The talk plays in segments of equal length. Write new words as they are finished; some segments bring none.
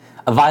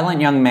A violent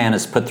young man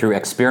is put through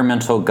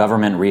experimental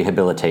government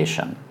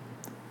rehabilitation.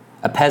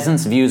 A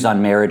peasant's views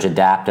on marriage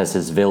adapt as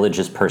his village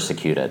is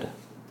persecuted.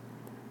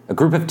 A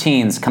group of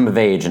teens come of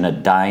age in a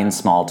dying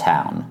small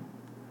town.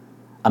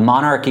 A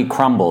monarchy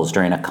crumbles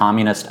during a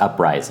communist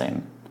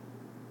uprising.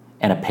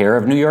 And a pair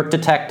of New York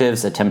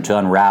detectives attempt to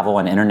unravel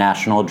an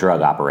international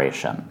drug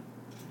operation.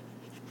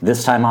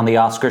 This time on the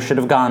Oscar should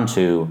have gone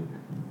to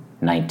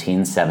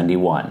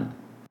 1971.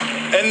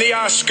 And the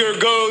Oscar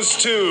goes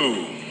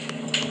to...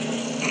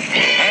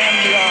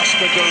 And the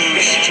Oscar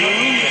goes to... The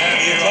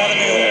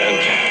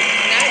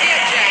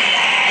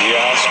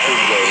Oscar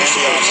goes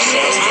to...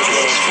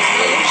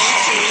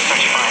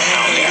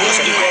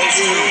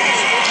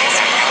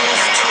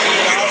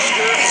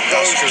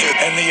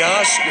 And the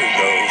Oscar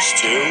goes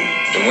to...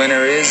 The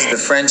winner is The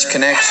French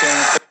Connection.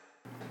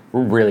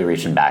 We're really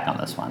reaching back on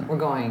this one. We're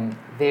going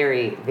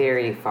very,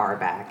 very far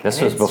back.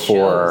 This was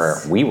before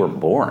we were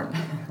born.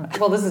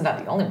 Well, this is not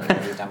the only movie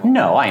we've done.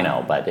 No, I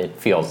know, but it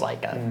feels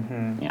like it.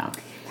 Yeah.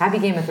 Happy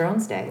Game of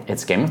Thrones Day.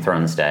 It's Game of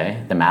Thrones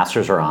Day. The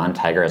Masters are on.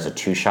 Tiger has a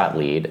 2-shot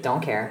lead.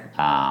 Don't care.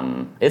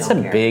 It's a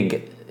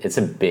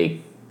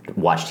big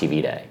watch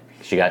TV day.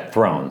 You got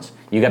Thrones.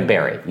 You got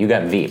Barry. You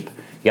got Veep.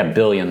 You got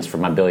Billions for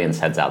my Billions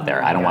heads out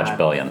there. I don't watch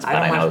Billions, but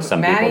I know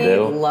some people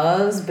do. Maddie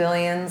loves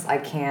Billions. I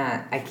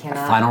cannot.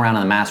 Final round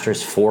of the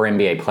Masters, 4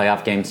 NBA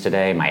playoff games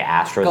today. My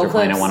Astros are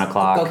playing at 1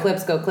 o'clock. Go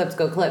Clips, go Clips,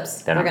 go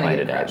Clips. They're not playing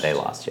today. Crushed. They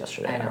lost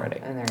yesterday already.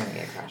 And they're going to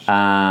get crushed.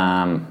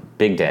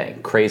 Big day.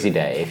 Crazy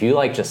day. If you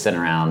like just sitting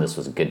around, this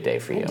was a good day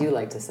for you. I do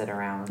like to sit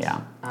around.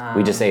 Yeah.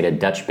 We just ate a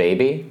Dutch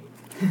baby.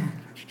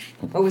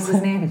 What was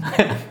his name?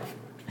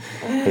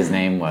 His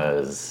name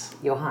was...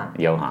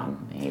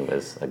 Johan. He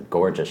was a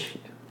gorgeous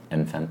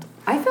infant.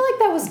 I feel like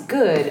that was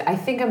good. I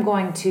think I'm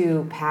going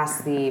to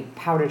pass the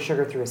powdered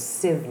sugar through a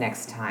sieve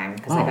next time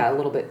because I got a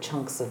little bit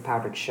chunks of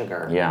powdered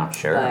sugar. Yeah,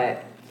 sure.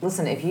 But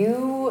listen, if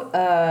you're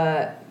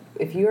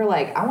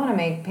like, I want to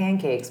make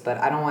pancakes, but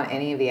I don't want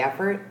any of the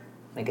effort,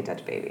 make a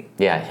Dutch baby.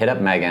 Yeah, hit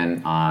up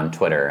Megan on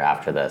Twitter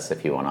after this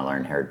if you want to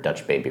learn her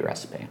Dutch baby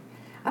recipe.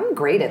 I'm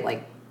great at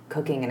like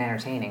cooking and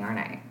entertaining, aren't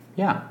I?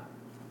 Yeah,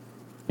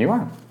 you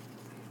are.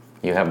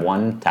 You have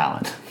one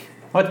talent.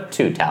 What,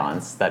 2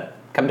 talents that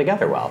come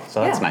together well,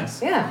 so that's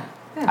nice. Yeah.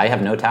 I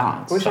have no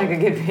talents. Wish I could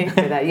get paid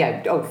for that.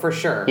 Yeah. Oh, for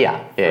sure.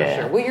 Yeah.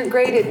 Sure. Well, you're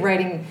great at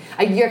writing.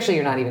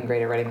 You're not even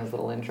great at writing those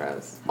little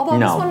intros. Although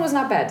this one was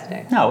not bad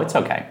today. No, it's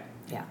okay.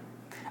 Yeah.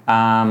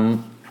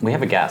 We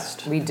have a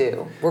guest. We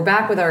do. We're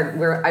back with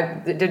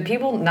our... did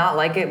people not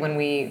like it when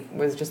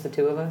was just the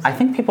 2 of us? I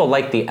think people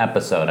liked the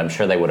episode. I'm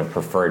sure they would have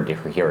preferred to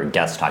hear a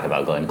guest talk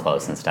about Glenn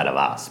Close instead of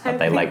us, but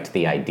they liked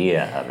the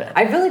idea of it.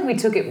 I feel like we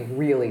took it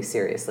really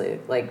seriously.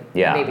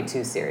 Maybe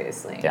too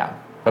seriously. Yeah.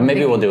 But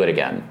maybe we'll do it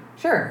again.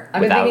 Sure.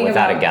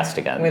 Without a guest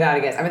again. Without a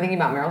guest. I've been thinking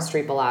about Meryl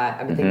Streep a lot.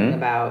 I've been thinking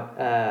about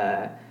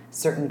I've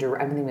been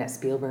thinking about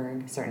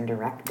Spielberg, certain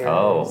directors.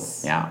 Oh,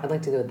 yeah. I'd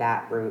like to go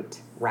that route.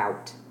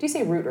 Do you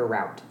say route or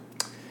route?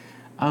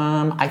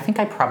 I think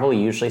I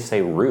probably usually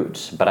say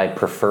route, but I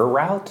prefer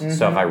route.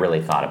 So if I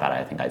really thought about it,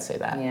 I think I'd say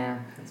that. Yeah.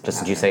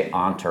 Did you say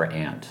aunt or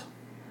aunt?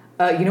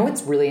 You know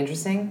what's really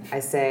interesting? I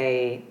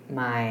say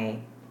my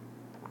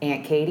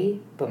Aunt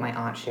Katie, but my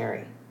Aunt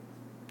Sherry.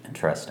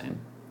 Interesting.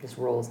 Just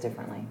rolls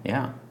differently.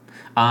 Yeah.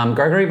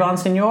 Gregory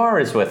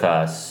Bonsignore is with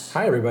us.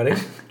 Hi, everybody.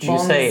 Do you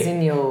say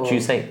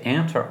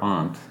aunt or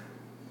aunt?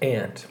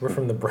 Aunt. We're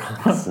from the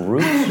Bronx.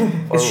 Root?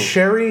 Is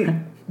Sherry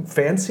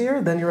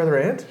fancier than your other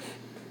aunt?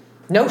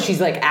 No, she's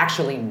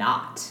actually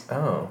not.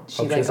 Oh.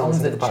 She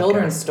owns the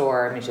children's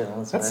store. I mean, she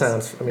owns that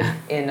sounds,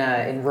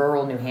 in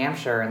rural New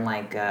Hampshire and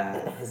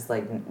has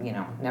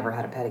never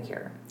had a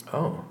pedicure.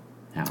 Oh.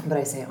 Yeah. But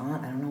I say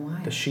aunt, I don't know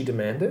why. Does she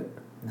demand it?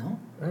 No.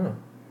 Oh.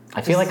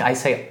 I feel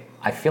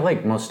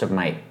like most of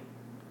my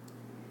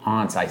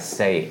aunts, I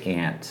say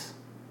aunt,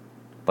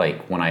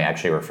 when I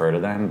actually refer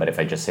to them, but if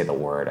I just say the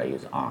word, I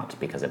use aunt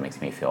because it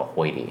makes me feel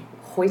hoity.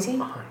 Hoity?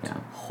 Yeah.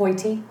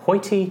 Hoity?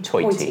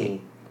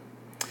 Hoity-toity.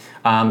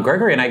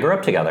 Gregory and I grew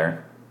up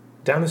together.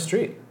 Down the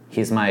street.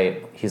 He's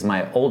my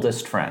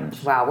oldest friend.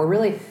 Wow, we're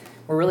really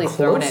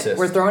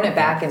throwing it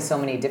back in so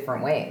many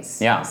different ways.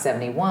 Yeah.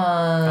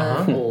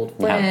 71, old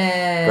friends.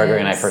 Yeah. Gregory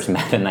and I first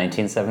met in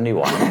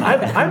 1971.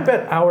 I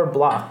bet our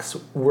blocks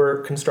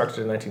were constructed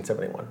in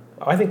 1971.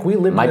 I think we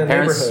lived in a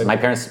neighborhood. My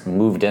parents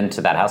moved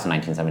into that house in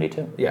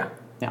 1972. Yeah.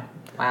 Yeah.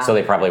 Wow. So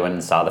they probably went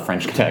and saw The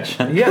French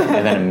Connection. Yeah.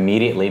 And then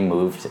immediately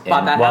moved in.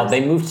 Bought that house?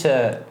 They moved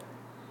to...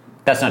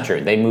 That's not true.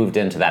 They moved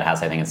into that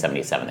house, I think, in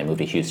 77. They moved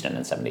to Houston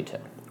in 72.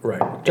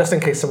 Right. Just in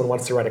case someone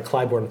wants to write a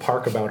Clybourne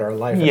Park about our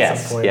life at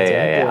some point.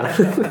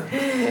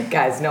 Yeah.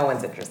 Guys, no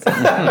one's interested.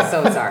 I'm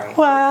so sorry.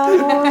 Well,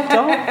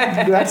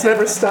 that's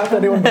never stopped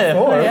anyone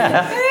before.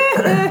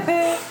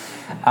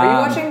 Are you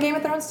watching Game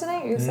of Thrones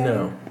tonight? Are you excited?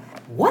 No.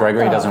 What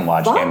Gregory the doesn't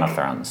watch fuck? Game of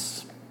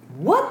Thrones.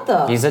 What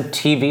the? He's a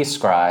TV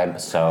scribe,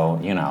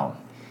 so,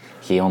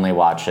 he only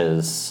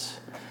watches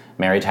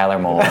Mary Tyler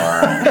Moore.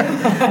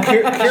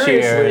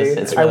 Cheers.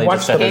 It's really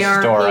just a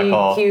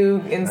historical...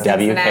 KRPQ in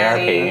Cincinnati.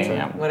 WKRP.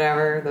 Yeah.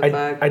 Whatever the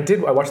fuck. I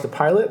watched the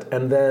pilot,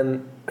 and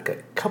then a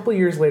couple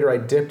years later, I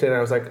dipped in and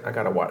I was like, I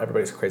gotta watch.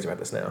 Everybody's crazy about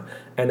this now.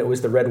 And it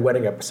was the Red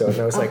Wedding episode.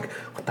 And I was like,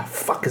 what the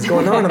fuck is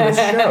going on this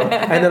show?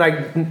 And then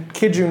I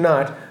kid you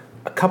not,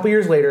 a couple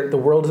years later, the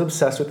world is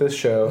obsessed with this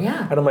show.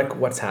 Yeah. And I'm like,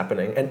 what's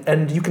happening?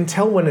 And you can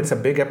tell when it's a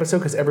big episode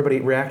because everybody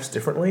reacts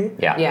differently.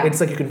 Yeah.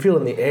 It's like you can feel it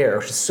in the air,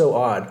 which is so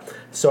odd.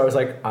 So I was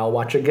like, I'll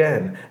watch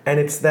again.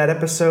 And it's that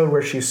episode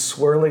where she's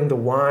swirling the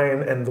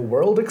wine and the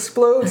world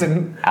explodes.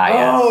 And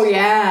Yes. Oh,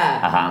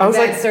 yeah. I was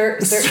like,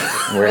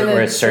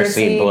 Where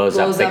Cersei blows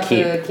up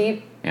the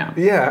keep. Yeah.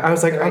 Yeah, I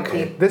was like, The Red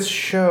okay, Keep. this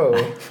show.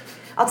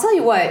 I'll tell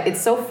you what, it's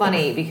so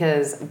funny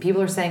because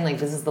people are saying like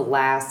this is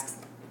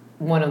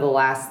one of the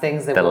last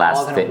things that we're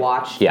all going to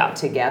watch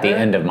together. The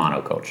end of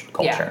monoculture.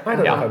 Yeah. I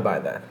don't know if I buy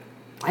that.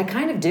 I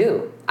kind of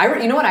do.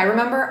 You know what I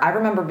remember? I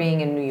remember being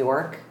in New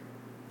York.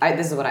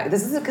 This is because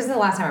this is the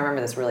last time I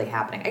remember this really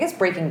happening. I guess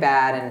Breaking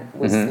Bad and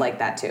was like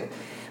that too.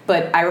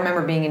 But I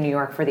remember being in New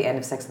York for the end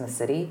of Sex and the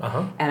City,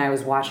 and I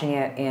was watching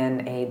it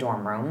in a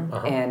dorm room,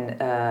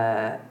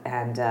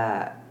 and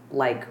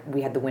like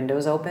we had the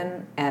windows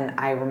open, and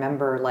I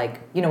remember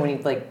like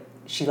when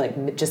she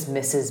just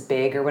misses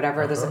big or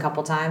whatever. There's a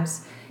couple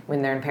times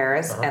when they're in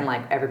Paris, and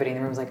like everybody in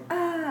the room was like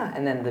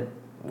and then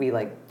we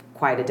like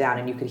quieted down,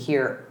 and you could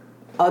hear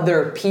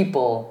other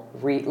people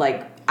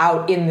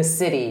out in the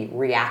city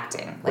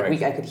reacting.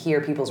 Like I could hear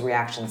people's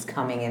reactions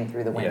coming in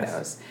through the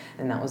windows,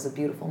 and that was a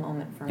beautiful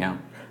moment for me. Yeah.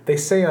 They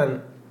say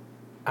on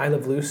I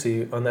Love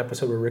Lucy, on the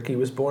episode where Ricky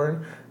was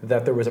born,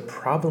 that there was a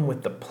problem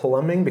with the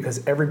plumbing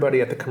because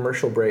everybody at the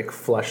commercial break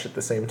flushed at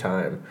the same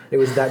time. It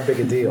was that big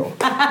a deal.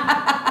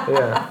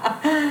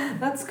 Yeah.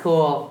 That's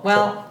cool.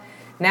 Well,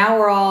 now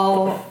we're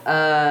all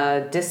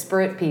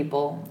disparate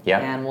people,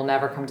 and we'll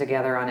never come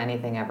together on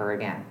anything ever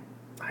again.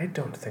 I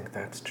don't think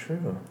that's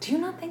true. Do you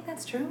not think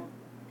that's true?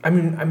 I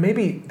mean,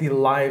 maybe the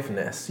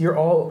liveness. You're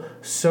all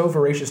so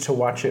voracious to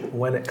watch it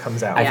when it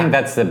comes out. I think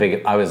that's the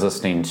big... I was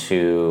listening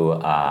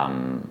to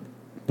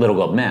Little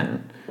Gold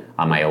Men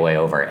on my way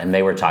over, and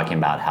they were talking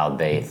about how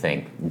they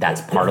think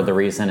that's part of the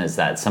reason is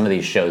that some of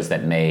these shows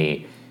that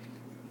may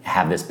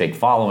have this big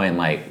following,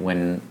 like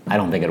when... I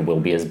don't think it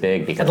will be as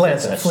big because...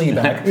 Atlanta,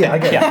 Fleabag. Yeah, I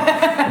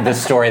get it. The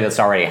story that's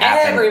already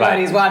happened.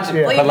 Everybody's watching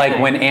Fleabag. But like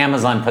when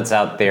Amazon puts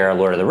out their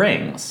Lord of the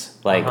Rings...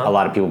 Like, a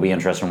lot of people will be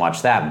interested in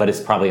watch that, but it's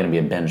probably going to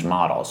be a binge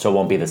model. So it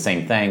won't be the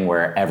same thing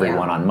where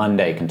everyone on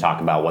Monday can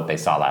talk about what they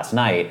saw last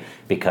night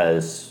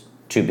because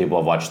two people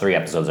have watched 3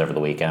 episodes over the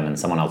weekend and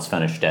someone else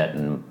finished it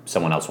and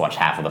someone else watched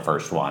half of the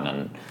first one.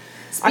 And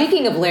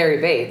Speaking of Larry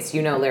Bates,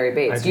 you know Larry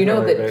Bates. You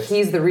know that Bates.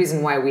 He's the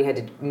reason why we had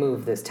to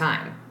move this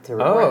time to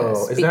record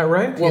this. Is that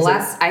right? Well,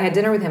 I had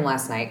dinner with him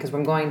last night because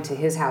we're going to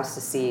his house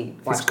to see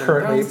Watch He's Game of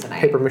currently Thrones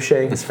tonight. paper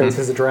macheing his face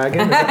as a dragon.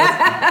 Is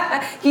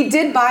that He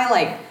did buy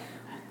like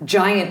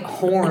giant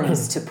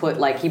horns to put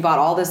he bought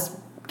all this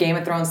Game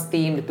of Thrones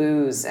themed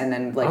booze and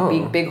then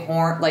big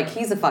horn. Like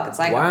he's a fucking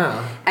psycho.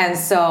 Wow. And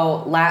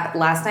so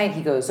last night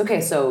he goes, okay,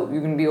 so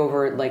you're gonna be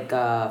over at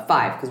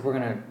 5 because we're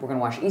gonna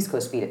watch East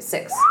Coast Feed at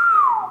 6.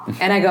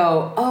 And I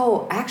go,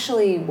 oh,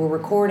 actually we're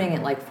recording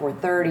at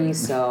 4:30,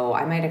 so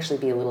I might actually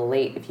be a little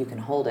late if you can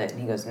hold it.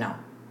 And he goes, no.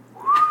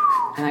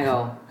 And I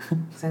go,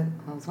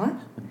 what?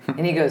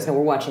 And he goes, no,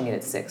 we're watching it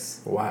at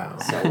 6. Wow.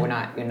 So we're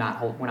not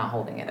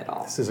holding it at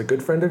all. This is a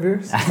good friend of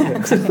yours?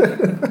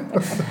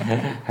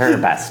 her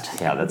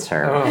best. Yeah, that's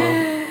her.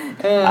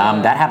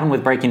 That happened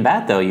with Breaking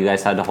Bad, though. You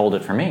guys had to hold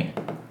it for me.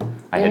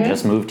 I had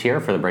just moved here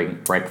for the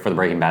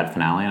Breaking Bad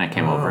finale, and I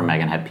came over, and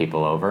Megan had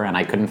people over, and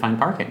I couldn't find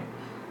parking.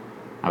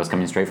 I was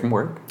coming straight from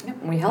work.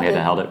 Yep, we had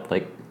to hold it.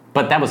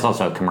 But that was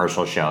also a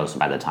commercial show, so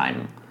by the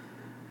time...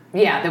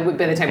 Yeah,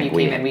 by the time you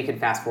came in, we could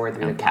fast forward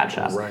through the catch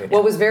up. Right.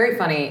 What was very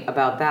funny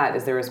about that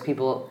is there was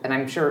people, and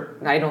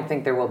I don't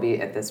think there will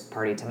be at this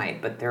party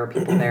tonight, but there were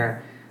people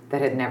there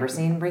that had never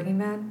seen Breaking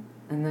Bad,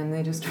 and then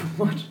they just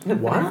watched the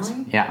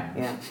finale. Yeah.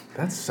 Yeah.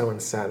 That's so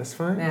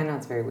unsatisfying. Yeah, no,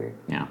 it's very weird.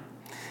 Yeah.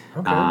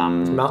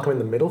 Okay. Is Malcolm in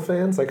the Middle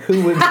fans?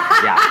 Who would...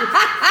 Yeah.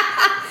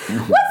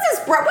 What's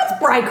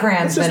Bry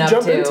Cranston been up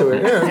Just to? jump into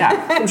it,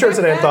 yeah. I'm sure it's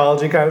an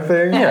anthology kind of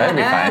thing. Yeah, that'd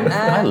be fine.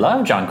 I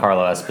love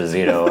Giancarlo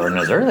Esposito in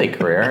his early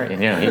career.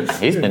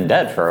 He's been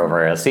dead for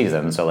over a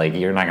season, so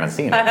you're not going to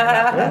see him.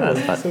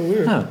 That's so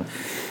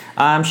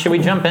weird. Should we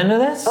jump into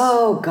this?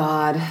 Oh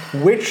God!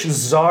 Which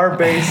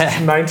czar-based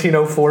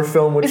 1904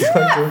 film would you Isn't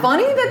like that to...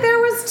 funny that there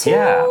was two?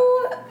 Yeah.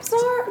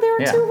 There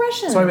were two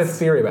Russians. So I have a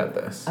theory about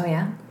this. Oh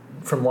yeah.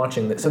 From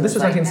watching this. So this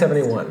was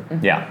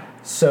 1971. Yeah.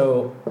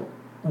 So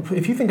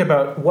if you think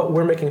about what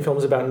we're making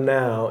films about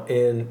now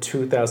in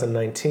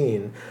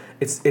 2019,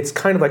 it's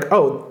kind of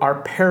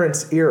our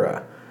parents'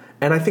 era.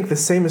 And I think the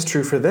same is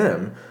true for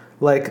them.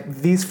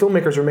 These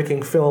filmmakers were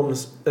making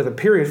films, the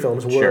period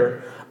films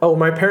were,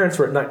 my parents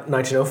were at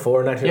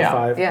 1904,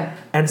 1905. Yeah.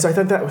 And so I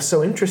thought that was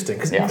so interesting,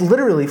 because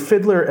literally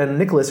Fiddler and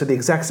Nicholas are the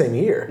exact same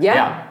year.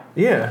 Yeah.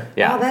 Yeah.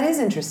 Yeah. Oh, that is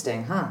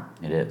interesting, huh?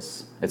 It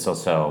is. It's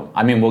also,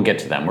 I mean, we'll get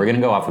to them. We're going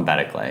to go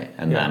alphabetically,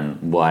 and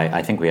then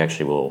I think we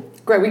actually will.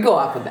 Great, we go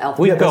alphabetically.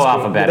 We Yeah, go that's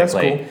cool.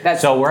 alphabetically. Yeah,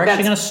 that's So we're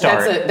actually going to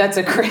start. That's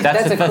a Craig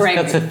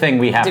That's a thing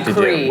we have to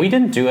decree. do. We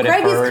didn't do it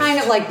Craig at first. is kind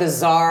of like the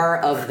czar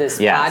of this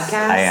Yes,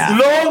 podcast. I am.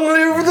 Long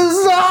live the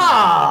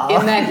Tsar!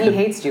 In that he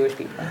hates Jewish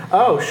people.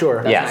 Oh,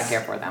 sure. Does Yes. not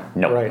care for them.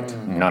 No. Right.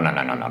 No.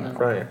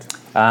 Right.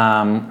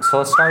 So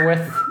let's start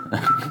with.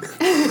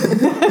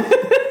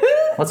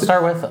 Let's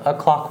start with A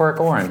Clockwork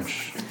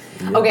Orange.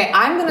 Okay,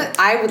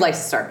 I would like to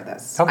start with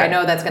this. Okay. I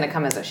know that's going to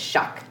come as a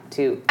shock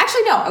to.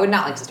 Actually, no, I would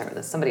not like to start with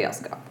this. Somebody else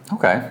go.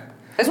 Okay.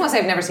 I just want to say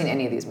I've never seen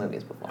any of these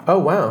movies before. Oh,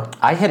 wow.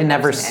 I had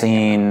never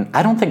seen seen.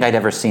 I don't think I'd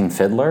ever seen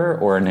Fiddler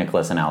or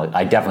Nicholas and Alex.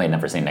 I definitely had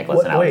never seen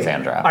Nicholas and Wait,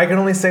 Alexandra. I can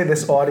only say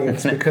this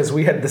audience because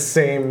we had the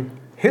same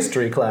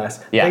history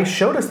class. Yeah. They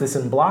showed us this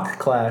in block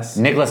class.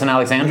 Nicholas and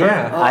Alexandra?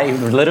 Yeah. I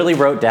literally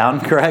wrote down,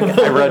 Greg,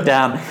 I wrote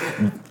down,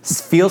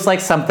 feels like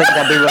something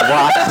that we would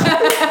watch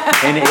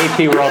in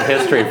AP World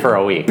History for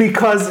a week.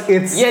 Because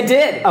it's You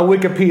did. a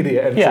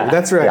Wikipedia entry. Yeah.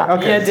 That's right. Yeah.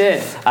 Okay. You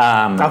did.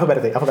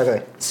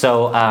 Alphabetically.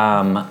 So,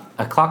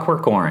 A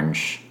Clockwork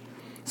Orange.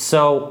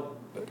 So,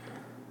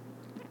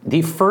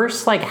 the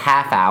first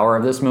half hour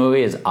of this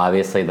movie is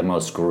obviously the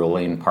most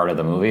grueling part of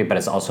the movie, but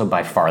it's also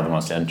by far the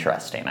most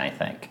interesting, I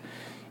think.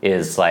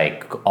 Is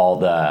all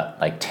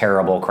the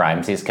terrible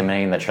crimes he's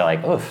committing that you're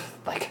like, oof,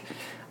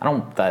 I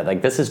don't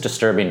this is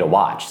disturbing to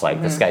watch.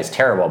 This guy's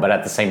terrible, but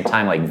at the same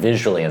time,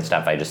 visually and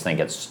stuff, I just think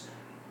it's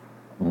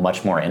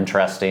much more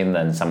interesting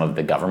than some of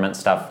the government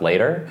stuff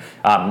later,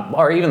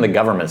 or even the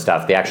government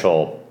stuff. The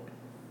actual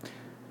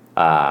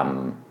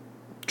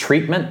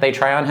treatment they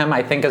try on him,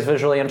 I think, is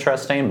visually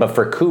interesting. But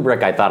for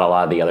Kubrick, I thought a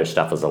lot of the other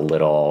stuff was a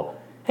little,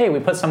 hey, we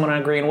put someone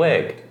in a green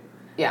wig,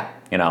 Yeah.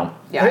 you know.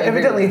 Yeah. I agree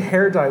Evidently, with you.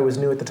 hair dye was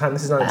new at the time.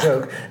 This is not a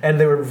joke, and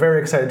they were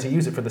very excited to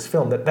use it for this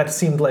film. That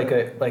seemed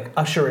like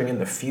ushering in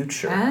the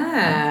future. Oh.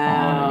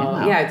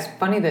 Yeah, it's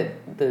funny that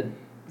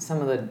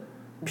some of the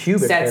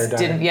Pubic hair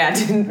sets dye.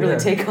 didn't really Yeah.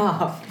 take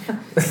off.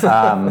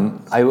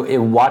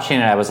 Watching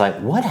it, I was like,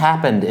 what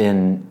happened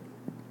in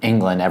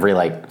England every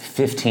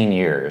 15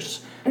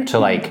 years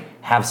to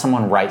have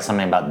someone write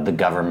something about the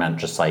government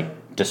just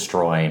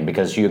destroying?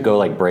 Because you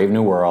go Brave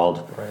New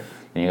World, Right.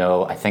 and you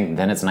go, I think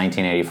then it's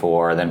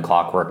 1984, then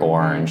Clockwork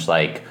Orange.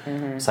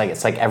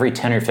 It's every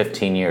 10 or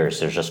 15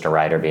 years there's just a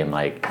writer being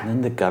and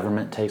then the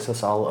government takes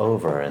us all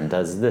over and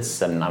does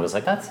this, and I was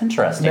like, that's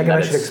interesting. Megan, that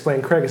I should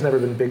explain. Craig has never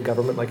been big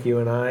government like you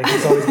and I.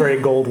 He's always very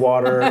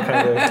Goldwater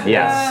kind of.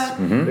 Yes.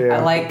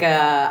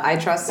 Yeah. I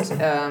trust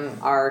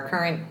our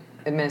current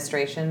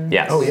administration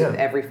Yes. with Oh, yeah.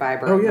 every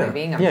fiber Oh, of yeah. my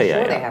being. I'm Yeah, sure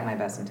yeah, they yeah. have my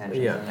best intentions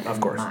Yeah, in of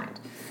course. mind.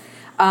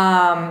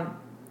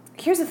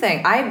 Here's the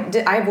thing.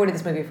 I avoided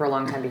this movie for a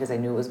long time because I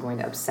knew it was going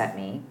to upset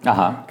me.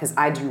 Uh-huh. Because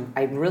I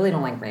really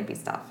don't like rapey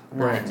stuff. I'm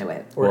not Right. into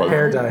it. Or Well,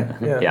 hair dye.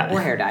 Yeah. Yeah. Or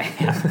hair dye.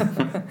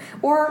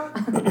 Or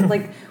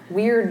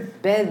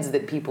weird beds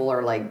that people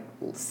are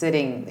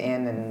sitting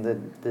in,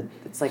 and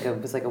it's like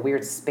a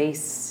weird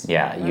space.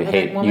 Yeah, you Remember that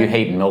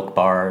hate woman? milk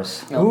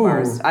bars. Milk Ooh.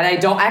 bars. And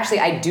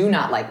I do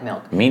not like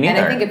milk. Me And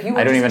neither. I think if you I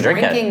were don't just even drink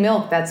it. drinking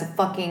milk, that's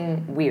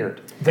fucking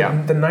weird.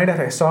 The night that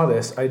I saw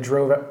this, I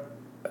drove up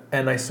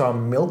and I saw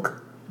Milk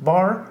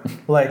Bar,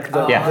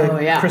 the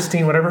yeah.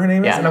 Christine, whatever her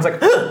name is, Yeah. and I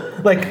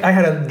was like, I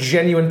had a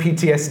genuine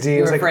PTSD.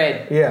 You were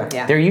afraid. Yeah.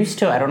 Yeah. There used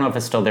to, I don't know if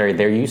it's still there,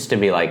 there used to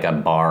be a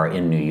bar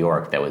in New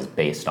York that was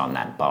based on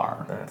that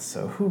bar. That's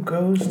so. Who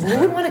goes Who to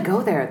would want to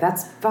go there?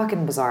 That's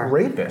fucking bizarre.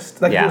 rapist?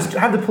 Yeah.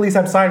 Have the police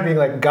outside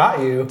being got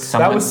you.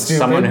 That was stupid.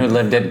 Someone who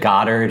lived at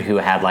Goddard who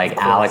had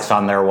Alex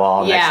on their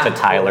wall Yeah. next to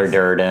Tyler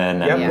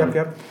Durden. And,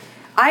 Yep.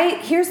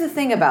 Here's the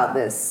thing about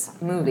this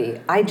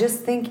movie. I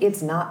just think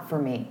it's not for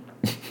me.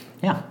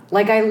 Yeah.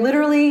 I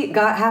literally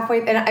got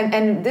halfway,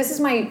 and this is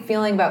my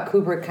feeling about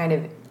Kubrick. Kind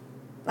of,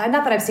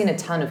 not that I've seen a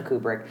ton of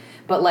Kubrick,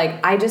 but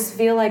I just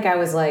feel I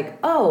was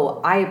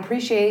oh, I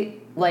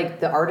appreciate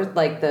the art,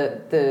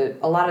 the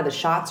a lot of the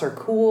shots are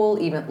cool,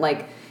 even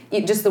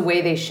just the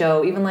way they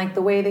show, even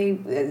the way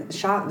they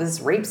shot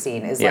this rape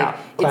scene is Yeah.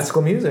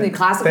 Classical music. The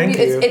classical Thank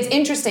music. you. It's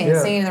interesting. Yeah.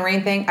 Singing in the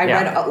Rain thing. I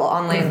Yeah. read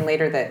online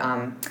later that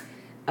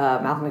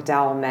Malcolm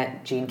McDowell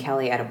met Gene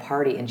Kelly at a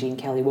party, and Gene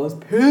Kelly was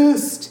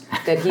pissed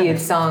that he had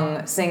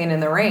sung "Singing in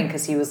the Rain"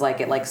 because he was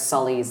it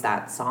sullies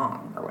that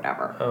song or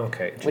whatever.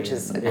 Okay. Which Gene.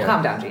 is Yeah.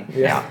 calm down, Gene.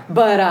 Yeah.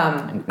 But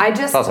I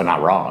just It's also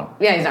not wrong.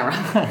 yeah, he's not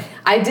wrong.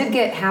 I did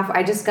get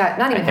I just got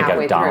not even I think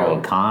halfway of Donald through.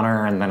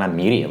 O'Connor, and then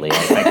immediately I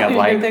think of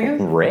You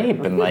think of-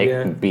 rape and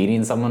Yeah.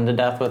 beating someone to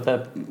death with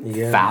a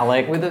Yeah.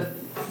 phallic.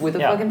 with a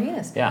Yeah. fucking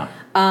penis. Yeah.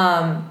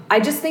 I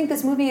just think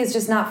this movie is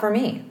just not for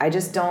me. I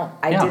just don't.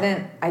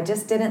 I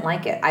just didn't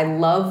like it. I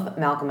love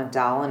Malcolm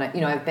McDowell,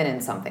 and I've been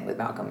in something with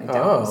Malcolm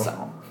McDowell. Oh.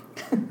 So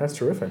That's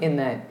terrific. in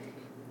that,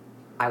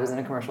 I was in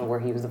a commercial where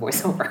he was the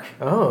voiceover.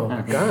 Oh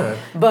my God.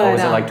 But What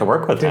was it like to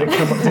work with him?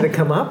 Did it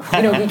come up?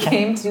 he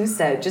came to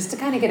set just to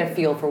kind of get a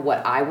feel for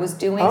what I was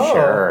doing. Oh.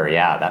 Sure,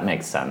 yeah, that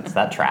makes sense.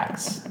 That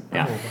tracks.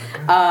 Yeah.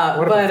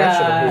 What a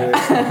professional he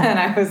is. And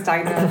I was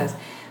talking about this.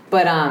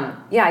 But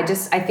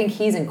I think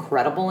he's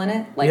incredible in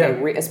it. Like,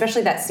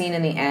 especially that scene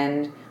in the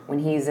end when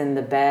he's in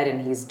the bed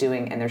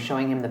and they're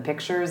showing him the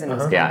pictures and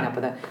he's coming up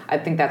with I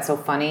think that's so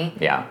funny.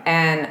 Yeah.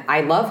 And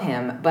I love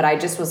him, but I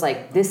just was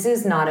like, this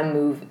is not a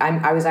movie.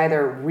 I was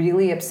either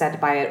really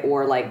upset by it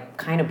or like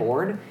kind of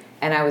bored.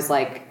 And I was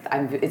like,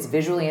 it's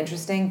visually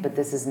interesting, but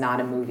this is not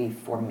a movie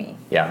for me.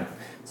 Yeah.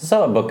 It's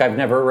also a book I've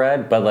never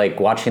read, but like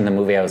watching the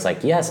movie, I was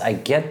like, yes, I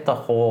get the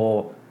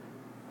whole,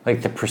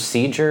 like the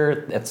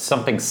procedure. It's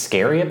something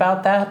scary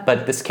about that,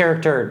 but this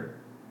character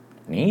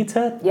needs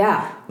it.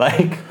 Yeah.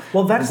 Like,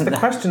 well, that's the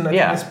question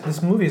I think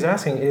this movie is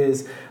asking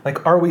is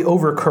like, are we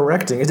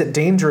overcorrecting? Is it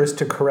dangerous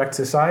to correct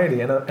society?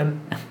 And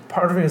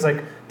part of me is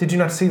like, did you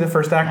not see the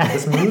first act of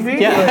this movie?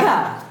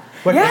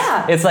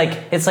 It's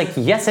like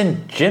yes,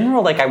 in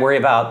general, like I worry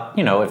about,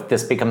 if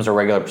this becomes a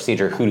regular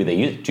procedure, who do they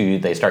use? Do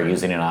they start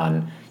using it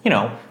on,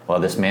 well,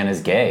 this man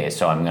is gay,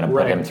 so I'm going to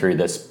put him through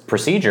this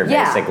procedure,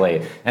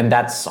 basically. And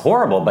that's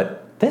horrible,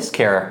 but this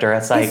character,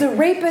 it's like... He's a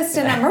rapist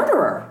and a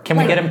murderer. Can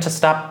we get him to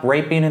stop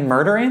raping and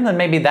murdering? Then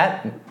maybe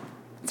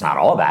it's not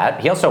all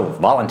that. He also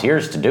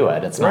volunteers to do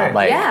it. It's not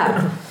like...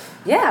 Yeah.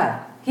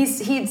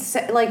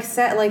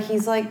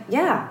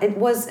 It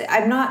was.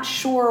 I'm not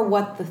sure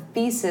what the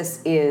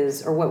thesis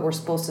is or what we're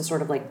supposed to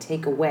sort of like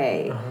take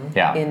away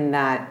in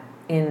that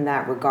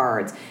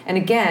regards. And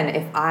again,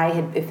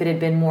 if it had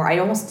been more, I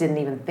almost didn't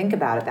even think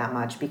about it that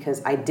much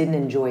because I didn't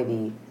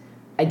enjoy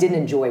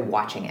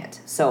watching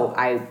it. So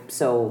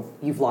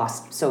he's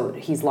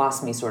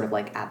lost me sort of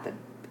like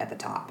at the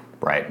top.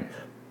 Right.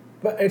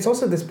 But it's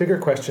also this bigger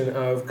question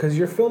of, because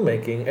you're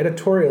filmmaking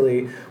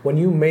editorially, when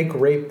you make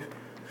rape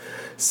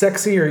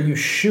sexy or you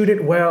shoot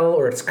it well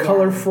or it's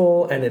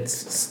colorful and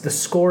it's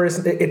this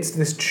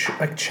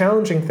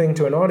challenging thing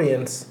to an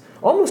audience,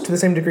 almost to the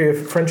same degree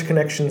of French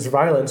Connection's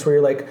violence, where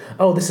you're like,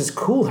 oh, this is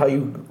cool how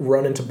you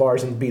run into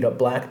bars and beat up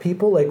black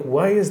people. Like,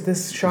 why is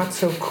this shot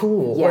so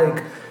cool?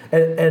 Like,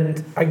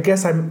 and I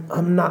guess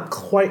I'm not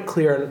quite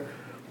clear on,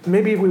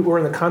 maybe we were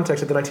in the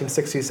context of the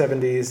 1960s,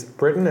 70s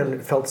Britain and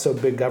it felt so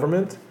big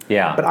government.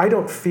 Yeah. But I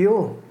don't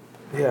feel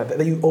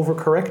that you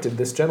overcorrected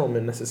this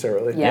gentleman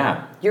necessarily.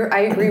 Yeah. I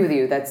agree with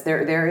you. That's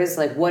there is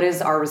like, what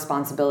is our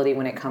responsibility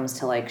when it comes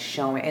to like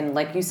showing, and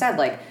like you said,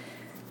 like,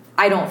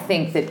 I don't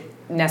think that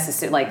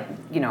necessarily, like,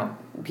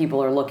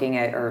 people are looking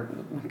at, or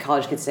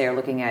college kids today are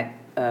looking at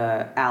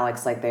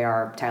Alex like they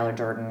are Tyler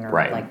Durden or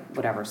like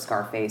whatever,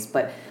 Scarface,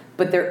 but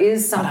there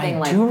is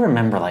something I do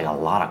remember like a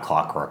lot of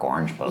Clockwork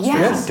Orange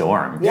posters in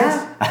dorm.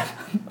 Yeah.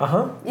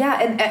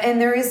 Yeah,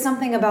 and there is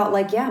something about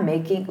like,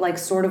 making like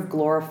sort of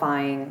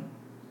glorifying,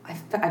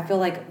 I feel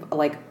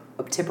like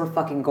Tipper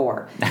fucking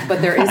Gore,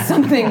 but there is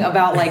something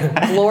about like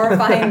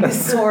glorifying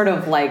this sort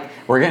of like.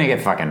 We're gonna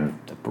get fucking.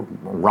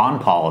 Ron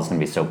Paul is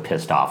gonna be so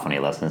pissed off when he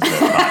listens to this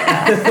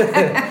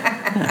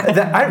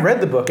podcast. I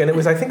read the book, and it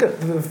was, I think,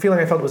 the feeling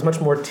I felt was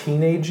much more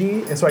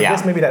teenagey, and so I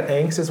guess maybe that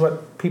angst is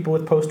what people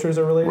with posters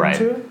are related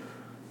to.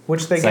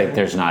 Which they get. Like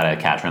there's not a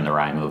Catcher in the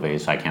Rye movie,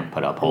 so I can't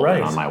put up Hold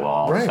It on my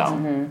wall. Right. So.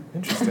 Mm-hmm.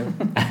 Interesting.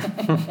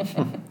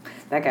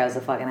 That guy was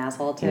a fucking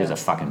asshole too. He was a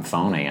fucking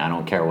phony. I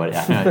don't care what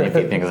if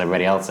he thinks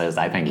everybody else is.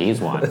 I think he's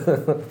one.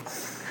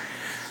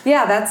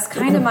 Yeah, that's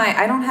kind of my.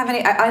 I don't have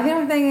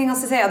anything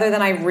else to say other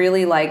than I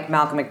really like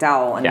Malcolm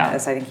McDowell, and I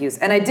think he was.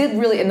 And I did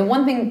really. And the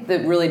one thing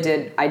that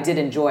really I did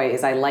enjoy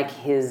is I like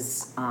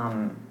his.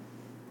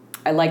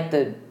 I like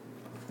the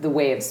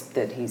way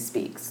that he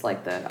speaks.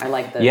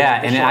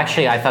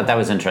 Actually I thought that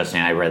was interesting.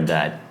 I read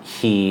that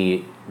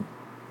he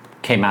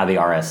came out of the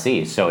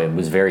RSC, so it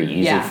was very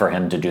easy for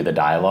him to do the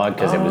dialogue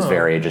because it was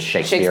very just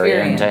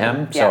Shakespearean to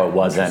him. So it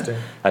wasn't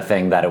a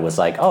thing that it was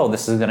like, oh,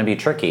 this is going to be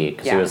tricky,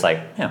 because he was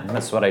like,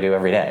 that's what I do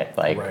every day.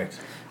 Like,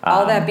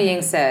 all that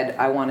being said,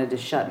 I wanted to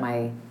shut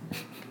my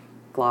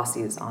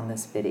glossies on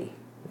this viddy.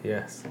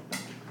 Yes,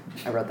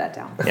 I wrote that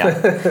down.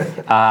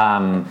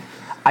 Yeah.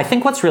 I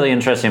think what's really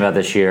interesting about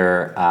this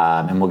year,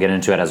 and we'll get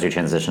into it as we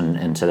transition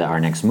into our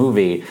next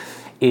movie,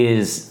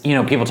 is,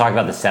 people talk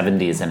about the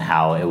 70s and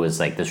how it was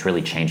like this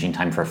really changing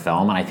time for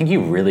film, and I think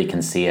you really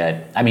can see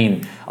it. I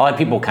mean, a lot of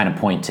people kind of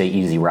point to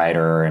Easy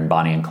Rider and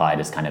Bonnie and Clyde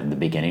as kind of the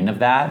beginning of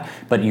that,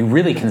 but you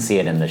really can see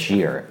it in this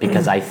year,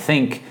 because I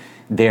think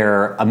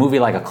a movie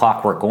like A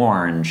Clockwork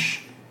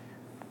Orange,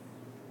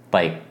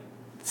 like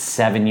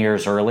 7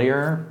 years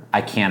earlier,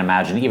 I can't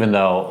imagine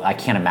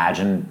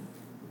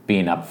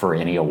being up for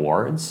any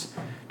awards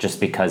just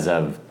because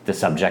of the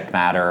subject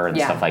matter and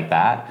stuff like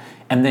that.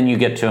 And then you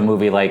get to a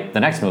movie like the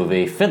next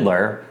movie,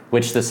 Fiddler,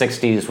 which the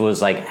 60s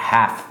was like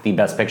half the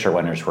Best Picture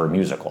winners were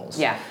musicals.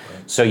 Yeah.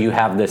 So you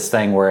have this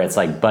thing where it's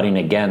like butting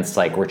against,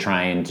 like, we're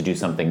trying to do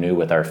something new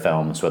with our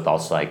films with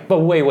also like, but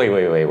wait.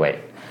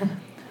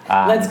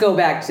 Let's go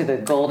back to the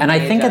golden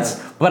age.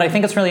 I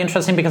think it's really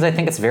interesting because I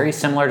think it's very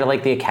similar to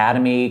like the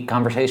Academy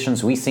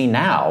conversations we see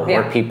now,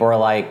 where people are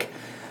like,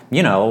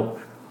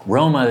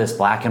 Roma, this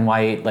black and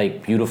white,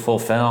 like, beautiful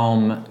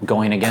film,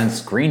 going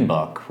against Green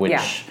Book,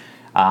 which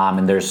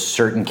And there's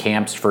certain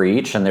camps for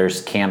each, and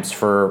there's camps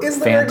for Is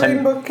there Phantom. a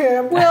Green Book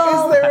camp?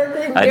 Well, is there a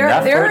Green Book?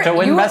 Enough for it to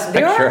win Best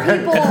There Picture. are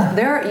people.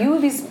 You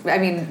would be. I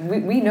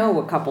mean, we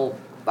know a couple.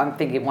 I'm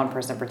thinking of one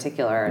person in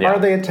particular. Yeah. Are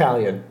they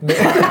Italian? No,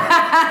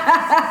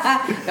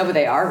 but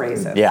they are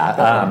racist.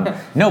 Yeah.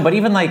 No, but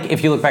even like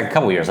if you look back a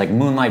couple years, like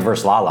Moonlight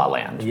versus La La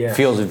Land Yes.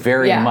 feels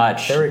very Yeah.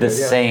 much Very the good,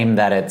 yeah. same.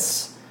 That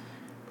it's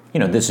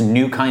this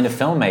new kind of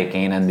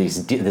filmmaking and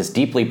this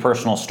deeply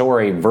personal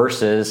story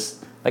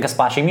versus like a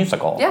splashy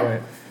musical. Yeah.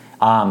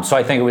 Right. So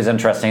I think it was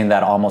interesting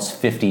that almost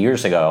 50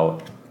 years ago,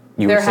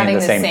 you They're were saying having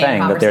the the same same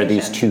thing, that there are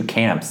these conversation. two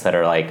camps that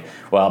are like,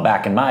 well,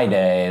 back in my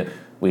day,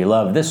 we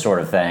loved this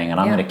sort of thing, and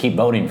I'm Yeah. going to keep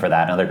voting for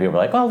that. And other people are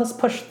like, well, let's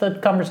push the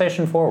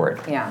conversation forward.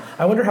 Yeah.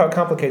 I wonder how it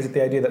complicates it,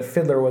 the idea that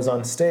Fiddler was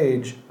on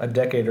stage a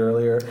decade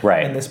earlier,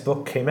 Right. and this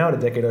book came out a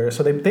decade earlier.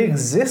 So they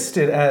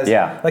existed as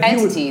Yeah. like you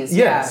would- Entities,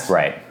 yes.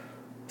 Right.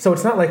 So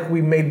it's not like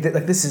we made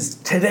like this is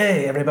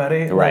today,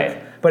 everybody. Right. Like,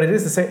 but it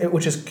is the same,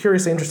 which is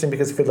curiously interesting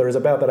because Fiddler is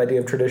about that idea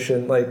of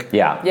tradition, like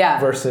Yeah.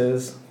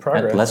 versus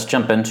progress. Let's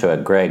jump into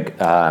it, Greg.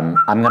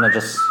 I'm going to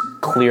just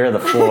clear the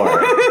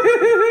floor.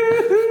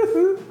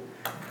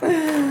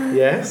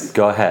 Yes.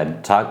 Go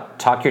ahead.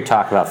 Talk your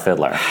talk about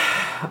Fiddler.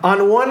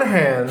 On one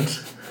hand,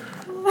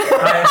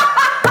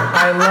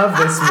 I love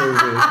this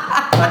movie.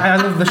 I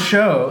love the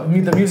show,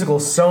 the musical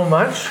so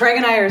much. Craig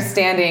and I are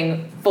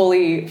standing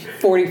fully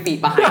 40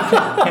 feet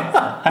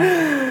behind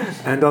him.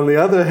 And on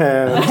the other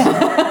hand,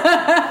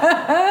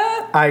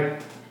 I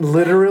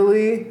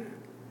literally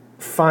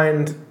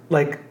find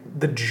like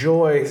the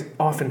joy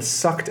often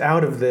sucked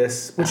out of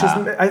this, which is,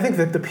 I think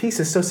that the piece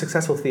is so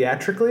successful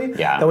theatrically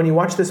that when you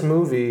watch this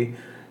movie,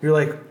 you're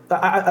like,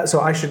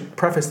 so I should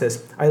preface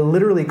this. I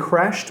literally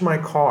crashed my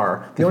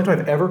car. The only time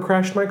I've ever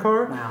crashed my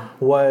car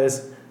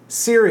was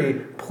Siri,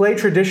 play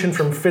Tradition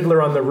from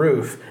Fiddler on the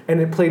Roof,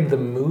 and it played the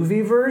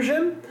movie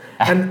version.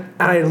 And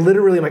I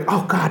literally am like,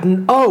 oh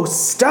God, oh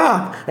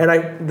stop!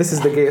 And this is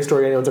the gayest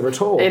story anyone's ever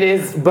told. It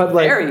is, but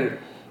like, very.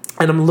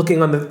 and I'm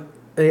looking on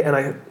and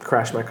I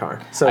crashed my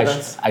car. So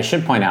I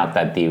should point out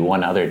that the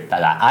one other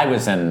that I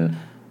was in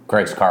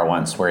Greg's car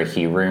once where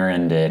he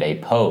rear-ended a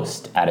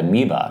post at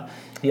Amoeba.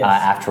 Yes.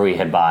 After we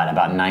had bought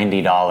about $90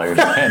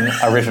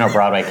 in original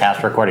Broadway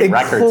cast recording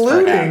records for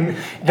him. including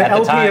the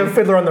LP of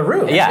Fiddler on the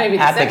Roof. Yeah, Maybe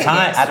the at the second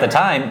time, gayest at the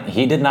story. time,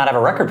 he did not have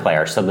a record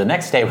player. So the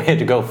next day, we had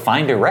to go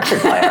find a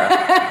record player.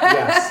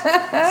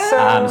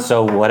 Yes.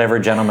 So whatever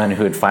gentleman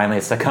who had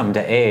finally succumbed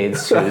to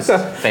AIDS, whose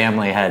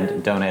family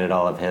had donated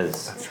all of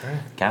his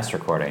cast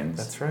recordings.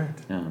 That's right.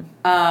 Yeah.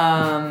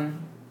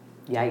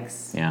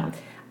 Yikes. Yeah.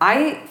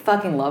 I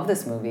fucking love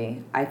this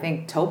movie. I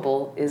think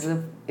Topol is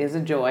a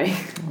joy.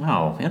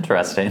 Oh,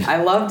 interesting. I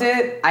loved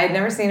it. I had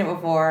never seen it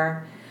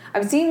before.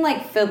 I've seen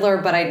like Fiddler,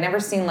 but I'd never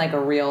seen like a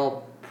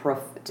real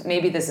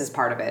maybe this is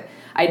part of it.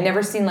 I'd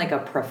never seen like a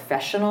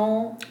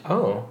professional,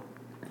 Oh.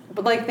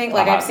 but like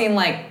I've seen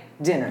like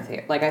dinner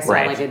theater. Like I saw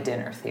Right. like a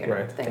dinner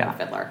theater thing Yeah. of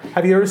Fiddler.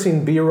 Have you ever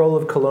seen B-roll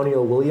of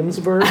Colonial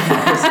Williamsburg?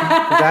 Because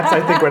that's, I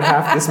think, what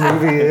half this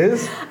movie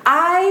is.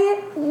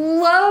 I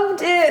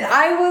loved it.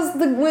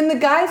 When the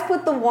guys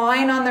put the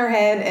wine on their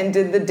head and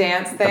did the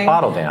dance thing. The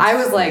bottle dance. I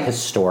was like,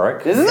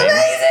 historic. this is famous.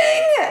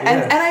 amazing! And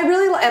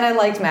Yes. I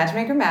liked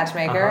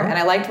Matchmaker, and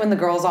I liked when the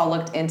girls all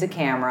looked into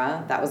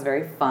camera. That was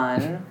very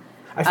fun.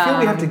 I feel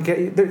we have to get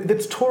you.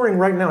 It's touring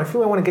right now. I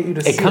feel I want to get you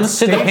to see It comes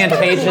to the stage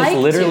play. Pantages. like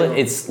Literally, to.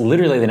 it's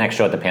literally the next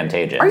show at the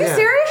Pantages. Are you Yeah.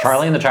 serious?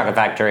 Charlie and the Chocolate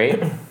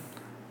Factory,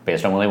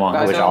 based on Willy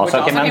Wonka, which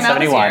also came out in this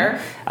 '71, year.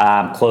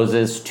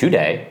 closes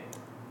today,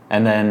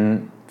 and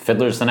then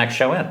Fiddler's the next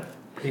show in.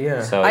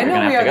 Yeah. So I you're know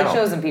gonna we have are to the go.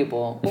 chosen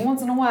people, but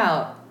once in a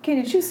while, can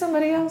you choose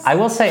somebody else? I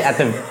will say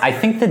I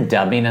think the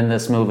dubbing in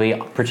this movie,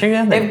 particularly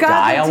in the They've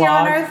got the Tier on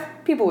dialogue, Earth.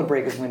 People would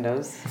break his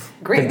windows.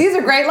 Great. These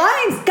are great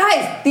lines,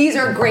 guys. These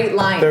are great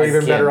lines. They're even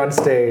Again. better on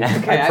stage.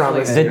 Okay, I I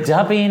promise believe you. the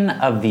dubbing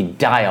of the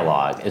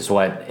dialogue is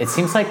what it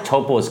seems like.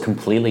 Topo is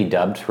completely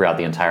dubbed throughout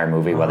the entire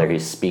movie, whether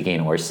he's speaking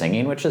or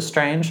singing, which is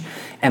strange.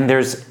 And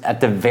there's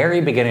at the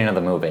very beginning of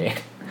the movie,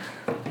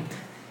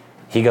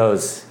 he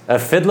goes, "A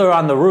fiddler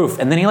on the roof,"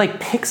 and then he like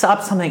picks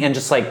up something and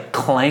just like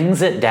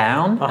clangs it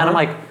down, and I'm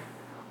like,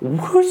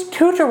 who's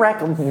to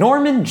direct?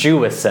 Norman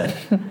Jewison,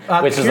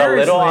 which is a little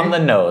curiously- on the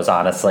nose,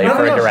 honestly,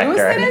 for a no, director.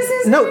 Jewison is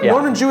his No, name? Yeah.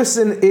 Norman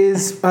Jewison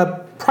is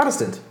a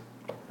Protestant.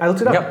 I looked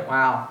it up. Yep.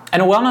 Wow.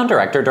 And a well-known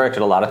director,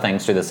 directed a lot of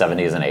things through the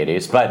 70s and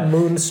 80s, but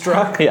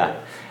Moonstruck. yeah, Heat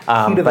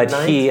of the but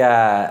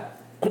Night.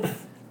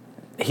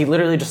 he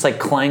literally just like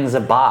clangs a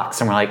box,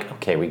 and we're like,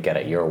 okay, we get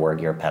it.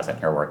 You're a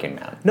peasant. You're a working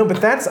man. No,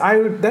 but that's But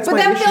my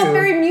that issue. felt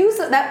very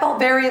musical. That felt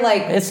very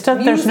like There's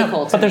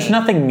musical to there's me.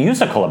 nothing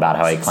musical about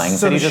how he clangs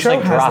So it. He the just show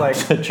like has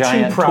drops like a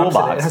giant two props in it.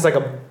 toolbox. It has like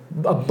a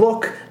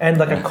book and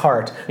like a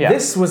cart. Yeah.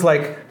 This was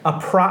like a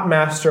prop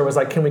master was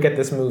like, can we get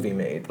this movie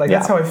made? Like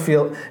that's Yeah. how I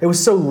feel. It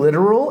was so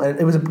literal and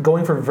it was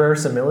going for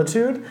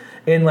verisimilitude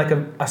in like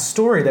a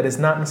story that does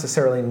not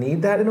necessarily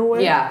need that in a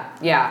way. Yeah,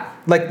 yeah,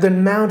 Like the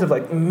amount of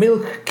like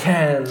milk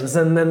cans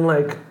and then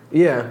like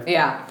yeah.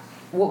 yeah.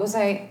 What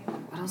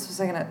else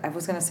was I gonna? I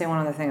was gonna say one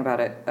other thing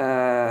about it.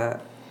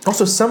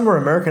 Also, some were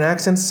American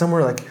accents, some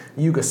were like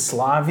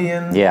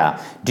Yugoslavian.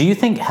 Yeah. Do you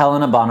think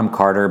Helena Bonham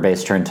Carter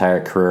based her entire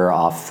career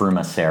off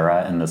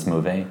Frumacera in this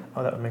movie?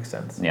 Oh, that would make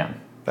sense. Yeah.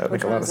 That would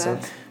make a lot of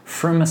sense.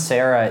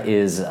 Frumacera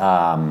is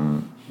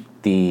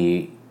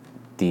the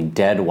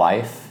dead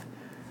wife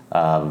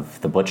of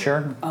the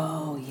butcher.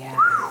 Oh yeah.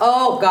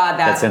 Oh god,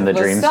 That's in the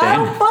was dream so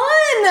scene. fun.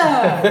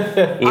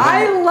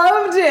 I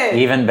loved it.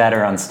 Even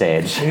better on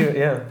stage.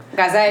 Yeah.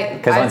 Guys,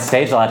 Because on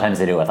stage, a lot of times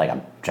they do it with like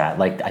a giant,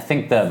 like I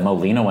think the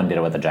Molina one did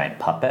it with a giant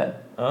puppet.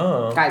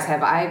 Oh. guys,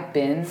 have I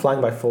been Flying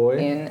by Foy.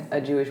 in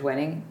a Jewish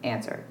wedding?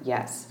 Answer: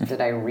 yes.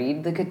 Did I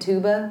read the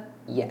ketubah?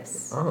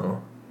 Yes.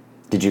 Oh.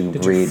 Did you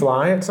Did read? you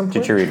fly at some point?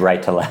 Did you read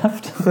right to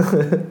left?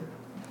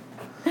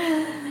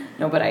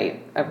 No, but I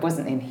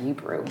wasn't in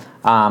Hebrew.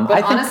 But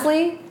But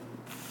honestly,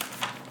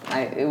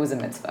 it was a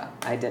mitzvah.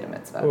 I did a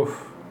mitzvah.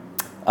 Oof.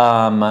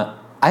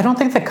 I don't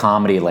think the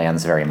comedy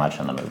lands very much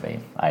in the movie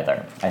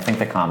either. I think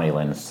the comedy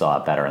lands a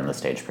lot better in the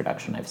stage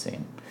production I've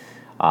seen.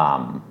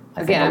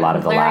 I think a lot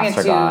of the laughs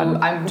are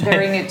gone. I'm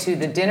comparing it to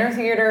the dinner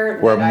theater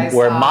that I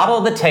Where saw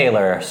Model the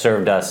Tailor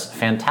served us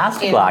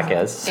fantastic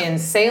latkes. in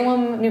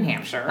Salem, New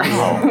Hampshire,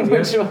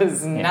 which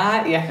was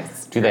not,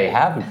 yes. Do they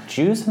have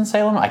Jews in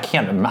Salem? I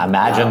can't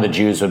imagine the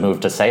Jews would move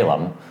to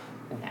Salem.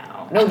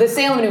 No, the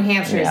Salem, New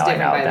Hampshire is No, I different,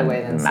 know, by the than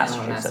way, than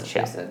Salem, Massachusetts,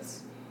 yeah. Massachusetts.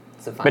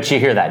 It's a fun But you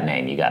hear that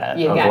name, you gotta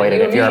You gotta- avoid you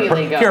it. If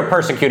immediately go. you're a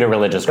persecuted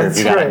religious group,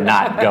 you That's gotta right.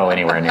 not go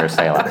anywhere near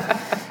Salem.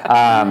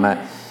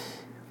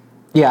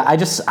 Yeah,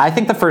 I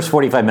think the first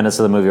 45 minutes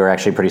of the movie are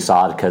actually pretty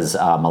solid because a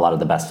lot of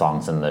the best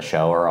songs in the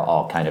show are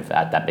all kind of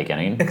at that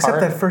beginning Except part.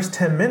 that first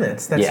 10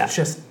 minutes. That's Yeah.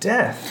 just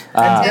death.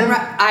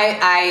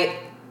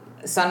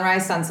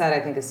 Sunrise, Sunset, I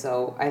think is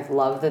so. I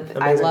love that.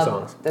 Amazing I love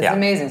songs. that's Yeah. an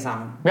amazing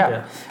song.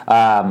 Yeah.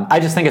 I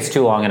just think it's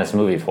too long in its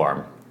movie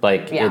form.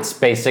 Like, Yeah. it's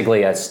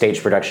basically a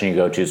stage production you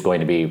go to is going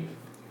to be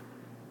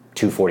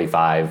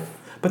 2:45.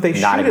 But they not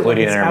shoot it like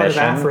including it's out of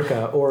intermission.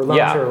 Africa or Launch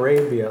Yeah.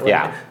 Arabia. Like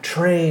Yeah.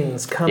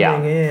 trains coming Yeah.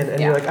 in. And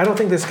you're Yeah. like, I don't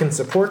think this can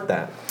support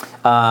that.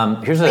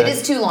 Here's It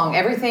is too long.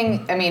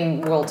 Everything. I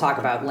mean, we'll talk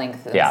about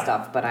length and Yeah.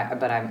 stuff, but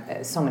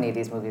so many of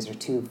these movies are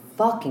too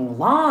fucking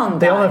long.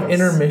 They all have guys.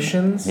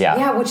 intermissions. Yeah.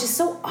 Yeah, which is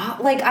so odd.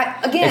 Like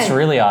again. It's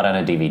really odd on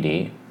a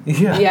DVD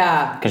Yeah.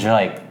 Yeah. because you're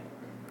like,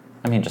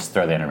 I mean, just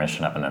throw the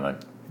intermission up and then like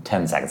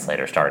 10 seconds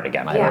later start it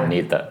again. I Yeah. don't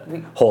need the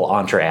whole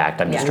entree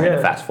act. I'm just Yeah. trying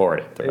to Yeah. fast forward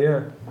it through.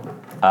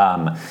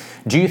 Yeah.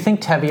 Do you think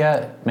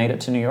Tevye made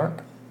it to New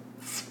York?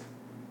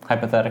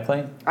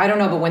 Hypothetically? I don't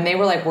know, but when they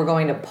were like, "We're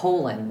going to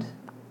Poland,"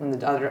 when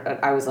the other,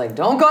 I was like,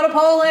 "Don't go to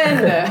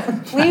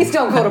Poland! Please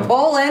don't go to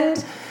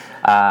Poland!"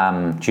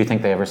 Do you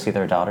think they ever see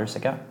their daughters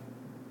again?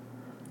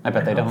 I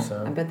bet they hope don't.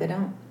 so. I bet they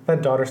don't.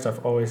 That daughter stuff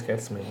always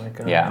gets me.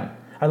 Like, Yeah.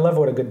 I love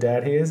what a good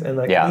dad he is, and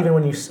like Yeah. even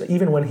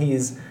when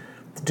he's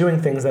doing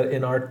things that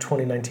in our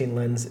 2019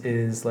 lens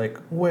is like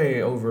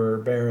way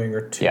overbearing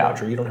or too Yeah.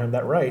 much, or you don't have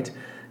that right,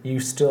 you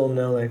still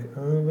know like,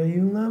 oh, but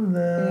you love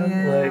them.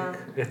 Yeah. Like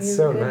it's He's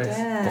so a good nice.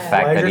 dad. The fact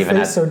Why is that your even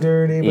face at, so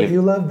dirty, but ev-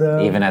 you love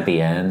them? even at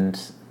the end,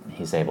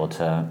 he's able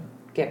to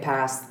Get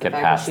past the get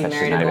fact past that that she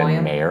she's married not a even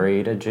Goyim.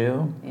 married a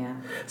Jew. Yeah.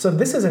 So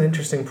this is an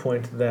interesting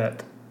point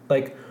that,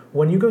 like,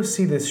 when you go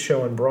see this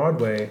show on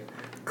Broadway,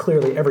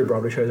 clearly every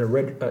Broadway show is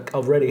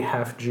already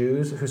half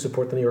Jews who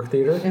support the New York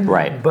Theater.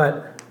 Right.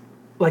 But,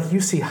 like, you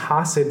see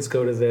Hasids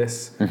go to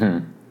this Mm-hmm.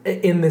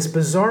 in this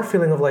bizarre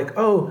feeling of, like,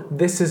 oh,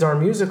 this is our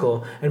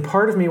musical. And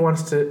part of me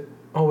wants to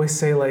always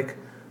say, like,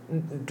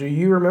 do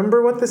you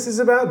remember what this is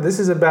about? This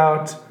is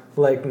about,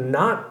 like,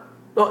 not...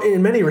 Well,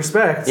 in many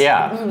respects.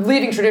 Yeah.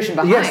 Leaving tradition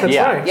behind. Yes, that's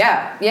Yeah. right.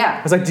 Yeah.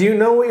 I was like, do you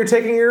know what you're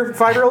taking your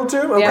 5-year-old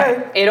to? Okay.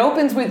 Yeah. It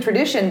opens with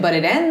tradition, but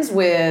it ends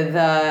with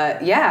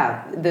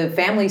the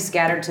family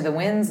scattered to the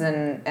winds,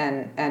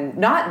 and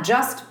not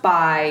just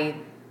by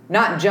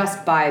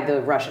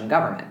the Russian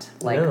government.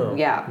 Like No,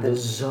 the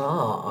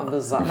Tsar.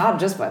 Tsar, not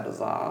just by the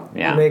Tsar.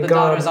 Yeah. May The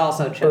God daughters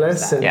also chose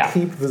bless that. and Yeah.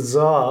 keep the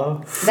Tsar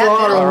That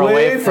far middle-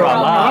 away from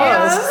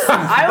us. Yes.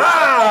 I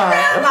love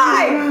the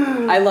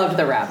rabbi. I loved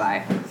the rabbi.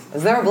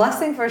 Is there a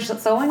blessing for a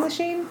sewing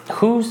machine?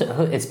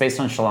 It's based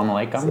on Shalom A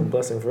Aleichem?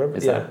 blessing for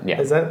everybody. Is that-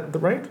 yeah. Is that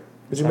right? Did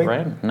Is you that make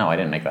right? No, I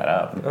didn't make that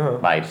up. Oh.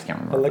 I just can't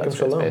remember. if Aleichem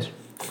that's what it's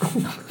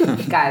Shalom.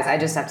 based. Guys, I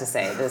just have to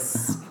say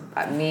this.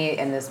 Me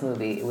and this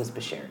movie, it was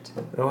beshirt.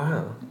 Oh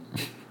wow.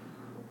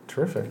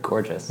 Terrific.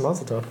 Gorgeous.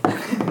 Mazel tov.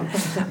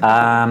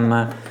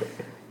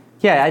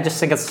 Yeah, I just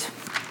think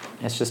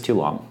it's just too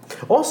long,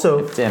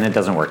 Also, and it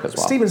doesn't work as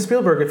well. Steven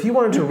Spielberg, if you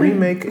wanted to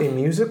remake a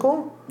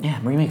musical, Yeah,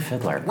 remake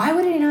Fiddler. Why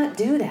would he not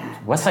do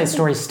that? West Side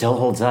Story still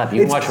holds up. You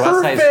can it's watch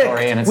perfect. West Side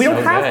Story and it's we so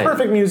don't have good.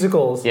 perfect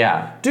musicals.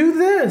 Yeah. Do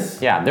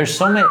this. Yeah, there's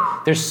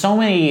so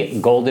many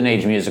golden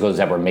age musicals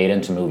that were made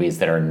into movies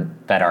that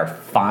are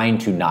fine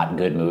to not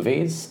good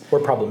movies. Or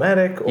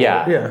problematic. Or,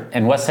 Yeah.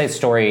 And West Side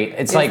Story,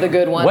 it's Is like the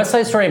good one. West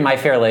Side Story and My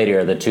Fair Lady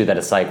are the two that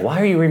it's like, why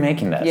are you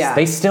remaking this? Yeah.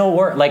 They still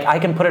work. Like I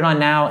can put it on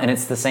now and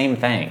it's the same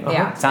thing.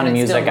 Yeah. Sound of And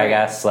it's Music, still I great.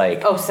 guess.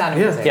 Like Oh, Sound of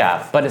Yeah. Music.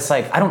 yeah, but it's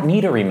like I don't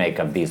need a remake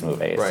of these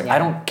movies. Right. I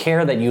don't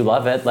care that you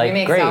love it. Like,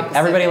 Remake great. South Pacific.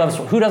 Everybody loves.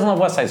 Who doesn't love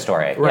West Side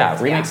Story? Right. Yeah,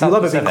 remake Yeah. South You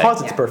love it Pacific.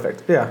 because it's Yeah.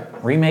 perfect. Yeah.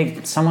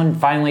 Remake. Someone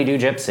finally do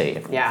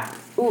Gypsy. Yeah.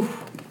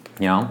 Oof.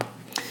 You know.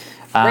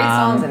 Great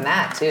songs in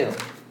that too.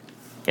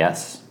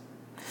 Yes.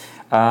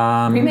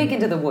 Remake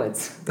Into the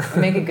Woods.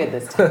 Make it good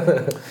this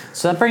time.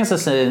 So that brings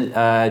us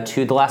to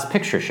The Last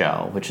Picture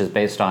Show, which is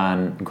based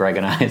on Greg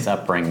and I's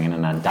upbringing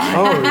in a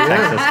dying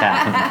Texas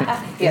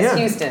town. Yes, Yeah.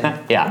 Houston.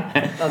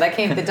 Yeah. Oh, that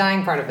came. The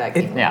dying part of that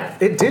came. Yeah.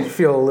 It did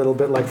feel a little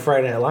bit like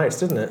Friday Night Lights,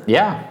 didn't it?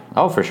 Yeah.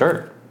 Oh, for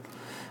sure.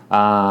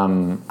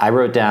 I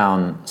wrote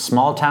down,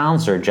 small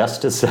towns are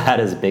just as sad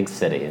as big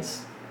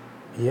cities.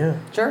 Yeah.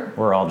 Sure.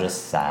 We're all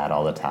just sad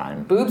all the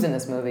time. Boobs in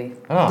this movie.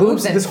 Oh.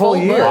 Boobs This and whole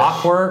full year. bush.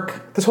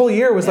 Clockwork. This whole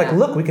year was like, Yeah.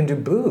 look, we can do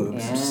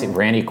boobs. Yeah. See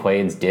Randy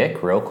Quaid's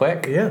dick real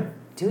quick. Yeah.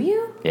 Do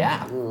you?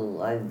 Yeah. Ooh,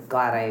 I'm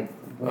glad I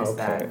missed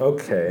Okay. that.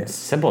 Okay.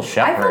 Sybil I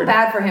Shepherd. feel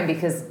bad for him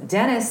because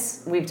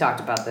Dennis. We've talked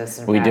about this.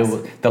 In We past.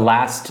 did the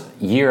last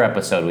year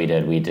episode we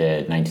did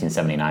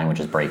 1979, which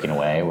is Breaking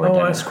Away, where Oh,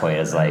 Dennis Quaid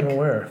is like, I'm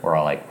aware. we're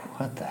all like,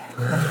 what the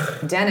hell?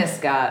 Dennis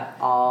got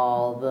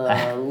all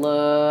the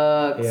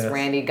looks. Yes.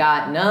 Randy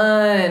got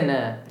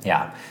none.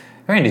 Yeah.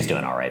 Randy's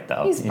doing all right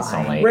though. He's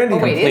fine. only Randy- Oh,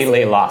 wait, is completely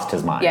he? lost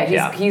his mind.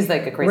 Yeah, he's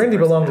like a crazy. Randy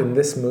person belonged now. in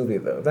this movie,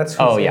 though. That's who's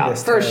Oh, in yeah.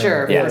 this For town.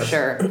 sure, Yes. for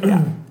sure.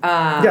 Yeah,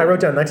 I wrote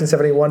down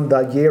 1971,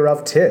 the year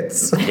of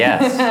tits.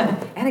 Yes.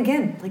 And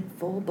again, like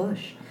full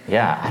bush.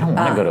 Yeah. I don't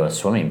want to go to a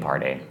swimming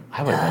party.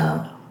 I would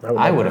have been.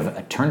 I I would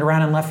have turned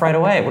around and left right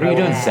away. What are you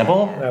doing,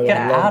 Sybil? I would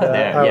Get love out of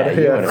that. there. I Yeah, would-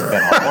 you yeah. would have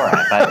been all for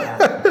it.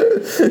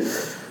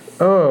 But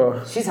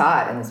Oh. She's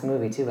hot in this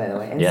movie too, by the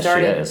way. And yes, she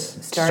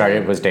is.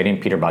 Started was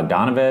dating Peter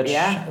Bogdanovich.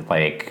 Yeah.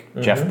 Like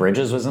Jeff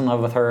Bridges was in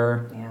love with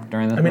her Yeah.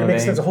 during this I mean, movie. it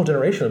makes sense. A whole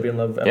generation would be in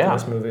love after Yeah.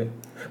 this movie.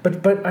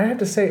 But I have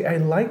to say, I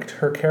liked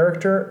her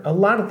character a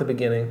lot at the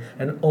beginning,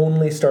 and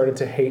only started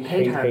to hate her.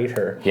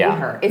 Yeah. Hate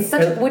her.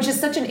 It's which is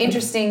such an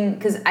interesting,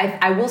 because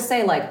I will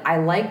say, like, I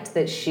liked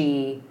that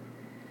she.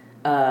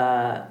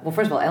 Well,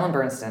 first of all, Ellen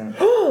Bernstein,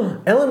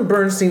 Ellen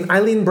Bernstein,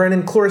 Eileen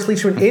Brennan, Cloris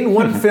Leachman in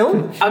one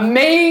film.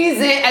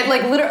 amazing, and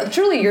like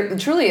literally,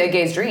 truly a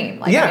gay's dream.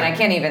 Like, Yeah. I mean,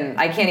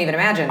 I can't even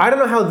imagine. I don't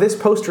know how this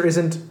poster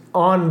isn't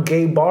on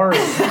gay bars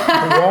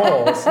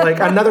walls. Like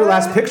another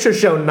Last Picture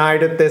Show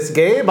night at this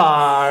gay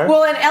bar.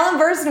 Well, and Ellen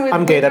Bernstein with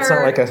I'm gay. with That's her,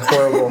 not like a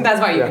horrible. That's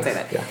why you Yeah, can say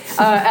that.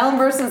 yeah. Ellen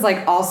Bernstein's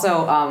like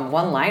also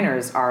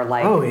one-liners are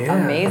like Oh, yeah.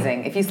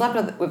 amazing. If you slept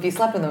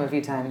with them a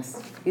few times,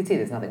 you'd see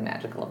there's nothing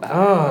magical about it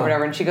Oh. or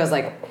whatever. And she goes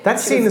like That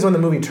scene is when the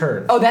movie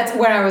turns. Oh, that's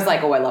when I was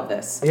like, oh, I love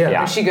this. Yeah.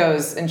 Yeah.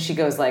 And she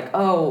goes like,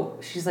 oh,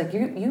 she's like,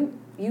 you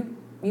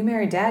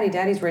married Daddy.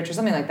 Daddy's rich or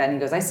something like that. And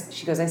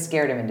she goes, I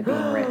scared him into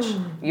being rich.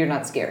 You're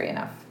not scary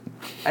enough.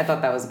 I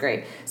thought that was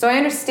great. So I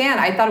understand.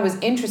 I thought it was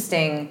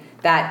interesting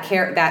that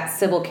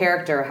Sybil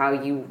character, how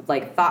you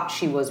like thought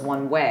she was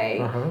one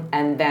way,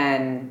 and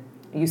then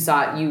you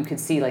could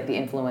see like the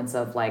influence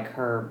of like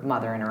her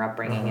mother and her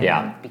upbringing, and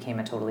Yeah. then became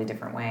a totally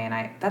different way.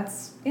 And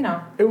that's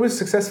It was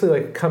successfully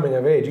like coming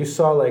of age. You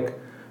saw like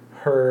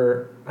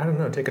her, I don't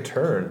know, take a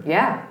turn.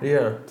 yeah,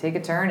 Yeah. take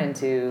a turn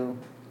into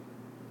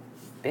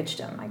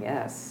bitchdom, I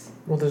guess.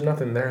 Well, there's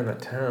nothing there in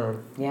that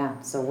town.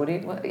 Yeah. So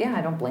yeah,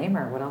 I don't blame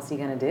her. What else are you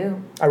gonna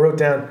do? I wrote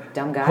down,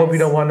 Dumb guys. hope you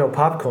don't want no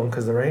popcorn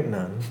because there ain't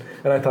none.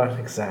 And I thought,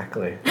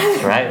 exactly.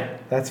 That's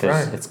right. That's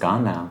right. It's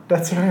gone now.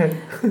 That's right.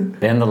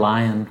 Ben the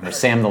Lion, or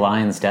Sam the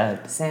Lion's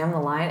dead. Sam the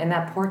Lion, and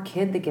that poor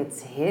kid that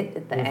gets hit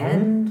at the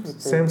end. with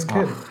the- Sam's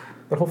kid.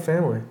 The whole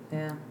family.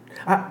 Yeah.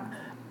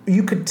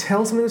 You could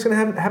tell something was going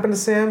to happen to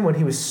Sam when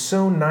he was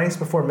so nice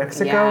before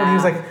Mexico. And he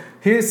was Yeah. like,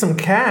 here's some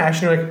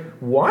cash. And you're like,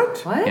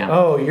 what? What? Yeah.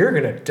 Oh, you're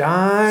going to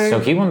die. So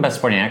he won Best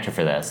Supporting Actor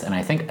for this, and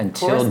I think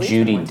until Cloris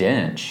Leachman Judi won.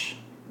 Dench,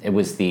 it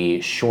was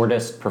the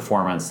shortest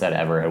performance that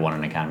ever had won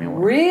an Academy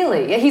Award.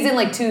 Really? Yeah. He's in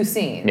like 2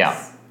 scenes.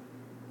 Yeah.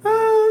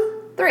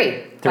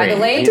 Three. By the Three.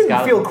 lake. It He's didn't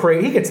got- feel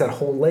crazy. He gets that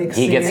whole lake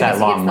He scene. gets I that guess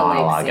he long gets the lake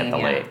monologue scene, at the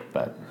yeah. lake,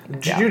 but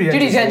yeah. Judi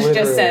Judi Dench just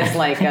literally- says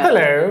like,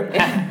 hello.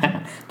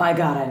 by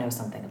God, I know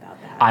something about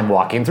that. I'm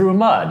walking through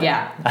mud.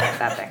 Yeah,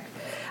 that thing.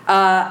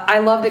 I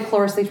love that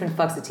Cloris Leachman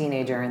fucks a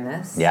teenager in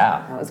this.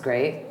 Yeah. That was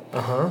great.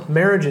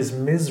 Marriage is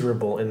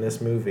miserable in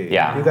this movie.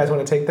 Yeah. You guys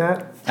want to take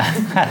that?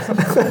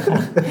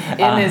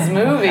 In this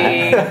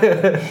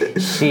movie.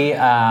 She,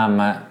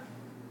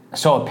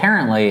 so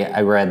apparently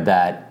I read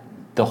that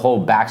the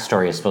whole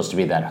backstory is supposed to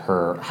be that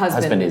her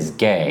husband is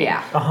gay.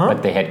 Yeah.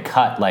 But they had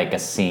cut like a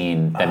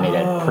scene that made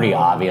it pretty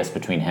obvious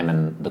between him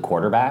and the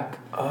quarterback.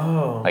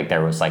 Oh. Like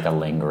there was like a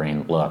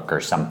lingering look or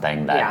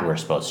something that Yeah. we're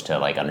supposed to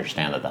like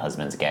understand that the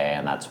husband's gay,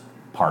 and that's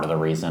part of the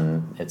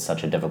reason it's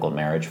such a difficult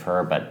marriage for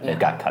her, but Yeah. it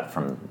got cut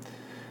from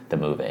the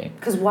movie.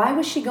 Because why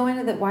was she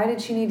going to why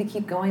did she need to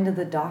keep going to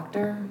the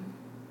doctor?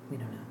 We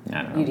don't know.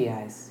 I don't know.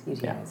 UDIs. Yeah.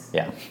 UTIs.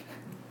 Yeah.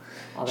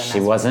 All that She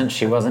mess. wasn't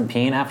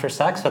peeing after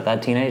sex with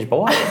that teenage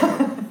boy.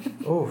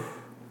 Oof.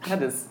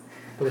 That is.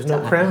 There was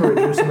no cranberry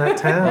juice in that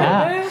town.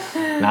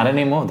 Yeah. Not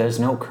anymore. There's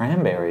no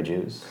cranberry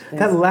juice.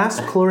 That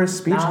last Cloris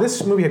speech, Not-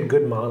 this movie had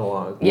good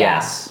monologue. Yeah.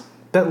 Yes.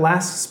 That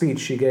last speech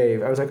she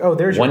gave, I was like, oh,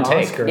 there's your One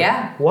take. Oscar.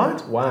 Yeah.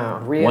 What? Wow.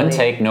 Really? One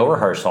take, no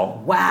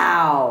rehearsal.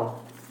 Wow.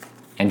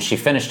 And she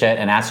finished it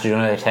and asked to do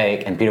another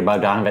take, and Peter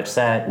Bogdanovich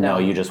said, "No,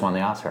 you just won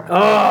the Oscar."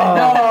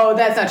 No,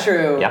 that's not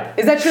true. Yep.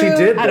 Is that true? She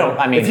did. I don't.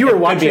 I mean, if you were it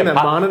could watching be that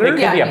monitor, it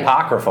could be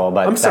apocryphal,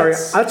 but I'm sorry.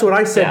 That's what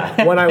I said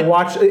Yeah. when I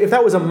watched. If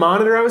that was a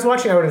monitor I was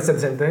watching, I would have said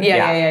the same thing.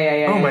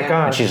 Yeah. Oh my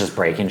god. And she's just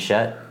breaking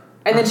shit.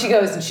 And then she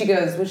goes,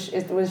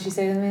 what does she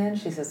say to the man?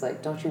 She says,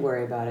 like, don't you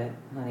worry about it,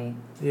 honey.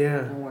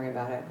 Yeah. Don't worry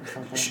about it, or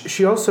something.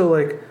 She also,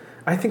 like,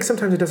 I think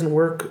sometimes it doesn't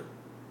work,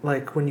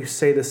 like, when you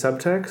say the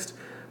subtext,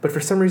 but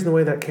for some reason the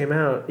way that came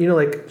out, you know,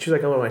 like, she's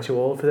like, oh, am I too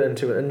old for that?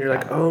 And you're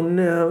like, oh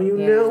no, you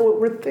know what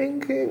we're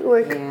thinking.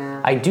 Like,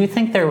 I do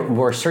think there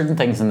were certain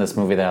things in this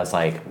movie that I was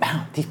like,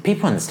 wow, these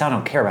people in this town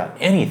don't care about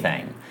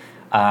anything.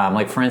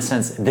 Like, for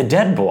instance, the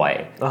dead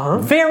boy.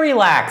 Very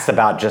lax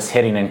about just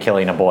hitting and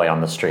killing a boy on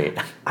the street.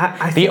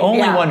 The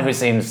only one who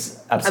seems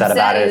upset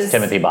about it is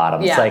Timothy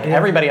Bottoms. Yeah. Like,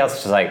 everybody else is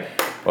just like,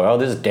 well,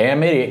 this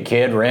damn idiot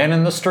kid ran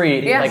in the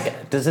street. Yes.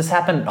 Like, does this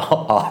happen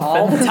often?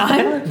 All the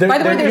time? By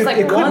the way, there's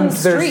like one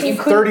street. You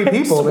couldn't 30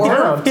 people in the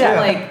town. Yeah.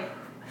 Like,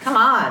 come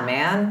on,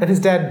 man. and his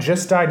dad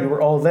just died. You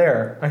were all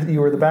there. You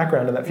were the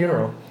background in that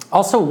funeral.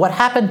 Also, what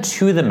happened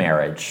to the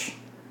marriage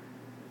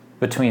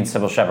between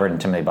Sybil Shepherd and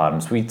Timothy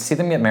Bottoms? We see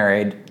them get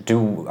married.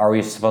 Are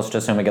we supposed to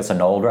assume it gets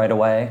annulled right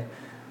away?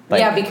 Like,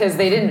 Yeah, because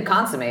they didn't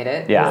consummate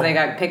it. Yeah. Because they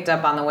got picked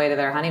up on the way to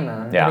their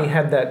honeymoon. Yeah. And he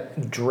had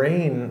that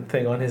drain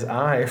thing on his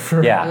eye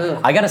for. Yeah,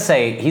 Ugh. I gotta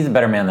say he's a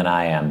better man than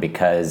I am,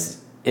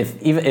 because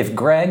if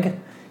Greg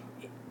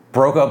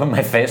broke open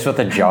my face with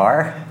a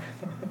jar,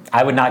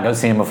 I would not go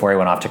see him before he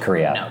went off to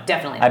Korea. No,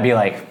 definitely not. I'd be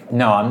like,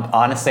 no,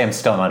 I'm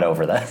still not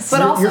over this. But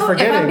You're also, if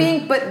forgetting. I'm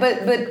being, but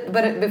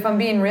if I'm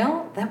being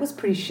real, that was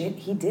pretty shit.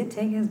 He did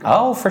take his.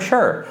 Oh, for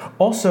sure.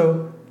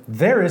 Also,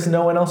 there is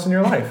no one else in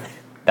your life.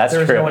 That's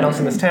There is true. no one else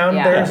in this town.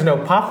 Yeah. There is no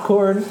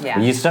popcorn. Yeah.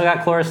 You still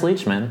got Cloris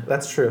Leachman.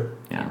 That's true.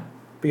 Yeah,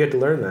 But you had to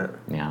learn that.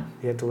 yeah.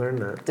 You had to learn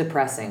that.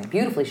 Depressing.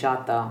 Beautifully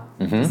shot though.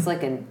 Mm-hmm.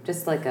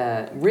 Just like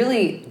a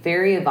really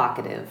very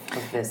evocative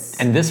of this.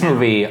 And this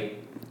movie,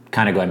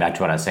 kind of going back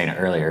to what I was saying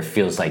earlier,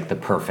 feels like the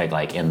perfect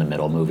like in the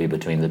middle movie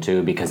between the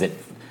two, because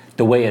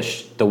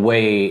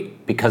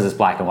because it's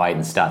black and white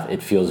and stuff,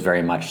 it feels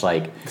very much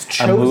like a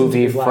chosen to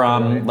movie be black and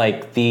from white.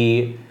 like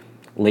the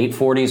late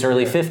 40s,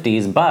 early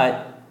 50s,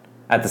 but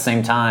at the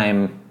same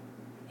time,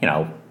 you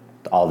know,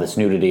 all this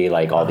nudity,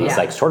 like all these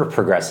like sort of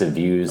progressive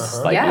views,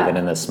 like Yeah. even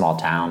in this small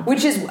town.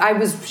 Which is, I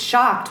was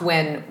shocked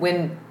when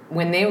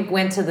they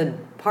went to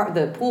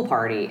the pool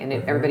party and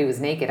everybody was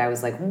naked. I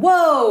was like,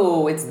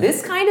 whoa, it's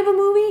this kind of a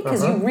movie?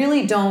 Because you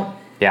really don't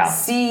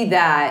see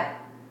that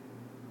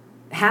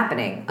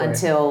happening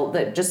until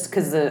just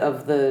because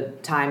of the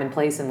time and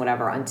place and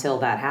whatever, until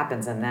that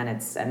happens, and then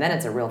it's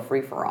a real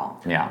free for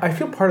all. Yeah. I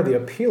feel part of the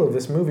appeal of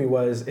this movie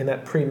was in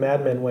that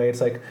pre-Mad Men way.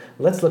 It's like,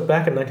 let's look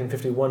back at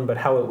 1951, but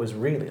how it was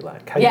really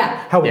like. How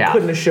it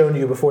couldn't have shown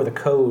you before the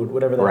code,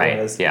 whatever that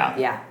was. Yeah.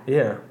 Yeah.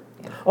 Yeah.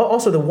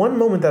 Also, the one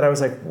moment that I was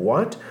like,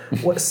 what?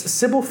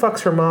 Sybil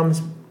fucks her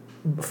mom's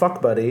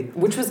fuck buddy.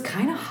 Which was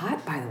kind of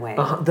hot, by the way.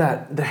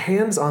 That the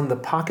hands on the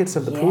pockets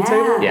of the pool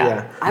table.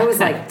 Yeah. I was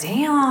like,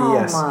 damn.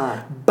 Yes.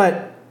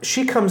 But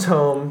she comes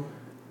home,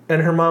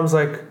 and her mom's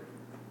like,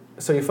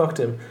 so you fucked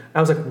him. I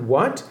was like,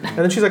 what? And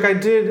then she's like, I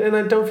did, and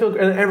I don't feel.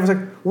 And everyone's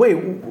like, wait,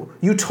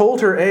 you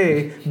told her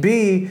A,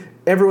 B,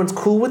 everyone's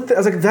cool with it. I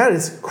was like, that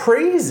is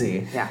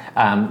crazy. Yeah.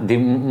 The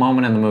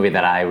moment in the movie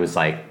that I was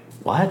like,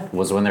 what?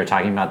 Was when they're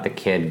talking about the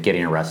kid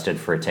getting arrested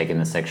for taking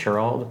the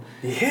 6-year-old.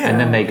 Yeah. And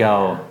then they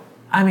go,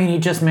 I mean, he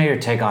just made her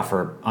take off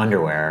her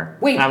underwear.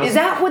 Wait, is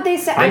that what they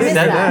said? I They missed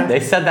said that. They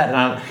said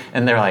that,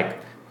 and they're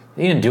like,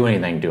 he didn't do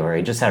anything to her.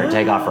 He just had her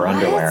take off her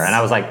underwear. And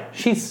I was like,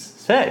 she's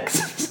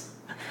 6.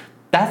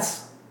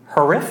 That's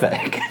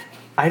horrific.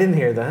 I didn't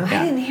hear that.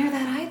 I didn't hear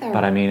that either.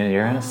 But I mean,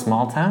 you're in a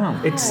small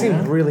town. It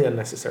seemed really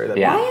unnecessary. That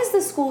Yeah. Why is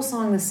the school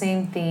song the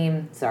same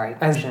theme? Sorry.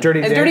 As question.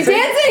 Dirty Dirty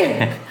Dancing?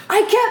 Dancing!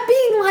 I kept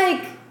being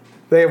like,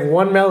 They have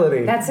one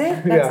melody. that's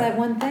it? That's Yeah. that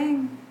one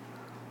thing?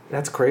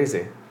 That's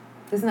crazy.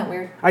 Isn't that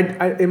weird?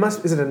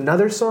 Is it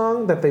another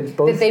song that they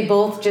both? That they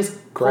both just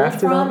pulled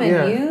grafted from on? and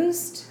Yeah.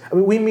 used? I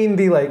mean, we mean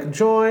the like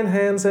join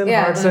hands and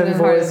Yeah, hearts and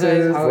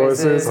voices,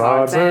 voices,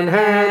 hearts and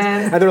hands,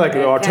 hands. and they're like,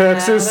 our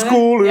Texas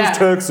school is Yeah.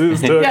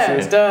 Texas, Yes,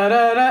 Texas. da,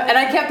 da, da. And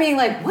I kept being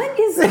like, what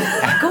is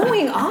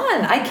going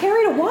on? I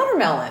carried a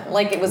watermelon.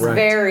 Like, it was Right,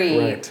 very,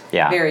 right.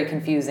 Yeah. very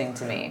confusing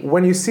to me.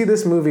 When you see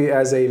this movie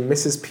as a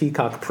Mrs.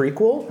 Peacock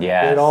prequel,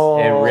 Yes, it all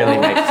it really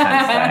makes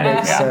sense. Then.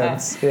 makes Yeah.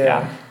 sense.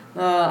 Yeah.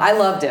 I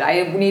loved it.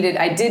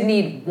 I did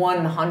need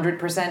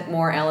 100%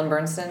 more Ellen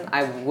Bernstein.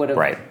 I would have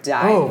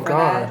died Oh, for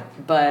God.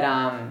 that. But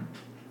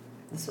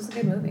this was a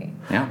good movie.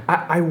 Yeah.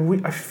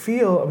 I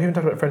feel, we haven't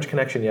talked about French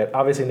Connection yet.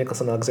 Obviously,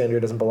 Nicholas and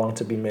Alexandria doesn't belong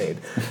to be made.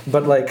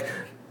 But, like,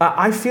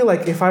 I feel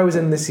like if I was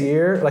in this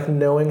year, like,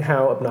 knowing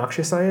how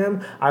obnoxious I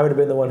am, I would have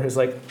been the one who's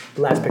like,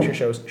 Last Picture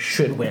Shows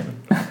should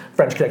win.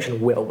 French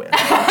Connection will win.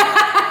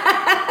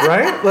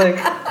 Right? Like,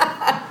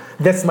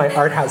 that's my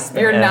art house thing.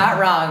 You're not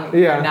wrong.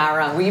 Yeah. You're not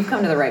wrong. Well, you've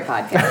come to the right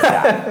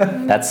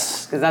podcast.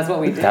 That's Because that's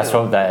what we do. that's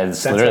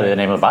literally right. the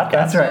name of the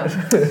podcast.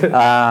 That's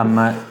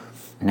right.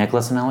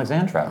 Nicholas and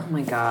Alexandra. Oh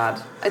my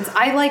God.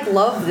 I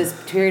love this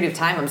period of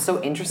time. I'm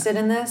so interested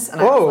in this. And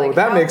I was like,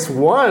 that makes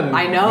one.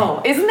 I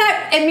know. Isn't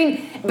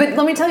that, but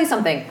let me tell you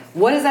something.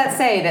 What does that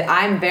say? That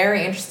I'm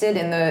very interested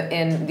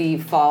in the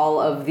fall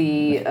of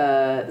the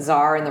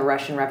Tsar and the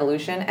Russian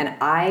Revolution. And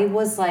I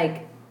was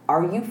like,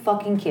 are you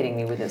fucking kidding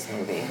me with this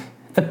movie?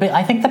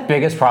 I think the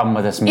biggest problem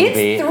with this movie...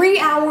 It's 3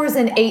 hours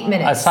and 8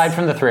 minutes. Aside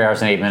from the 3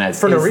 hours and 8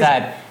 minutes, is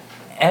that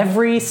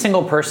every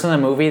single person in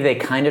the movie they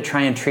kind of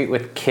try and treat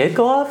with kid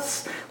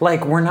gloves.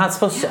 Like, we're not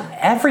supposed to...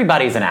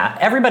 Everybody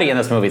in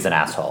this movie is an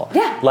asshole.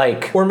 Yeah.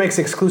 Like... Or makes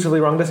exclusively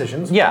wrong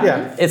decisions.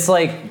 Yeah. It's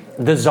like,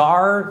 the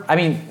Tsar... I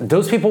mean,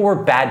 those people were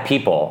bad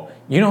people.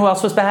 You know who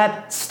else was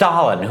bad?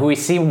 Stalin, who we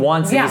see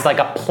once, and he's like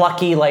a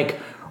plucky, like,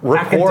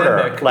 reporter.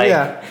 Academic.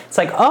 Like, it's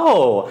like,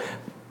 oh...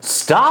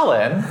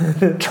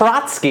 Stalin,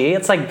 Trotsky,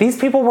 it's like these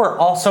people were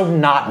also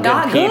not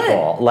good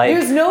people. Like,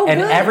 there's no and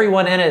good.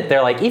 Everyone in it,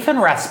 they're like, even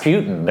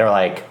Rasputin, they're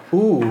like,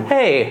 ooh,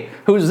 hey,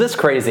 who's this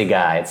crazy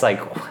guy? It's like,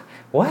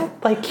 what?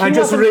 Like, I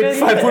just rigged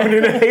 5 women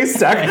in a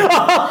haystack.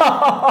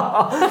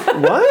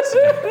 What?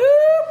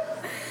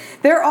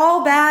 They're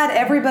all bad.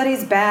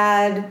 Everybody's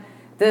bad.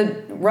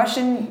 The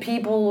Russian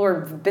people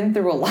have been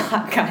through a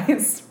lot,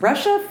 guys.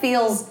 Russia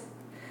feels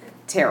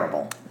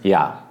terrible.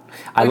 Yeah.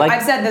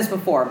 I've said this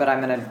before, but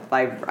I'm gonna.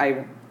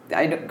 I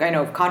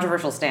know,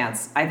 controversial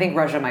stance. I think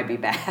Russia might be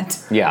bad.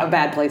 Yeah, a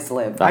bad place to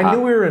live. I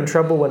knew we were in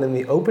trouble when in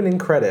the opening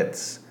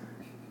credits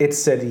it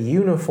said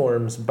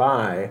uniforms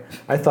by.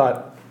 I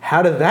thought,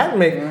 how did that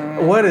make?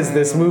 What is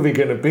this movie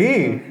gonna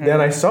be? Then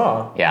I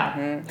saw.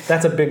 Yeah,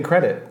 that's a big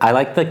credit. I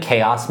like the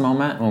chaos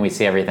moment when we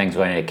see everything's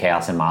going into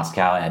chaos in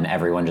Moscow and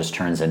everyone just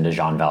turns into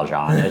Jean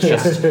Valjean.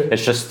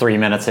 It's just 3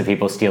 minutes of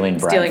people stealing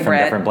bread from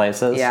different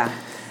places. Yeah.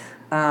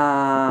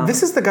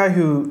 This is the guy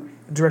who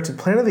directed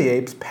Planet of the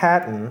Apes,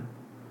 Patton.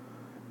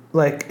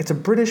 Like, it's a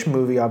British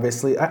movie,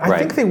 obviously. I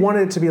think they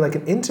wanted it to be like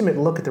an intimate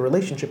look at the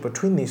relationship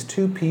between these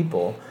two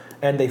people,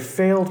 and they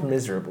failed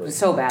miserably.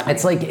 So badly.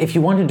 It's like, if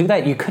you wanted to do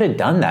that, you could have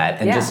done that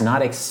and just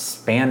not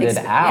expanded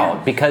out.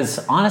 Yeah. Because,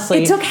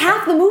 honestly... It took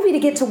half the movie to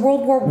get to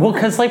World War I. Well,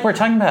 because, like, we're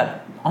talking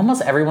about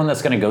almost everyone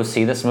that's going to go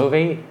see this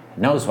movie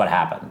knows what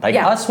happened. Like,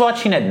 us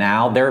watching it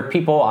now, there are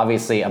people,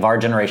 obviously, of our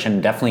generation,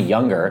 definitely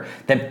younger,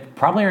 that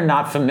probably are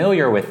not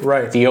familiar with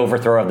the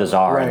overthrow of the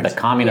Tsar and the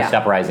communist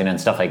uprising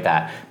and stuff like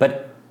that.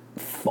 But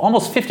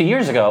almost 50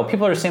 years ago,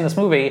 people that are seeing this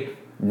movie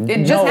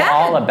know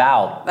all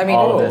about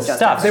all of this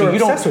stuff. They were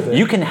obsessed with it.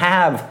 You can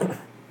have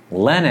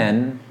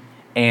Lenin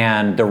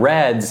and the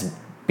Reds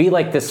be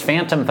like this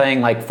phantom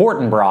thing, like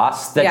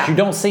Fortinbras, that you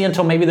don't see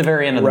until maybe the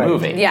very end of the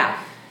movie.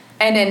 Yeah.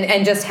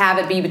 And just have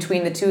it be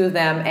between the two of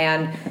them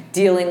and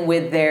dealing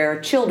with their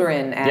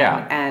children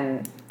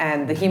and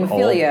the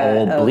hemophilia.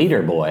 Old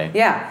bleeder boy.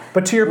 Yeah.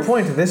 But to your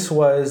point, this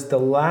was the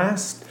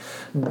last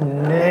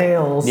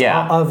nails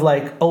of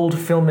like old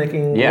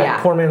filmmaking. Like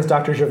poor man's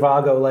Dr.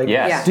 Zhivago. Like,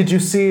 did you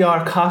see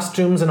our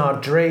costumes and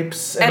our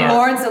drapes? And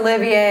Laurence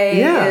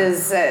Olivier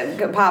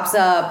pops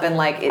up and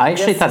like. I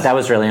actually thought that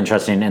was really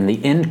interesting. In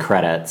the end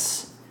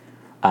credits,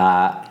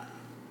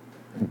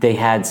 they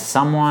had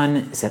someone.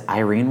 Is it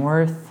Irene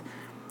Worth?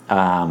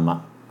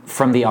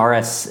 From the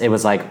RS, it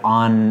was like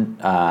on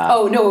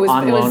on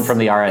loan from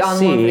the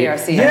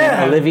RSC.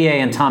 And Olivier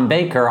and Tom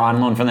Baker on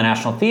loan from the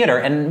National Theater.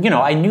 And, you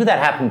know, I knew that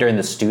happened during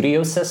the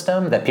studio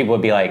system, that people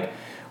would be like,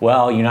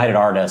 well, United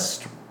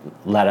Artists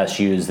let us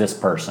use this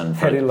person.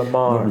 Hedy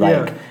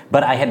Lamarr.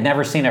 But I had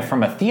never seen it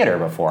from a theater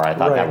before. I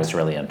thought that was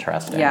really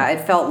interesting. Yeah,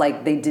 it felt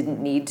like they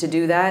didn't need to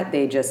do that.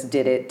 They just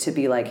did it to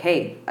be like,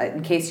 hey,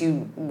 in case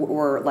you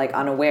were like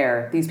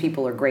unaware, these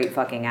people are great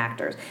fucking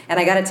actors. And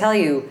I got to tell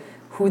you,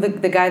 who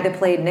the guy that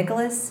played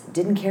Nicholas,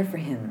 didn't care for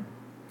him.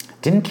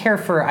 Didn't care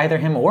for either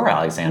him or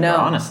Alexander,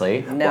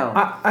 honestly. No.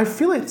 Well, I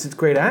feel like it's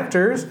great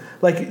actors.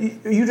 Like,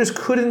 you just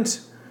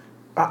couldn't...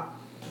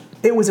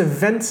 it was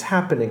events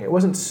happening. It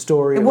wasn't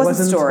story. It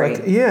wasn't story.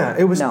 Like,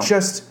 it was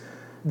just...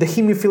 The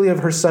hemophilia of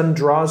her son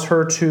draws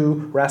her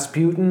to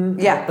Rasputin.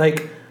 Yeah.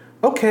 Like,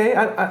 okay,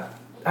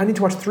 I need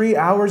to watch 3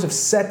 hours of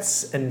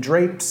sets and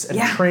drapes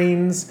and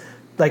trains.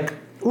 Like...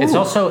 Ooh. It's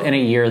also in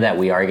a year that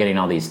we are getting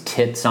all these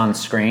tits on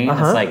screen. It's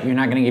like, you're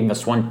not going to give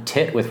us one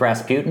tit with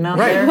Rasputin out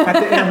there? At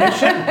the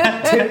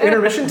intermission?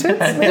 Intermission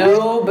tits, maybe?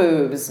 No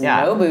boobs.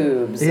 Yeah. No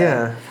boobs.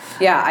 Yeah.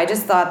 Yeah, I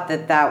just thought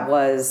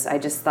I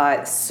just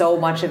thought so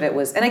much of it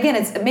was, and again,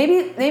 it's maybe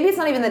it's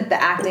not even that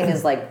the acting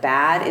is like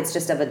bad, it's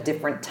just of a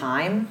different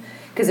time.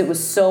 Because it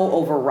was so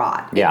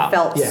overwrought. It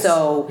felt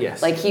so...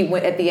 Like, he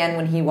at the end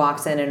when he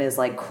walks in and is,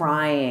 like,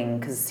 crying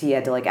because he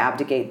had to, like,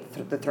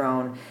 abdicate the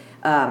throne...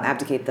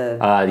 abdicate the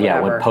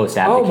with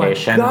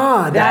post-abdication. Oh my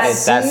God,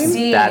 that's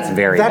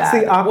very bad.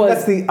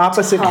 That's the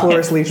opposite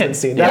Cloris Leachman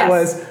scene. That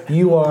was,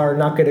 you are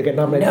not going to get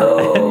nominated.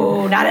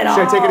 No, not at all.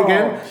 Should I take it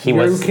again?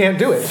 You can't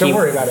do it. Don't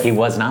worry about it. He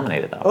was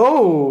nominated though.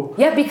 Oh,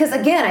 yeah, because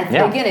again,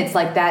 again, it's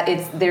like that.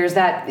 There's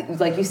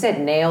that, like you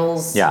said,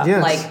 nails. Yeah.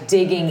 Yes. Like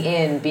digging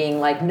in, being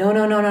like, no.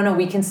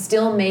 We can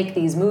still make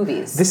these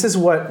movies. This is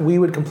what we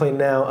would complain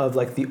now of,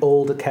 like the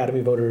old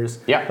Academy voters.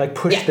 Like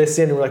push this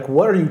in, and we're like,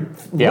 what are you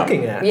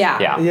looking at?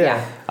 Yeah.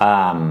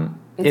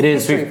 It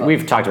is. history book.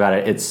 We've talked about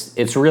it.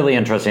 It's really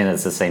interesting that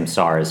it's the same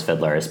star as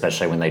Fiddler,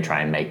 especially when they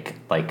try and make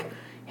like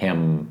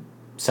him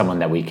someone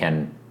that we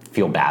can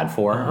feel bad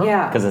for.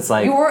 Yeah. Because it's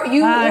like, You order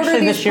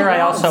actually, these this year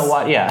I also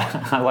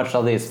pogroms. I watched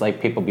all these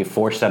like people be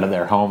forced out of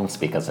their homes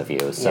because of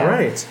you. So. Yeah.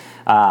 Right.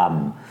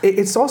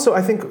 It's also,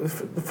 I think,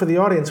 for the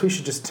audience, we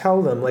should just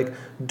tell them, like,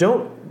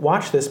 don't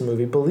watch this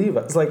movie, believe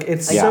us. Like,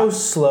 it's so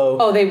slow.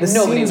 Oh, the nobody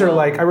scenes are will.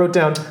 like, I wrote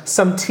down,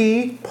 some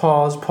tea,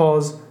 pause,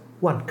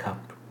 1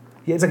 cup.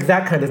 Yeah, it's like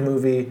that kind of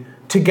movie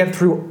to get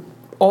through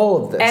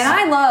all of this. And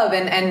I love,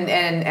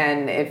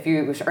 and if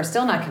you are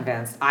still not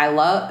convinced, I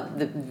love,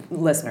 the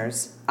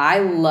listeners, I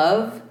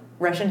love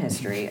Russian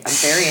history. I'm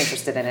very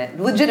interested in it,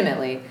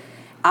 legitimately.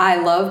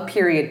 I love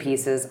period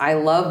pieces. I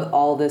love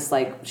all this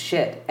like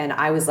shit. And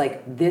I was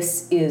like,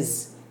 this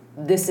is,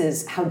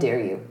 how dare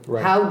you?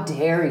 Right. How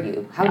dare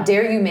you? How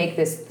dare you make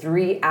this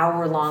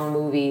 3-hour-long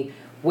movie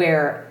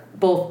where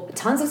both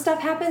tons of stuff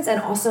happens and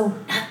also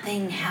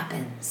nothing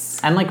happens.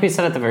 And like we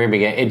said at the very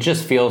beginning, it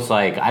just feels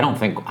like, I don't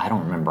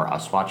remember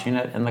us watching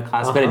it in the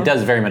class, but it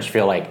does very much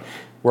feel like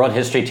world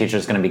history teacher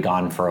is going to be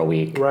gone for a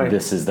week. Right.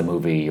 This is the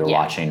movie you're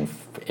watching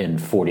in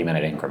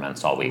 40-minute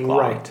increments all week long.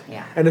 Right.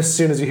 Yeah. And as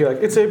soon as you hear,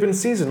 like, it's open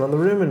season on the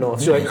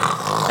Romanovs, you're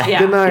like, Yeah.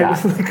 good night.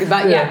 Yeah. But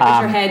put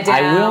your head down.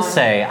 I will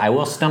say, I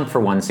will stump for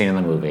one scene in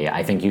the movie.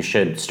 I think you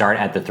should start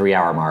at the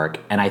 3-hour mark,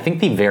 and I think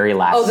the very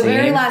last the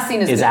very last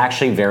scene is good.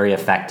 actually very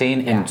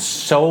affecting and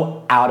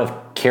so out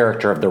of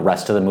character of the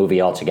rest of the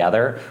movie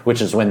altogether,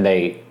 which is when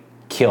they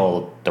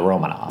kill the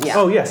Romanovs. Yeah.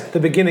 Oh, yes, the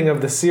beginning of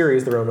the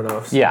series, the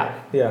Romanovs. Yeah.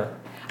 Yeah.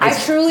 I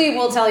truly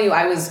will tell you,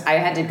 I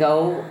had to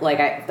go,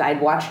 like,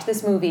 I'd watched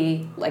this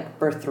movie, like,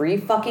 for 3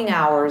 fucking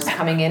hours,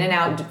 coming in and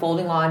out,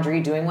 folding laundry,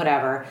 doing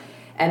whatever,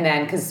 and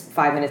then, because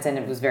 5 minutes in,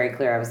 it was very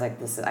clear, I was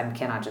like, I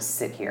cannot just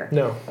sit here.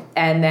 No.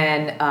 And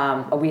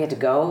then we had to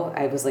go,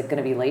 I was, like,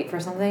 going to be late for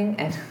something,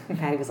 and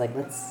Patty was like,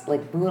 let's,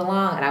 like, move it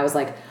along, and I was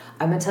like,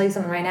 I'm going to tell you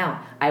something right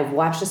now, I've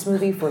watched this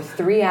movie for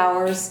 3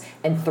 hours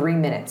and 3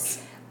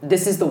 minutes.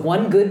 This is the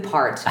one good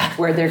part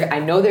where I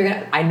know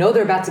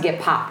they're about to get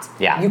popped.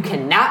 Yeah. You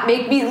cannot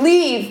make me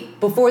leave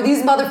before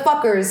these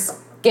motherfuckers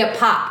get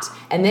popped.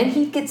 And then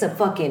he gets a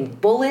fucking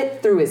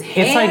bullet through his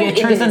hand. It's like it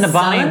turns into his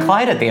Bonnie son. and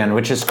Clyde at the end,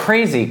 which is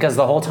crazy because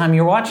the whole time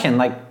you're watching,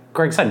 like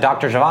Greg said,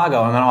 Dr.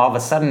 Zhivago, and then all of a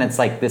sudden it's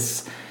like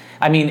this.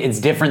 I mean, it's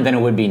different than it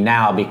would be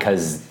now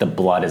because the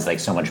blood is like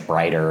so much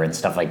brighter and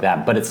stuff like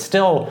that, but it's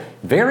still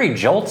very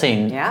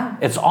jolting. Yeah.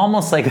 It's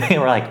almost like they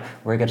were like,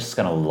 we're just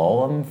going to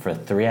lull them for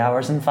 3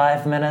 hours and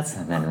 5 minutes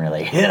and then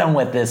really hit them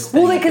with this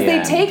thing. Well, because at the they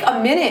end. take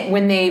a minute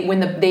when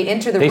they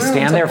enter the They room.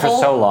 stand to there for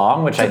pull- so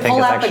long, which I to think pull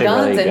is out actually the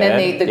guns, really and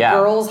then good. the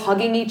girls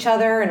hugging each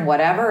other and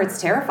whatever. It's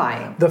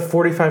terrifying. The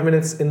 45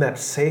 minutes in that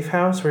safe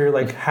house where you're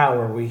like, how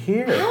are we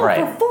here? How Right.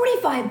 for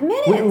 45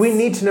 minutes? We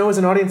need to know as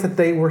an audience that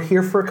they were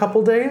here for a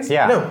couple days?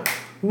 Yeah. No.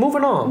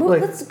 Moving on. Well,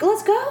 Like, let's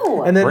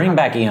go. and then Bring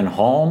back Ian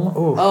Holm.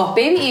 Oh,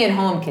 baby Ian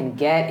Holm can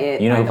get it.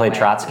 You know who right played away.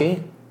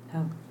 Trotsky?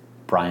 Oh.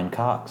 Brian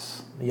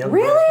Cox. young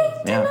Really?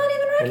 Yeah. Did not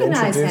even And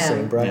recognize introducing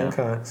him. Brian Yeah.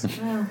 Cox.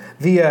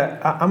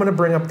 I'm going to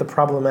bring up the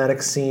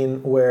problematic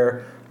scene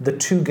where the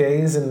 2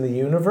 gays in the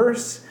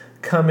universe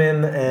come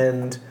in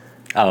and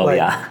Oh, like,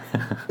 yeah.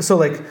 so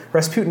like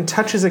Rasputin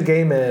touches a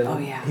gay man. Oh,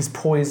 yeah. He's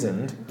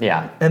poisoned.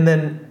 Yeah. And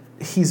then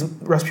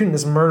Rasputin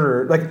is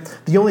murdered.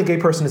 Like the only gay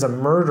person is a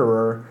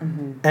murderer,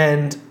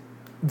 and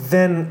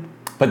then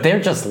But they're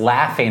just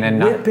laughing and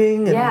not, whipping.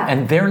 And, Yeah.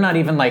 and they're not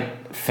even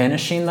like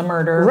finishing the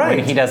murder Right.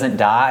 when he doesn't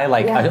die.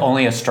 Like Yeah.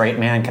 only a straight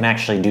man can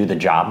actually do the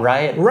job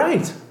right.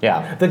 Right.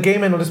 Yeah. The gay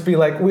man will just be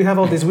like, we have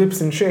all these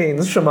whips and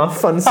chains from our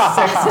fun sex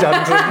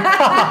dungeon.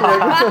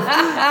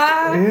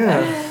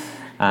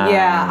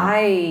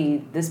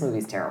 yeah. This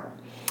movie's terrible.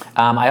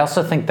 I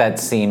also think that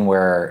scene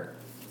where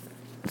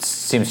it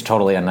seems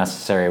totally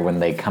unnecessary when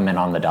they come in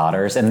on the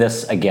daughters, and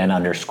this again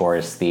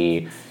underscores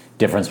the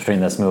difference between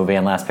this movie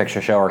and Last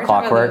Picture Show or You're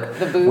talking about Clockwork,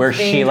 the boobs where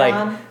being she like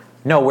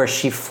drawn? where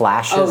she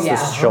flashes Oh, yeah.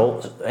 this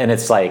shoulder, and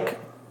it's like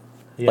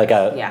like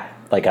a Yeah.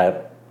 like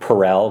a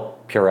Purell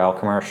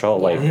commercial,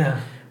 like Yeah.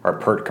 or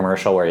Pert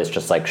commercial where it's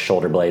just like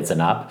shoulder blades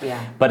and up. Yeah.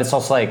 But it's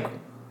also like,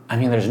 I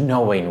mean, there's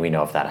no way we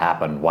know if that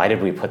happened. Why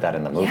did we put that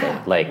in the movie? Yeah.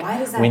 Like, Why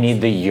does that- we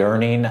need the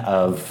yearning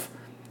of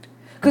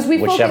Because we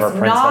whichever focus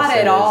princess not it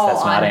at is. all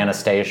That's not on,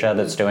 Anastasia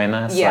that's doing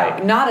this. yeah,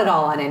 Like, not at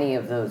all on any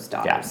of those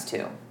daughters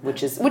too,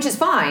 which is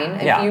fine.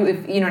 If Yeah.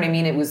 if you know what I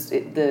mean. It was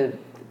the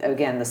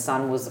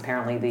son was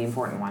apparently the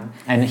important one.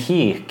 and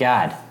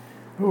God,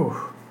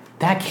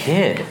 that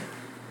kid,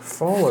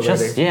 Fall already.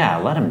 just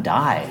let him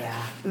die. Yeah.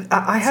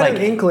 I It's had like,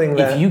 an inkling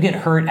that if you get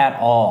hurt at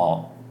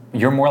all,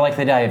 you're more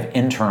likely to die of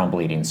internal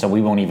bleeding, so we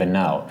won't even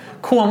know.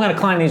 Cool, I'm gonna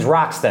climb these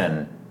rocks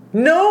then.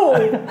 No!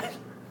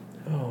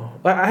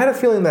 I had a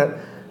feeling that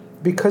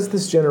because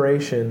this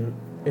generation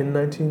in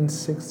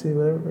 1960,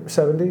 whatever,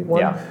 71,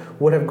 Yeah.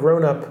 would have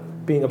grown up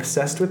being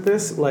obsessed with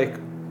this, like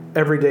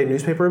everyday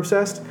newspaper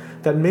obsessed,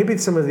 that maybe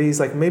some of these,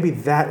 like maybe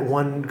that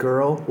one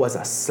girl was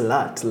a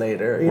slut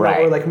later, you know,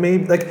 Right. or like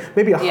maybe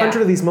 100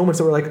 Yeah. of these moments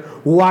that were like,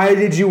 why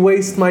did you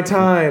waste my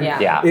time?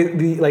 Yeah.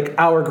 Yeah. Like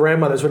our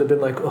grandmothers would have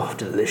been like, oh,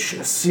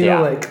 delicious, you Yeah.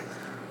 know, like.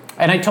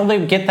 And I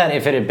totally get that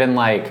if it had been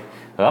like,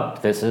 oh,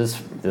 this is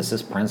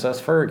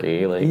Princess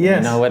Fergie. Like, Yes.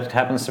 we know what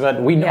happens to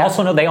it. We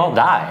also know they all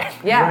die.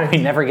 Yeah. We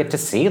never get to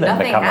see them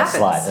Nothing become happens. a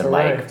slut. And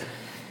like, Right.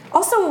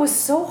 Also, it was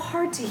so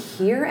hard to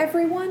hear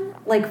everyone.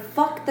 Like,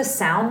 fuck the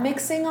sound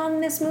mixing on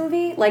this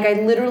movie. Like, I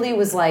literally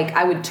was like,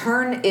 I would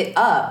turn it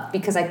up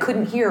because I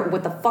couldn't hear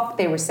what the fuck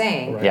they were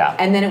saying. Right. Yeah.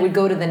 And then it would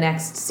go to the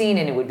next scene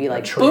and it would be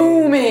like train,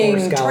 booming,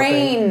 horse galloping.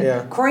 train,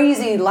 Yeah.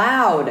 crazy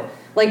loud.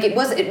 Like, it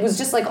was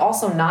just like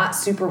also not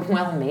super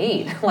well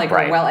made, like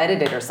Right. or well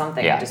edited or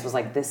something. Yeah. It just was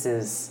like, this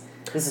is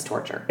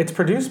torture. It's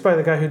produced by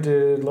the guy who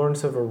did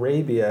Lawrence of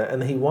Arabia,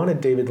 and he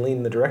wanted David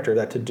Lean, the director of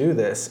that, to do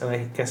this. And I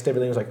guess David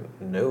Lean was like,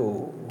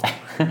 no.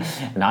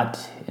 not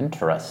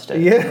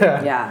interested.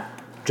 Yeah. Yeah.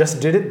 Just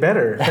did it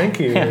better. Thank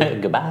you.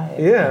 Goodbye.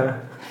 Yeah.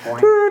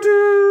 Boing.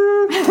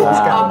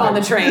 Hop on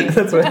the train.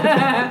 That's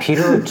right.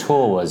 Peter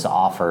O'Toole was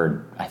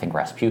offered, I think,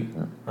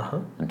 Rasputin,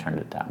 and turned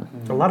it down.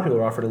 A lot of people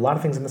were offered a lot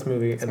of things in this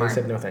movie, and Smart. they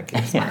said no thank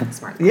you.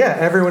 Smart. Yeah,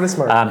 everyone is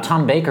smart.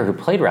 Tom Baker, who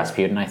played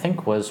Rasputin, I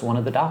think was one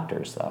of the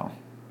doctors, though,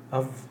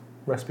 Of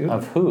Rasputin?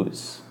 of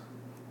Who's.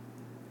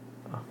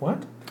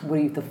 What?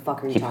 The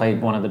fuck are you He talking played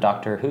about? one of the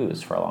Doctor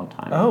Who's for a long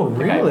time. Oh,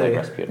 The guy who played really?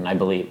 Rasputin, I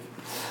believe.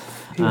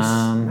 He was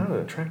not an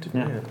attractive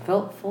man.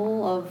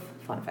 Full of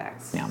fun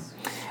facts. Yeah.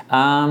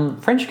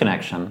 French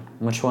Connection,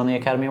 which won the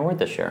Academy Award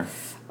this year.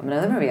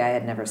 Another movie I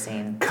had never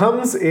seen.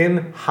 Comes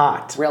in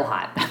hot. Real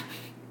hot.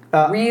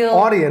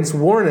 Audience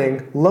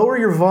warning, lower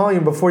your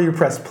volume before you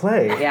press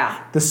play.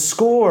 Yeah. The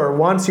score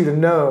wants you to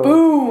know.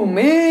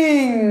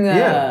 Booming.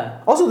 Yeah.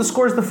 Also, the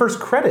score is the first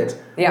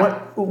credit. Yeah.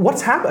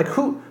 What's happened? Like,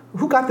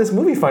 who got this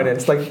movie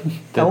financed? Like,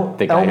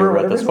 The guy who Elmer,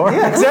 wrote whatever the his score? name-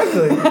 Yeah,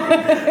 exactly.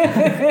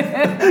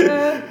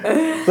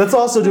 Let's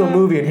also do a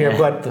movie in here,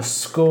 but the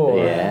score.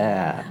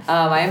 Yeah.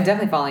 I am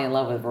definitely falling in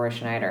love with Roy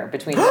Schneider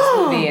between this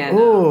movie and.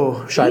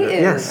 Oh, Scheider. He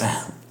is.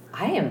 Yes.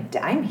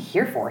 I'm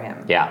here for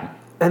him. Yeah.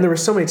 And there were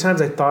so many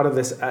times I thought of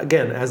this,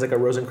 again, as like a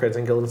Rosencrantz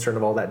and Guildenstern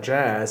of all that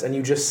jazz, and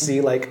you just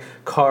see like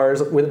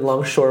cars with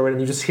longshoremen,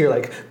 and you just hear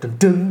like dun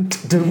dun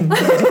dun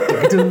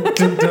dun dun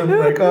dun dun,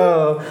 like,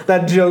 oh,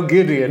 that Joe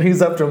Gideon,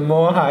 he's up to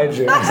more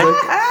hijinks.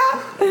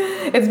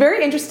 Like, It's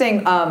very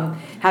interesting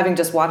having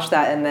just watched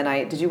that, and then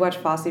did you watch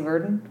Fosse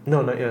Verdon?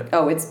 no, not yet.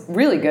 Oh, it's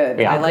really good.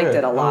 Yeah. I liked Good.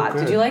 it a lot. Oh,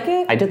 good. Did you like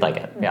it? I did like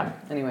it, yeah.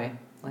 Anyway,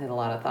 I had a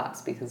lot of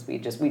thoughts because we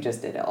just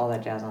did all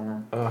that jazz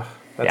on Ugh,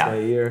 that's Yeah. my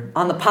year.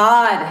 the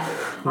pod.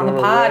 On the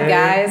Norma pod, Ray,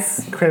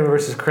 guys. Kramer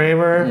versus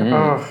Kramer.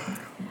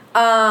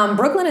 Oh,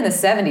 Brooklyn in the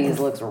 70s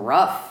looks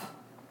rough.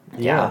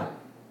 Yeah.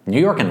 New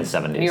York in the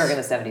 70s. New York in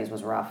the 70s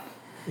was rough.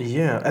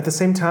 yeah. At the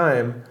same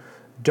time,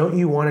 don't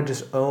you want to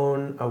just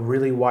own a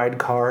really wide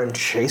car and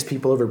chase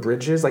people over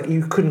bridges? Like,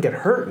 you couldn't get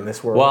hurt in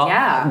this world. Well,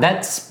 Yeah.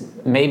 that's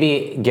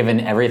maybe, given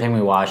everything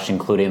we watched,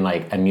 including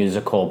like a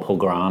musical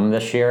pogrom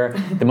this year,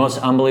 the most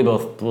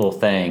unbelievable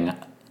thing,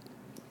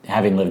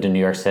 having lived in New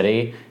York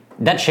City,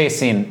 that chase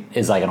scene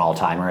is like an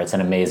all-timer. It's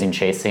an amazing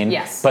chase scene.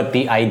 Yes. But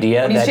the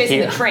idea When he's that chasing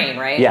the train,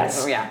 right?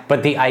 Yes. Oh, yeah.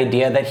 But the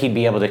idea that he'd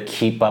be able to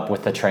keep up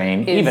with the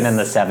train, even in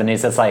the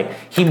 70s, it's like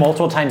he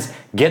multiple times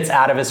gets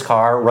out of his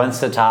car, runs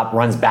to the top,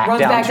 runs back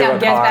down to a car.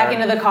 gets back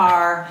into the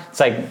car,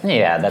 It's like,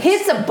 yeah, that's...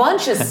 hits a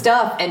bunch of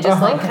stuff, and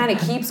just like kind of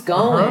keeps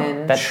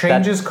going.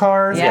 changes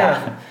cars.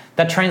 Yeah.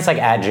 That train's like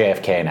at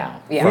JFK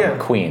now, Yeah. from Yeah.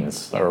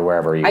 Queens or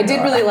wherever you I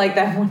did are. really like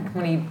that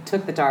when he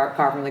took the car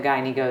from the guy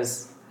and he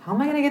goes, "How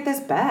am I going to get this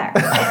back?"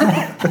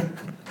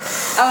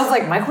 I was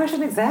like, "My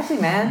question exactly,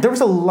 man." There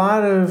was a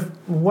lot of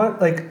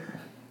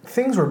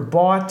things were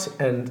bought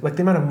and like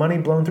the amount of money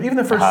blown through. Even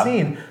the first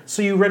scene.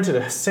 So you rented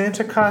a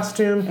Santa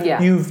costume.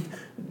 Yeah. You've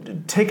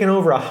taken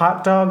over a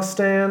hot dog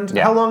stand.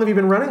 Yeah. How long have you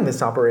been running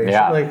this operation?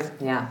 Yeah. Like,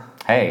 Yeah.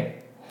 Hey,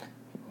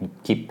 you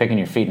keep picking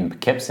your feet in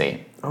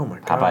Poughkeepsie. oh my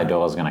god. Popeye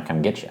Doyle's gonna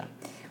come get you.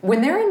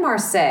 When they're in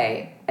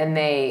Marseille, and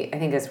I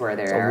think that's where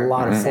they're. A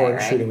lot of Marseille, foreign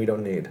right? shooting we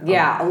don't need.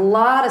 Yeah, a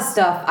lot of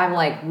stuff. I'm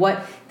like,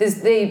 what?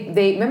 They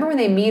remember when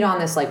they meet on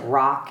this like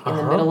rock in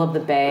the middle of the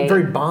bay?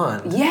 Very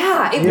Bond.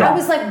 Yeah, Yeah. I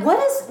was like, what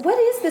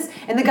is this?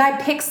 And the guy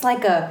picks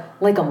like a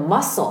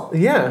mussel.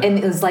 Yeah. And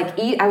it was like,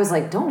 I was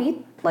like, don't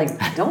eat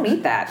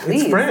that,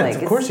 please. It's France.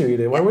 Like, Of course you eat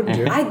it. Why wouldn't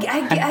you?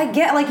 I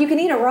get like you can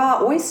eat a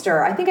raw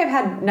oyster. I think I've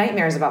had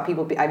nightmares about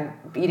people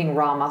eating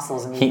raw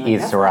mussels. And He being like,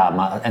 eats "That's the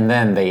raw, and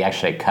then they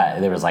actually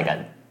cut. There was like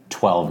a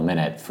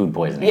 12-minute food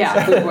poisoning.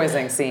 Yeah, food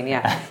poisoning scene.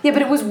 Yeah, yeah,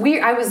 but it was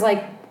weird. I was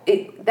like,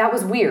 that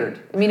was weird.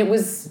 I mean, it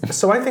was.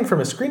 So I think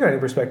from a screenwriting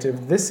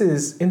perspective, this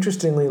is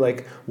interestingly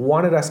like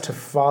wanted us to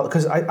follow,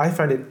 because I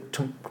find it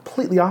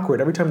completely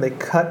awkward every time they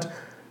cut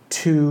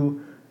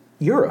to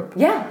Europe.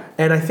 Yeah.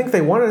 And I think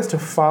they wanted us to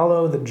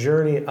follow the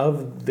journey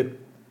of the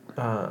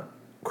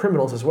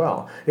criminals as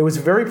well. It was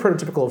very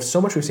prototypical of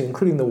so much we've seen,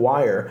 including The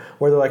Wire,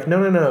 where they're like,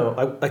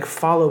 no, like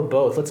follow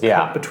both. Let's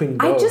cut between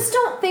both. I just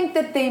don't think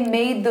that they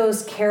made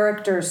those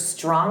characters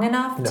strong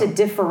enough to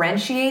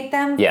differentiate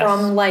them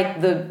from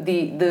like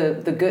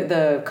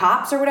the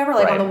cops or whatever.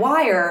 Like on The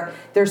Wire,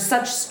 there's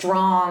such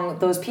strong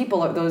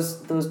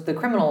the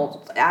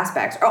criminal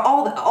aspects.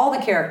 All the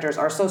characters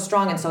are so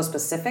strong and so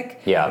specific.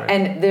 Yeah.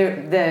 And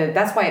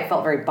that's why it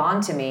felt very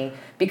Bond to me.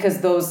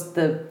 because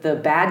the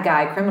bad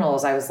guy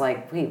criminals, I was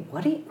like, wait,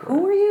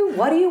 who are you?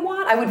 What do you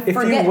want? I would If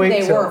forget you wait who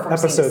they till were from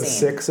episode scene to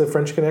scene. 6 of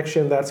French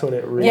Connection, that's when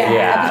it really...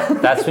 Yeah.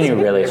 That's when you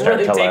really start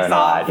Really to takes learn a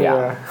off.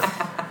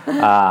 lot.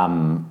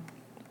 Yeah.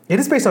 It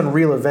is based on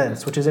real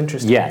events, which is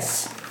interesting.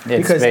 Yes.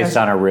 It's Because based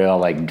on a real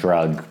like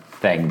drug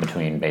thing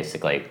between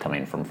basically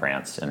coming from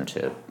France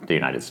into the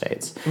United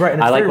States. Right,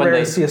 and it's I like very when rare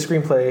they to see a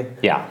screenplay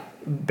yeah.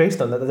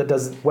 based on that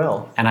does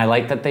well. And I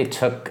like that they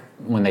took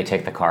when they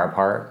take the car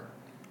apart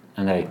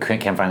and they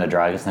can't find the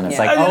drugs, and it's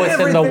Yeah. like, I oh, did it's in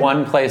the everything.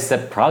 one place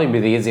that probably be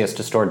the easiest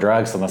to store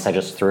drugs unless I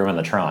just threw them in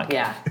the trunk.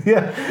 Yeah.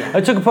 Yeah.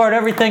 I took apart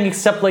everything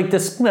except like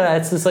this.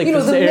 It's this like You know,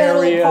 this the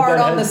metal area part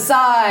that on the has,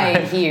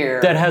 side here.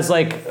 that has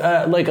like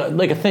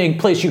a thing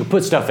place you can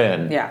put stuff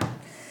in. Yeah.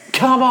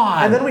 Come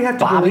on. And then we have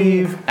to Bobby.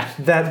 believe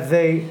that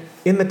they,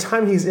 in the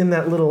time he's in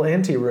that little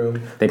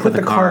anteroom, They put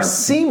the car car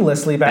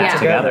seamlessly back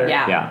together.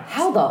 Yeah. Yeah.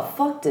 How the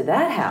fuck did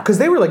that happen? Because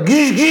they were like,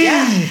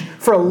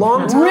 for a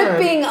long time.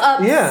 Ripping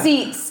up Yeah.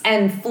 seats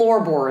and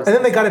floorboards. And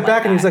then they got it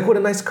back, and he was that. like, what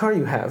a nice car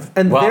you have.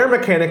 And Well- their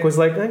mechanic was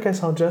like, I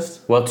guess I'll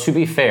just... Well, to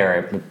be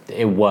fair,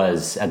 it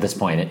was at this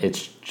point.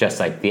 It's just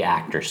like the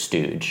actor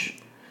stooge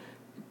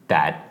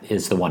that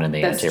is the one in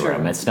the That's anteroom.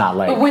 true. It's not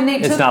like But when they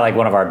it's took- not like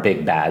one of our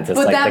big bads. It's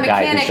But like that the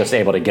guy who's mechanic- just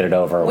able to get it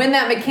over. When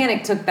that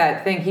mechanic took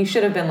that thing, he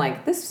should have been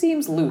like, "This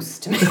seems loose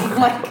to me."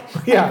 Like,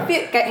 Yeah.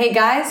 hey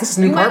guys, This is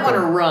new you might carpet.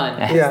 want to run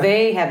because Yeah.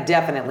 they have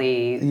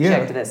definitely Yeah.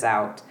 checked this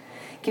out.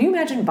 Can you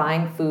imagine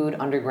buying food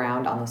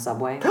underground on the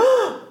subway?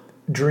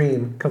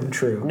 Dream come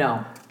true.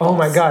 No. Oh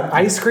my False. God.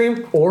 Ice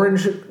cream,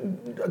 orange,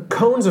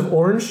 cones of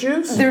orange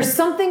juice? There's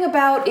something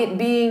about it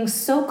being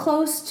so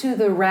close to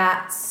the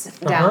rats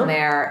down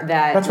there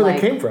that That's where they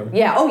like- came from.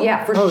 Yeah. Oh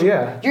yeah. For Oh, sure.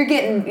 yeah. You're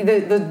getting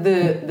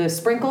the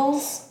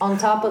sprinkles on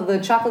top of the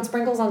chocolate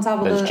sprinkles on top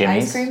of Those the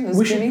jimmies? ice cream. Those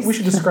We jimmies.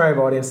 should describe,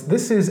 audience.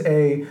 This is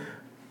a...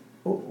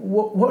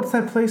 What's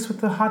that place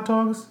with the hot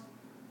dogs?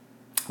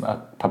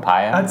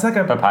 Papaya. It's like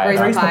a papaya. Grace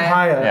Grace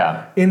papaya.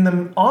 papaya.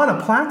 Yeah. On a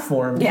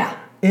platform. Yeah.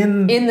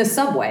 In In the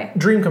subway.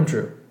 Dream come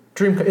true.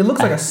 It looks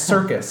like a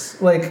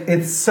circus. Like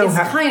it's so. It's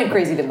kind of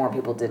crazy that more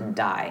people didn't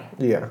die.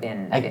 Yeah.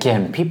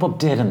 Again, people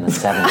did in the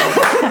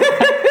 70s.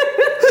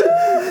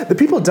 The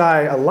people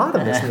die a lot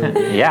in this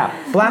movie. Yeah.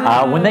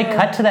 Black. When they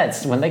cut to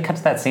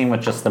that scene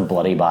with just the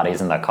bloody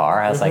bodies in the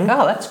car, I was like,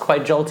 oh, that's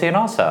quite jolting.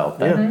 Also,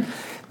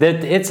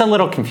 it's a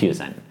little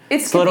confusing.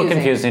 It's a little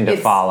confusing to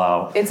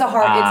follow. It's a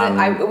hard.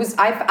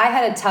 I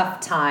had a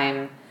tough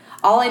time.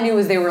 All I knew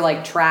was they were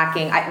like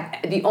tracking.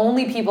 The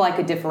only people I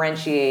could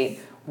differentiate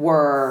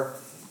were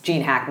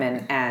Gene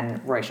Hackman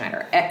and Roy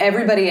Schneider.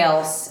 Everybody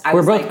else,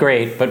 We're both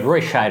great, but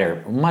Roy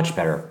Scheider, much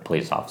better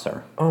police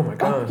officer. Oh my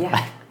God.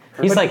 Yeah.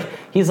 He's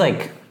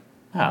like,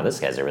 oh, this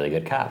guy's a really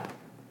good cop.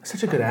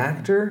 Such a good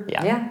actor.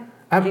 Yeah. Yeah.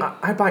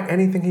 I buy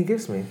anything he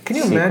gives me. Can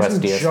you Sequest imagine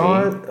DSV.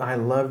 Jaws? I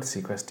loved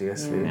Sequest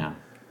DSV. Yeah.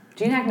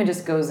 Gene Hackman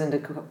just goes into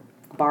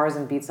bars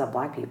and beats up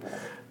black people.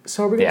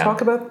 So are we going to Yeah.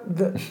 talk about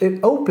it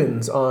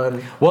opens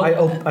on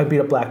Well- I beat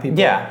up black people.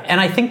 Yeah, and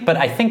I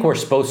think we're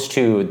supposed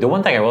to. The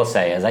one thing I will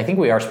say is I think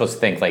we are supposed to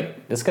think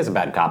like this guy's a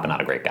bad cop and not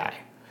a great guy.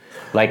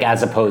 Like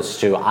as opposed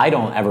to I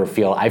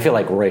feel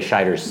like Roy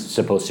Scheider's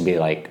supposed to be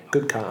like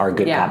Good cop. our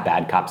good Yeah. cop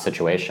bad cop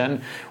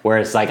situation.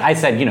 Whereas like I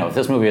said, if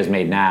this movie was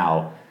made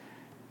now,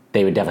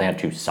 they would definitely have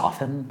to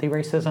soften the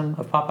racism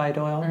of Popeye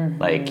Doyle. Mm-hmm.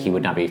 Like he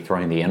would not be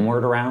throwing the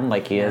N-word around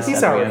like he is He's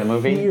at the our beginning of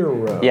the movie.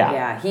 hero. Yeah.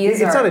 Yeah, he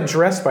is. It's not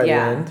addressed by the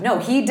end. No,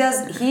 he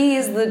does.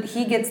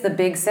 He gets the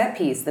big set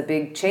piece, the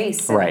big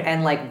chase, and, Right.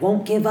 and like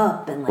won't give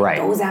up, and like Right.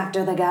 goes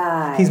after the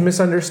guy. He's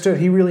misunderstood.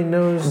 He really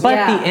knows. But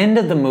Yeah. the end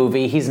of the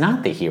movie, he's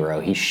not the hero.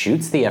 He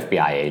shoots the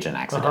FBI agent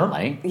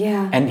accidentally.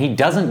 Yeah. And he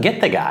doesn't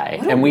get the guy.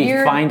 What a And we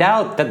weird- find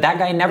out that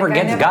guy never guy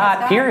gets never got,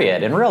 gets got?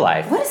 period, in real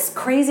life. What a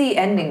crazy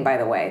ending, by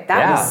the way. That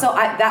Yeah. was so.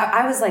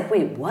 I was like,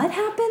 wait, what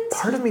happened?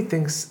 Part of me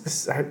thinks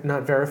this is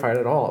not verified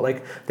at all.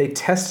 Like they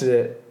tested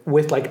it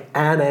with like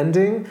an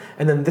ending,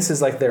 and then this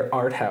is like their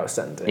art house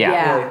ending. Yeah.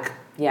 Yeah. Like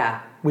Yeah.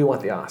 we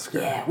want the Oscar.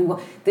 Yeah. We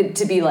want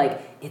to be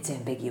like it's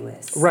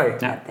ambiguous. Right.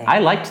 That thing. I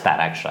liked that,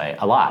 actually,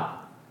 a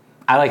lot.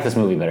 I like this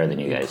movie better than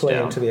you guys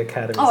Playing do. to the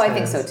Academy. Oh, I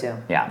think so too.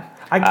 Yeah.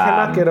 I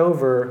cannot get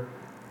over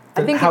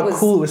I think how it was-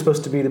 cool it was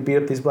supposed to be to beat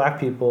up these black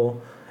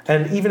people.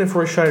 And even if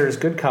Roy Scheider is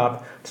good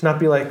cop, to not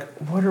be like,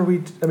 what are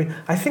we... I mean,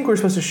 I think we're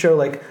supposed to show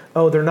like,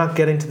 oh, they're not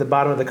getting to the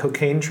bottom of the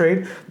cocaine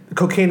trade.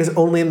 Cocaine is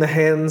only in the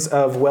hands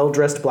of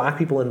well-dressed black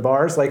people in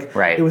bars. Like,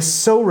 Right. It was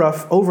so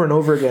rough over and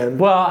over again.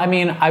 Well, I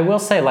mean, I will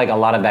say, like, a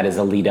lot of that is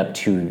a lead up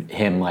to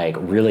him, like,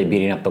 really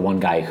beating up the one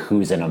guy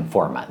who's an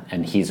informant.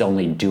 And he's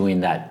only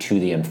doing that to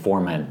the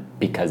informant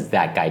because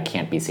that guy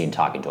can't be seen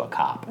talking to a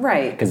cop.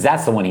 Right. Because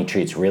that's the one he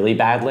treats really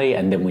badly,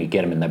 and then we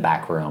get him in the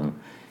back room.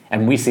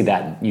 And we see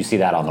that, you see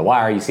that on The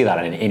Wire, you see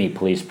that in any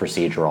police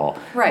procedural.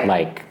 Right.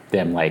 Like,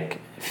 them,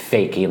 like,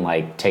 faking,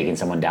 like, taking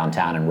someone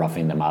downtown and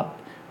roughing them up.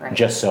 Right.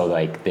 Just so,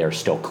 like, they're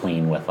still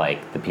clean with,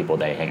 like, the people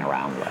they hang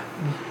around with.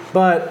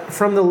 But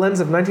from the lens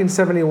of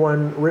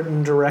 1971,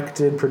 written,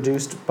 directed,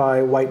 produced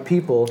by white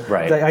people,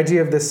 Right. the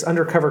idea of this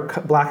undercover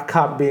black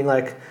cop being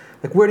like,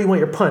 Like, where do you want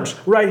your punch?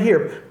 Right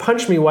here.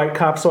 Punch me, white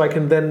cop, so I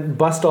can then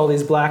bust all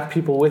these black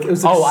people with. It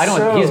was like I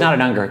don't. He's not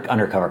an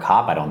undercover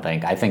cop. I don't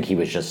think. I think he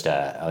was just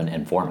an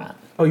informant.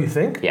 Oh, you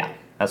think? Yeah,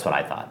 that's what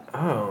I thought.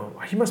 Oh,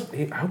 he must.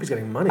 I hope he's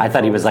getting money. I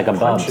thought he was like a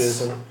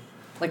punches Bubs.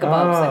 Like a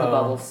Bubs, like a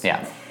Bubbles.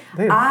 Yeah.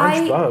 They had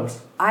punch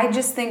Bubs. I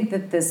just think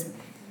that this,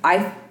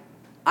 I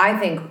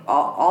think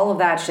all of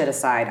that shit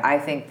aside, I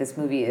think this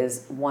movie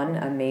is one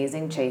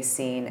amazing chase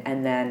scene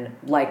and then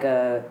like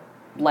a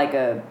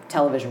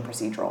television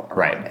procedural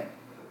around it,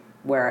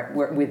 where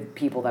with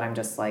people that I'm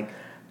just like,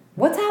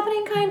 what's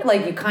happening? Kind of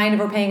like you kind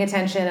of are paying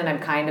attention, and I'm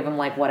kind of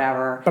like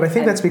whatever. But I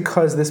think that's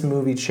because this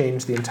movie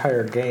changed the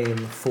entire game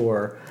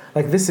for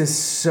like this is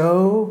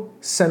so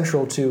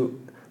central to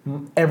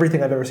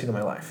everything I've ever seen in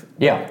my life.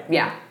 Yeah.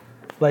 Yeah.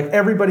 Like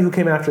everybody who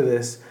came after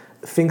this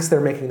thinks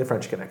they're making the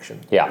French Connection.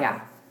 Yeah.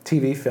 Yeah.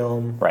 TV,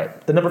 film.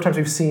 Right. The number of times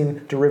we've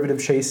seen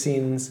derivative chase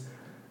scenes.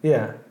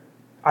 Yeah.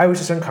 I was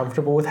just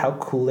uncomfortable with how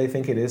cool they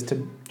think it is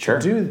to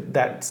do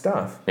that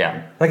stuff.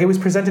 Yeah. Like it was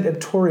presented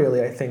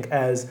editorially, I think,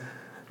 as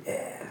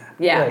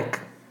like,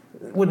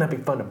 wouldn't that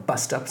be fun to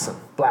bust up some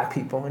black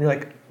people? And you're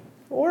like,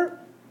 or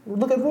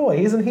look at Roy,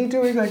 isn't he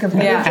doing like a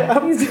better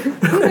job? He's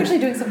actually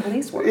doing some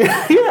police work.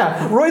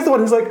 Yeah. Roy's the one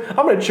who's like,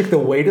 I'm gonna check the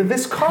weight of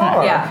this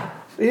car.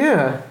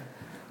 Yeah.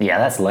 Yeah,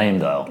 that's lame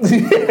though.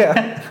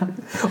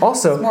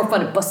 Also, It's more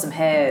fun to bust some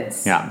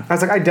heads. Yeah. I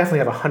was like, I definitely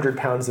have 100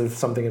 pounds of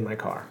something in my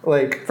car.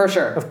 Like, For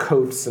sure. of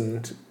coats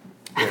and,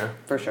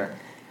 For sure.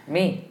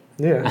 Me.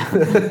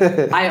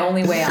 Yeah. I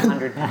only weigh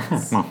 100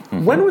 pounds.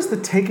 When was the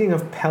taking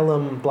of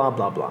Pelham blah,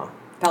 blah, blah?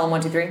 Pelham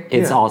 1, 2, 3?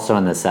 It's Yeah. also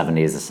in the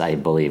 70s, I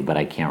believe, but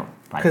I can't.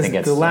 I 'Cause think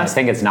it's. the last- I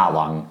think it's not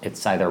long.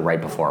 It's either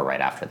right before or right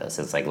after this.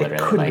 It's like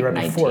literally couldn't be like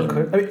right before,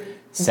 could- I mean-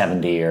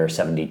 1970 or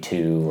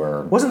 72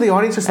 or. Wasn't the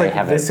audience just like,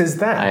 this is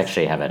that? I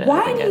actually have it.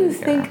 Why do you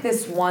think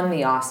this won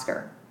the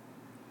Oscar?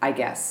 I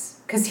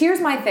guess. Because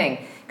here's my thing.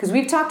 Because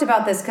we've talked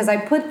about this, because I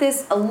put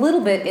this a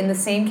little bit in the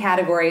same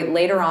category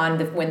later on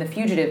when The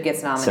Fugitive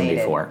gets nominated.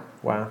 74.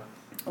 Wow.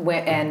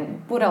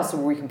 And what else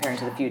were we comparing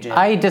to The Fugitive?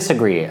 I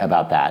disagree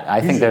about that.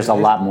 I think there's a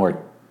lot more.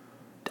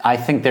 I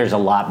think there's a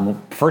lot more.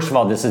 First of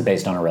all, this is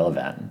based on a real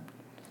event,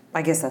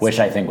 I guess that's which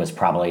true. I think was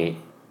probably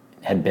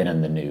had been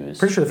in the news.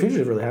 Pretty sure The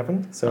Fugitive really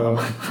happened. So,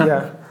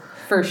 yeah.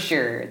 For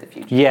sure, The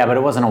Fugitive. Yeah, but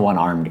it wasn't a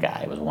one-armed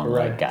guy. It was one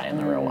Right. leg guy in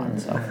the real one.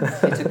 So.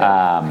 They took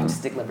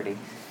artistic liberty.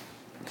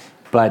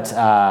 But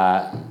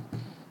I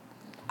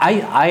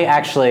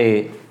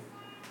actually,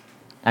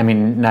 I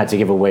mean, not to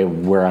give away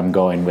where I'm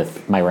going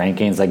with my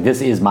rankings, like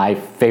this is my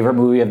favorite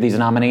movie of these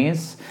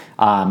nominees.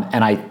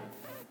 To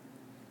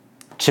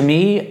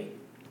me,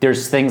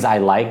 there's things I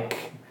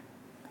like.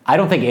 I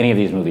don't think any of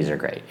these movies are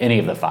great, any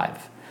of the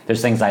five.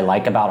 There's things I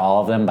like about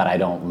all of them, but I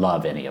don't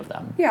love any of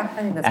them. Yeah,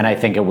 I think that's And I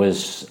think it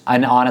was,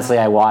 and honestly,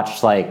 I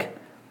watched like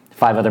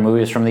 5 other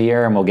movies from the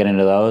year, and we'll get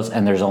into those,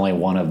 and there's only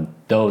one of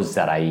those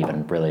that I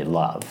even really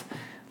love.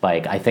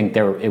 Like, I think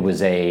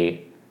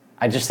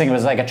I just think it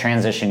was like a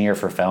transition year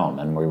for film,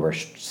 and we were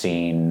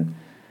seeing,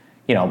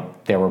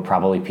 there were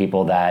probably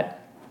people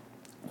that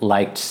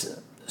liked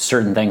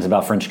certain things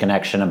about French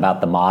Connection, about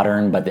the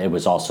modern, but it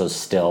was also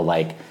still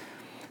like,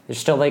 there's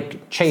still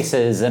like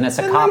chases, and it's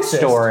a cop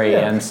story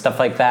and stuff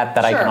like that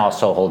I can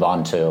also hold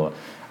on to.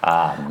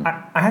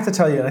 I have to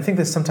tell you, and I think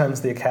that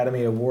sometimes the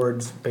Academy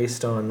Awards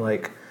based on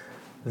like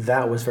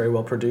that was very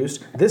well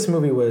produced. This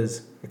movie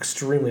was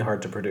extremely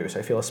hard to produce.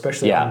 I feel,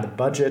 especially on the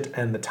budget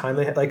and the time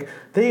they had. Like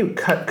they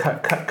cut.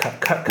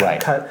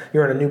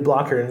 You're in a new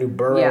block, you're in a new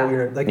borough.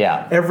 You're like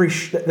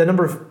the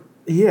number of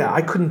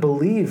I couldn't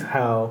believe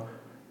how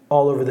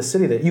all over the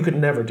city that you could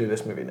never do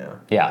this movie now.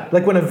 Yeah.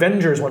 Like when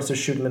Avengers wants to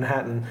shoot in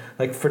Manhattan,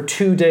 like for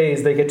 2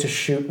 days they get to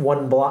shoot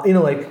one block.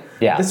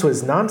 This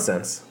was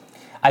nonsense.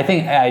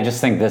 I just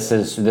think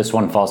this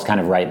one falls kind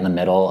of right in the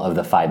middle of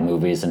the 5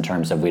 movies in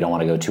terms of we don't want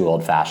to go too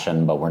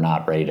old-fashioned, but we're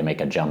not ready to make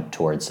a jump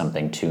towards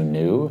something too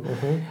new.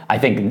 Mm-hmm. I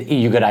think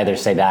you could either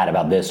say that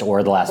about this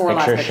or The Last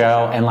Picture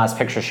Show. And Last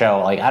Picture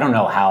Show, like I don't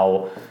know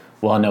how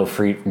well known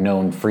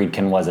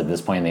Friedkin was at this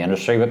point in the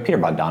industry, but Peter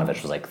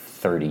Bogdanovich was like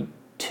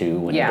 32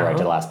 when he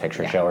directed The Last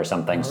Picture Show or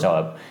something.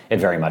 So it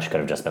very much could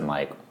have just been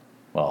like,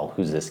 well,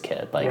 who's this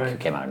kid? Like, who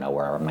came out of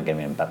nowhere? I'm not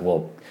giving him, but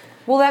well,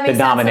 that makes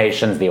the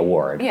nomination's the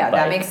award. Yeah,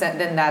 that makes sense.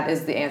 Then that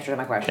is the answer to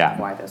my question of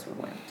why this would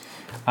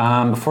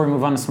win. Before we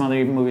move on to some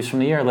other movies from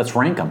the year, let's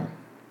rank them.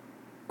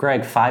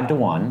 Greg, 5 to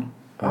 1.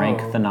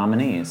 Rank the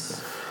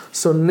nominees.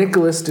 So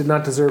Nicholas did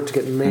not deserve to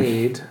get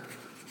made.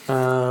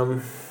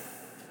 I'm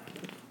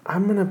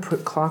gonna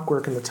put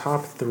Clockwork in the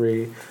top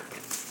 3.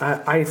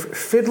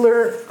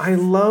 Fiddler, I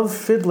love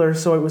Fiddler,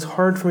 so it was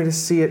hard for me to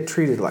see it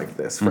treated like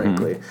this,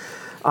 frankly.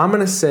 I'm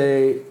going to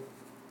say,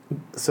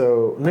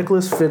 so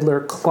Nicholas, Fiddler,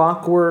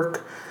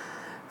 Clockwork,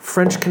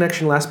 French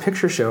Connection, Last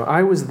Picture Show.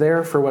 I was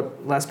there for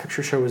what Last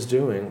Picture Show was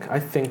doing. I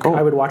think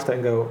I would watch that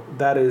and go,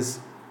 that is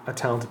a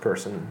talented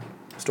person,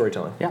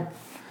 storytelling. Yeah.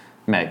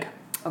 Meg.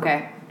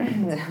 Okay,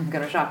 I'm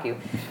going to shock you.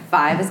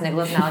 5 is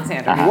Nicholas and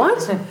Alexander.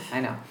 What?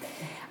 I know.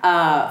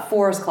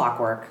 4 is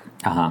Clockwork.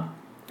 Not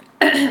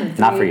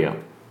for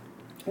you.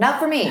 Not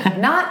for me.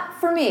 Not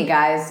for me,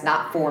 guys.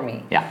 Not for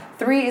me. Yeah.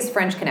 3 is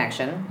French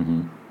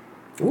Connection.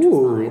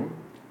 Ooh.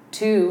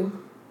 2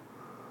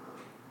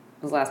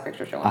 was Last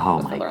Picture Show. Oh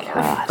Was my Fiddler on the Roof.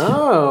 god.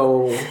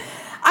 Oh.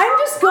 I'm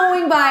just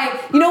going by.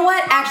 You know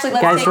what? Actually,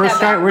 let's Guys, take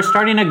that back. we're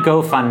starting a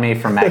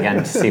GoFundMe for Megan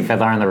to see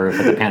Fiddler on the Roof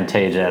at the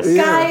Pantages.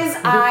 Guys,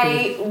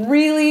 I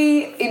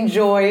really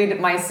enjoyed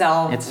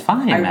myself. It's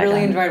fine, I really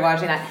Megan. enjoyed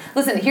watching that.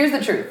 Listen, here's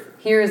the truth.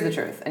 Here is the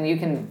truth, and you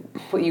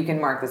can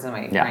mark this in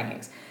my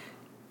rankings.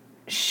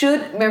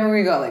 Remember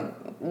we go like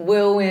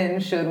will win,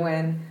 should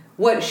win.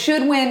 What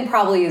should win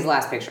probably is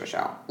Last Picture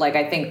Show. Like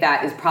I think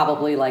that is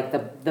probably like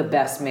the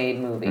best made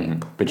movie. Mm-hmm.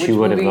 But Which you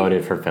would have movie-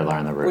 voted for Fiddler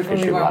on the Roof Which if one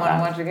do you you want brought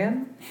to that. watch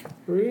again?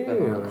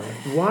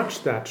 Really?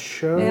 Watch that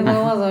show.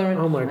 Oh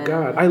Oh my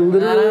god. I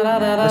literally,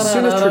 as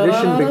soon as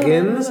tradition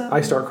begins,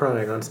 I start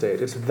crying on stage.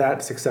 It's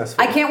that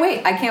successful. I can't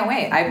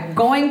wait. I'm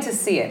going to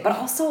see it. But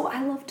also,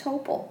 I love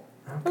Topol.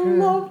 I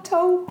love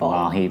Topol.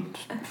 Well, he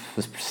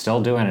was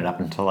still doing it up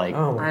until like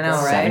Oh my I know,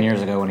 7 right?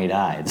 years ago when he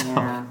died. So.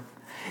 Yeah.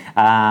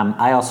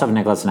 I also have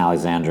Nicholas and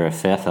Alexandra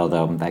 5th,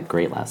 although that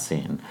great last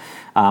scene.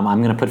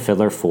 I'm going to put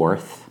Fiddler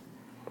 4th.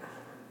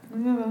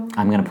 I'm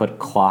going to put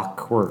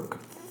Clockwork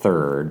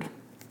 3rd.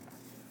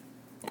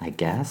 I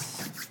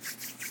guess.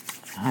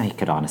 I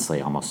could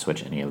honestly almost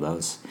switch any of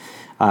those.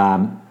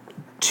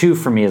 2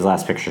 for me is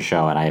Last Picture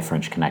Show, and I have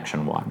French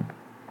Connection 1.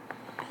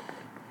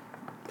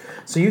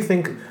 So you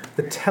think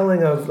the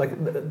telling of like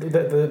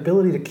the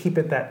ability to keep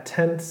it that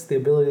tense, the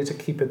ability to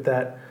keep it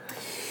that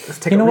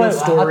take You know a real what?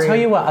 story.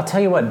 I'll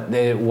tell you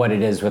what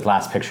it is with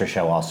Last Picture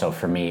Show. Also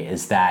for me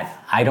is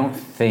that I don't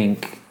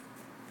think.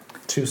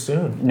 Too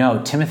soon.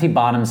 No, Timothy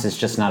Bottoms is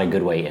just not a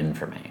good way in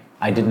for me.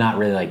 I did not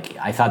really like.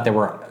 I thought there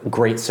were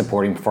great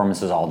supporting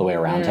performances all the way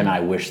around him, and I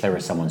wish there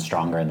was someone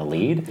stronger in the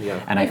lead.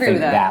 Yeah. And I I agree think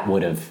with that. that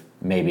would have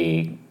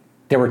maybe.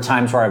 There were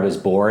times where I was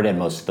bored, and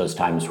most of those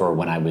times were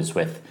when I was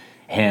with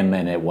him,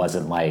 and it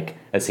wasn't like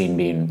a scene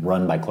being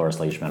run by Cloris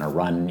Leachman or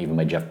run even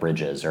by Jeff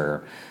Bridges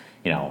or,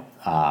 you know.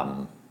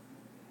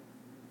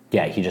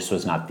 Yeah, he just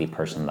was not the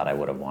person that I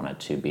would have wanted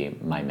to be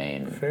my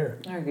main Fair.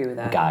 I agree with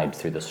that. guide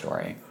through the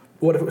story.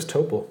 What if it was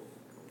Topol?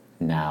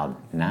 Now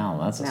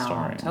that's a Now,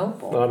 story.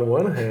 Topol. On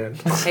one hand.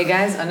 Hey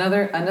guys,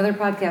 another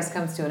podcast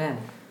comes to an end.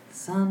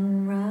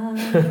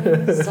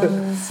 Sunrise,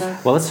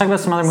 sunset. Well, let's talk about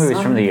some other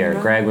movies from the year.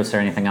 Sunrise. Greg, was there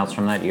anything else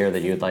from that year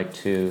that you'd like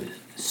to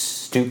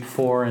stoop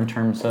for in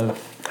terms of?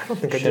 I don't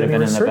think I should did have any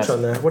been in the research best-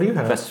 on that. What do you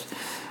have? Best.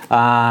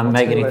 tell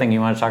Meg, you anything what.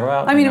 you want to talk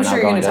about? I mean, I'm You're sure not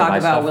you're going to to talk my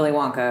about stuff? Willy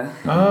Wonka.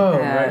 Oh,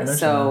 right. mention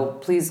So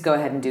please go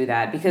ahead and do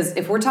that, because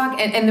if we're talking,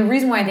 and the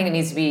reason why I think it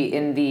needs to be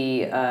in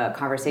the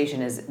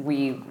conversation is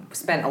we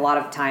spent a lot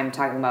of time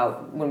talking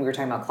about, when we were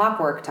talking about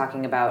Clockwork,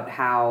 talking about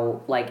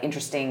how like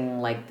interesting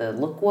like the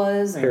look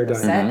was and Hair the dye.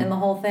 set Mm-hmm. and the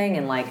whole thing,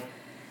 and like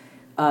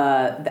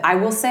I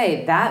will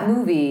say that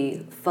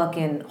movie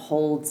fucking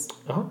holds.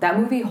 Uh-huh. That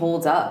movie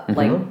holds up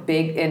like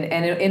big, and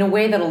in a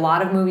way that a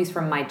lot of movies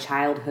from my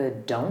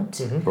childhood don't.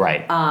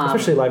 Right.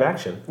 Especially live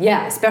action.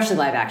 Yeah, especially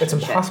live action. It's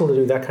impossible to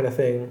do that kind of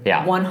thing.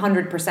 yeah.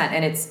 100%,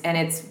 and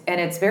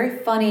it's very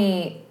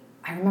funny.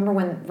 I remember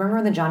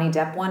when the Johnny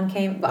Depp one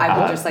came. But I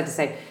would just like to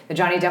say the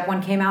Johnny Depp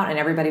one came out, and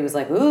everybody was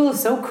like, "Ooh,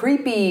 so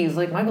creepy!" He's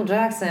like Michael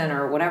Jackson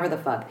or whatever the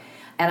fuck.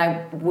 And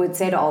I would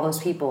say to all those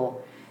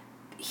people,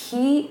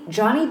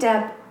 Johnny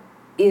Depp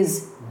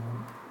is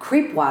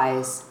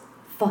creep-wise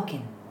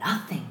fucking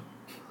nothing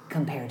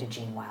compared to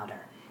Gene Wilder.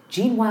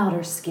 Gene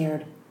Wilder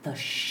scared the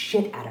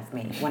shit out of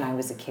me when I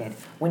was a kid.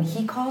 When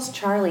he calls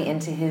Charlie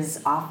into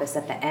his office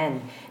at the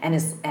end,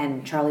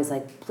 and Charlie's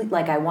like, "Please,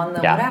 like I won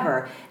the Yeah.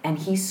 whatever," and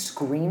he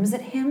screams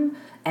at him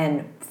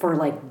and for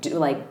like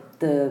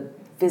the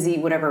fizzy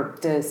whatever,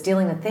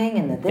 stealing the thing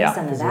and the this Yeah.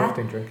 and the Fizzy that,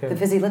 lifting drink, yeah. the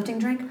fizzy lifting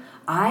drink.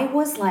 I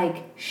was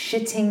like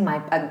shitting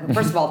my.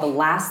 First of all, the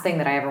last thing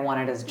that I ever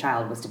wanted as a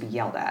child was to be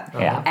yelled at.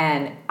 Yeah.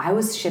 And I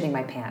was shitting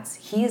my pants.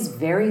 He is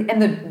very,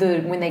 and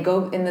the when they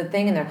go in the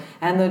thing and they're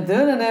and the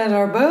da-da-da's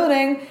are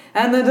boating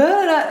and the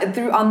da-da-da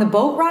through on the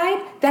boat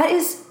ride, that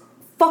is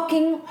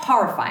fucking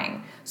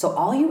horrifying. So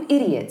all you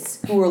idiots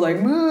who are like,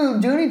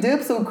 Johnny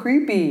Depp's so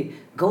creepy,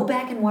 go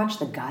back and watch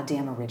the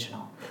goddamn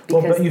original.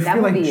 Well, but you that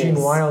feel like movie Gene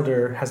is-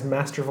 Wilder has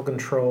masterful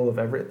control of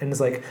everything, and it's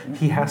like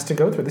he has to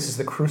go through. This is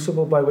the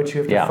crucible by which you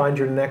have to Yeah. find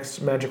your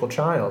next magical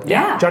child.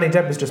 Yeah. Johnny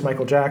Depp is just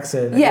Michael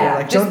Jackson. and Yeah, you're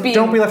like, just being-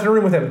 don't be left in a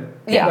room with him.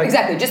 Yeah, Like,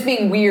 exactly. Just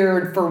being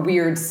weird for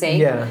weird's sake.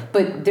 Yeah.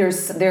 But there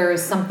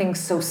is something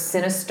so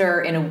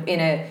sinister in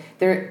a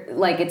there,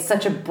 like it's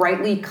such a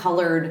brightly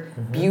colored,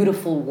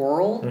 beautiful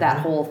world, that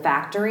whole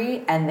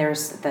factory, and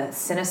there's the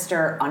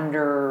sinister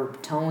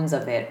undertones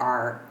of it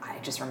are.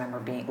 I just remember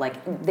being like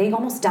they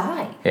almost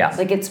die. Yeah.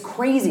 Like it's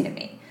crazy to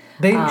me.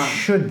 They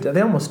should.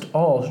 They almost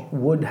all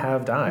would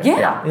have died.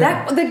 Yeah,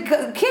 that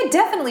the kid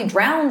definitely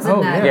drowns in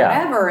Oh, that yeah.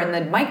 whatever, and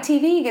the Mike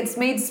TV gets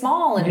made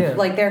small, and Yeah.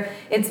 like They're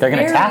going to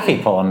very, taffy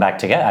pull him back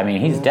together. I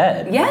mean, he's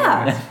dead.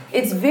 Yeah,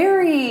 it's a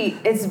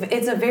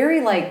very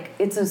like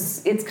it's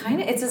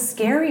a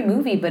scary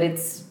movie, but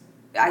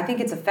I think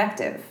it's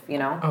effective, you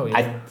know. Oh yeah.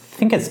 I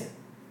think it's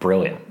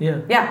brilliant. yeah.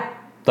 Yeah,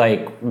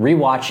 Like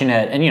rewatching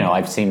it, and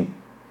I've seen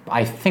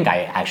I think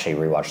I actually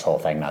rewatched the whole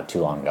thing not too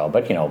long ago,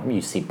 but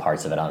you see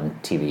parts of it on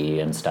TV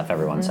and stuff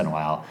every once in a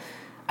while.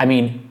 I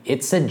mean,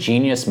 it's a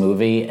genius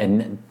movie,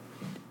 and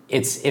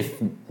it's,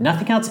 if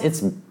nothing else,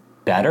 it's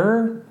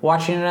better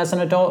watching it as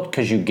an adult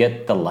because you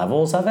get the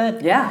levels of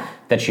it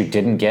that you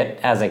didn't get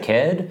as a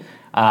kid.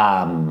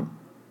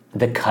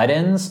 The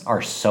cut-ins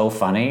are so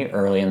funny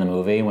early in the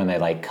movie when they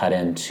like cut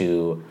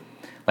into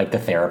like the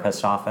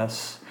therapist's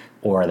office,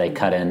 or they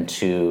cut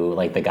into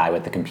like the guy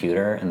with the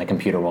computer, and the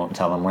computer won't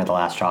tell them where the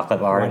last chocolate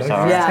bars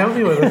are. Tell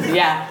me what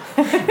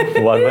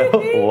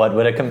What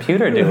would a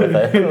computer do with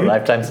a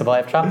lifetime supply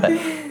of chocolate?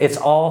 It's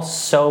all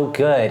so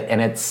good,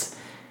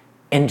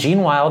 and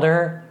Gene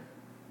Wilder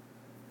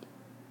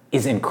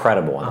is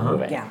incredible in the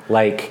movie. Yeah.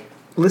 Like,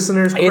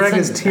 listeners, Greg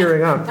is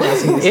tearing up.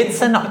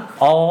 it's an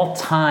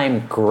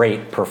all-time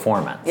great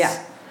performance.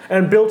 Yeah.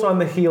 And built on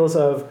the heels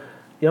of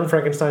Young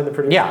Frankenstein, the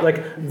producer. Yeah. Like,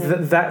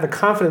 the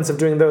confidence of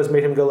doing those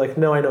made him go like,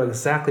 no, I know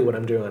exactly what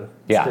I'm doing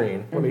on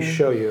screen. Let me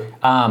show you.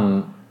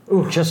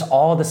 Just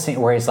all the scene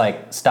where he's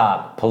like,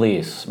 stop,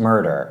 police,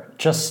 murder.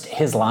 Just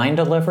his line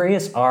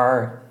deliveries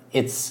are,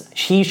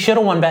 he should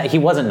have won he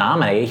wasn't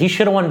nominated, he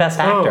should have won Best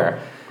Actor.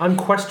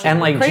 Unquestionably. And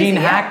like Crazy, Gene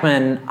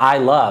Hackman, I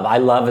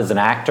love as an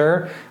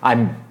actor.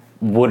 I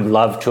would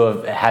love to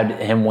have had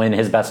him win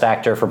his Best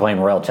Actor for playing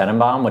Royal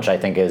Tenenbaum, which I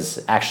think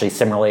is actually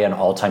similarly an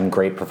all-time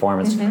great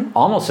performance,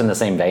 almost in the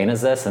same vein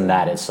as this, in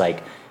that it's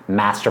like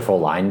masterful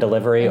line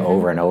delivery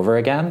over and over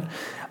again.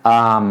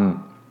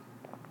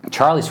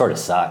 Charlie sort of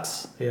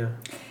sucks. Yeah.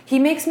 He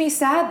makes me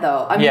sad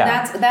though. I mean,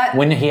 that's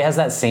when he has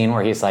that scene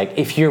where he's like,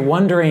 if you're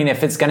wondering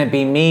if it's going to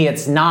be me,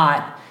 it's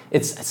not.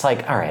 It's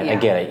like, all right, I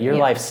get it. Your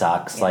life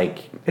sucks. Yeah.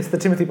 Like, it's the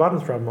Timothy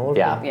Bottoms problem all over.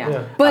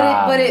 Yeah.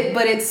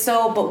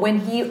 But when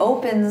he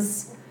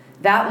opens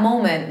that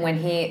moment, when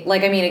he,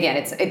 like, I mean, again,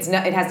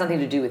 it has nothing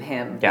to do with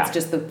him. Yeah. It's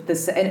just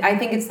and I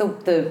think it's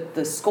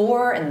the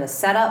score and the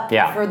setup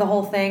for the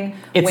whole thing.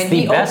 It's when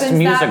the best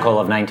musical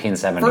of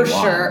 1971.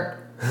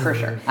 For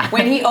sure.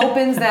 When he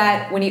opens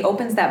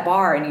that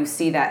bar and you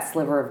see that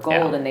sliver of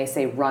gold and they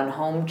say "Run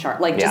home,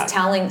 Charlie," just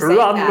saying that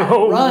 "Run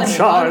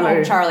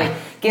home, Charlie"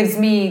 gives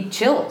me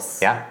chills.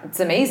 Yeah, it's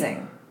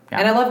amazing,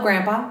 and I love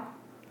Grandpa.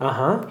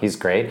 He's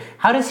great.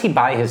 How does he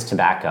buy his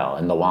tobacco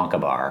in the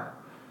Wonka bar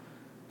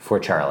for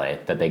Charlie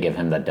that they give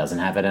him that doesn't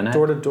have it in it?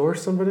 Door to door,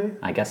 somebody.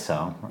 I guess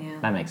so. Yeah.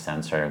 That makes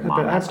sense. Or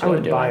mom has to I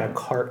would do buy it. a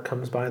cart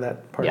comes by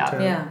that part of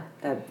town. Yeah,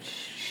 that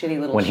shitty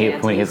little. When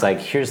he's like,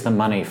 "Here's the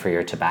money for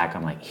your tobacco,"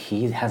 I'm like,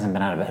 he hasn't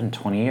been out of bed in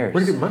 20 years.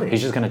 Where do you get money?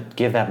 He's just gonna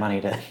give that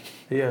money to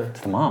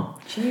the mom.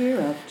 Cheer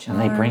up,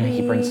 Charlie. And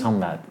he brings home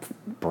that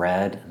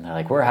bread, and they're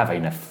like, "We're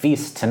having a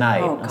feast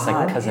tonight." Oh, I was like,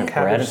 God. "Because of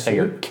Cabbage bread instead of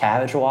your soup?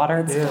 cabbage water."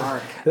 It's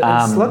dark. And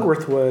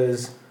Slugworth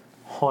was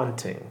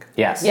haunting.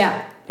 Yes.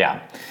 Yeah.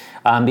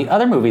 The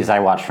other movies I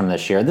watched from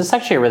this year, this is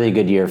actually a really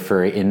good year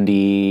for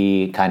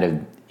indie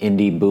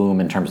boom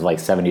in terms of like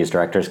 70s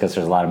directors, because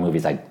there's a lot of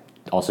movies I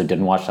also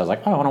didn't watch. So I was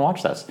like, oh, I want to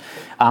watch this.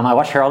 I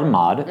watched Harold and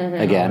Maude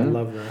again. I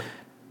love that.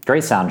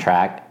 Great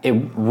soundtrack.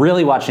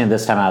 Really watching it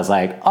this time, I was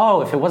like,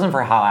 oh, if it wasn't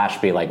for Hal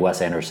Ashby, like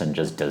Wes Anderson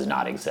just does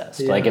not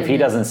exist. Yeah. Like if he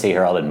doesn't see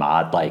Harold and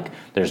Maude, like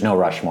there's no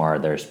Rushmore,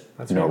 there's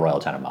no Royal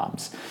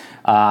Tenenbaums.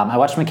 I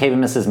watched McCabe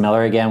and Mrs.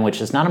 Miller again,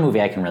 which is not a movie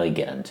I can really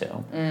get into.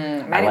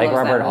 I like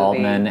Robert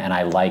Altman, and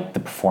I like the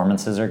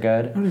performances are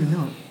good. I don't even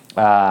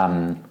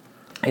know.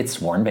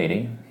 It's Warren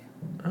Beatty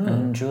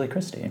and Julie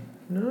Christie.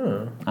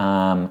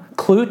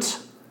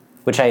 Clute,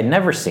 which I had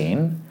never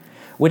seen,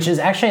 which is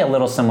actually a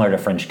little similar to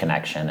French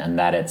Connection in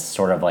that it's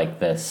sort of like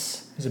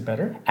this. Is it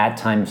better? At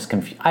times,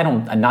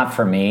 not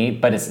for me,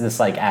 but it's this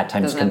like at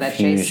times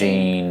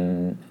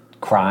confusing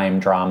crime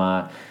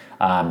drama.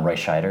 Roy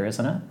Scheider is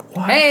in it.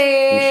 What?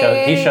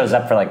 Hey! He shows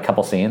up for like a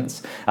couple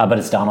scenes, but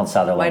it's Donald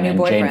Sutherland and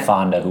boyfriend. Jane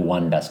Fonda who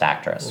won Best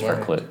Actress for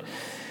Clute.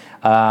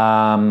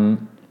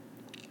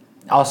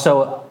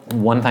 Also,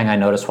 one thing I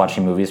noticed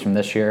watching movies from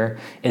this year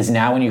is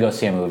now when you go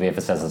see a movie, if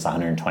it says it's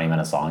 120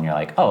 minutes long, you're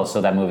like, oh,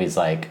 so that movie's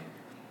like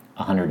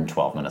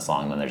 112 minutes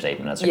long, then there's 8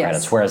 minutes of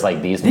credits. Whereas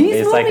like these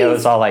movies, like it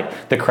was all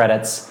like the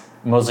credits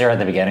mostly are at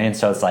the beginning,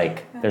 so it's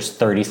like there's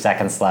 30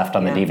 seconds left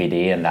on the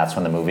DVD, and that's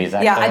when the movie's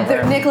actually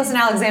over. Nicholas and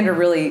Alexander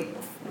really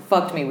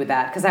fucked me with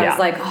that, because I was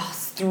like, oh,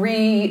 it's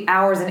 3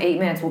 hours and 8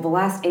 minutes. Well, the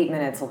last 8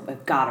 minutes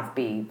have gotta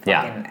be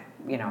fucking,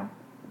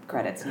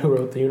 credits. Who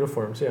wrote the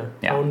uniforms? Yeah.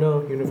 Oh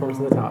no, uniforms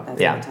in the top.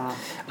 That's on the top.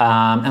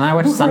 And I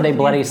watched Sunday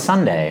Bloody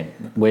Sunday,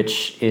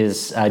 which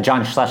is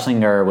John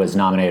Schlesinger was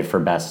nominated for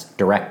Best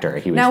Director.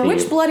 He was now,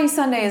 which Bloody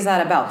Sunday is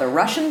that about? The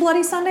Russian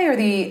Bloody Sunday or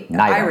the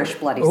Irish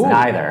Bloody Sunday?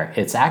 Neither.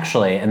 It's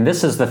actually, and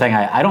this is the thing,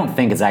 I don't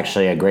think it's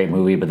actually a great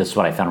movie, but this is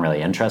what I found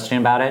really interesting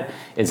about it,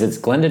 is it's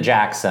Glenda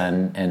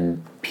Jackson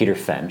and Peter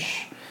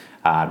Finch.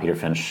 Peter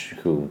Finch,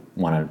 who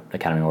won an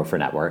Academy Award for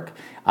Network.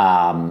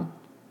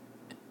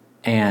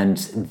 And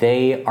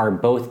they are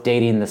both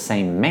dating the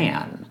same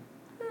man.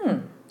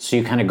 So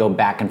you kind of go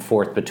back and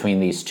forth between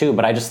these two.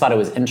 But I just thought it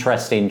was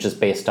interesting just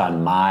based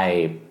on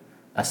my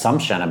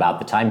assumption about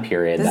the time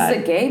period. This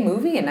is a gay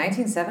movie in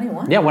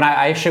 1971? Yeah, when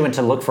I actually went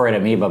to look for it at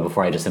Amoeba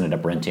before I just ended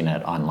up renting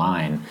it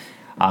online.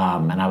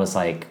 And I was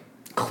like,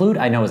 Clute,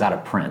 I know, is out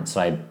of print, so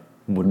I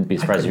wouldn't be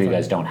surprised if you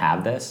guys don't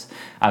have this.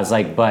 I was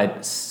like,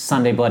 but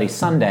Sunday Bloody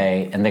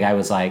Sunday, and the guy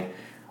was like,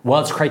 well,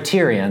 it's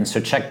Criterion, so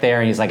check there.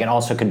 And he's like, it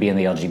also could be in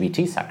the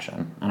LGBT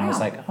section. And I was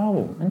like,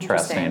 oh,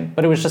 interesting.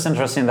 But it was just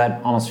interesting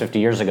that almost 50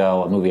 years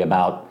ago, a movie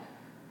about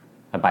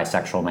a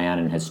bisexual man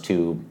and his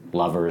two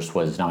lovers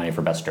was nominated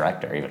for Best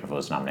Director, even if it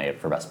was nominated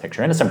for Best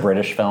Picture. And it's a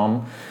British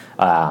film,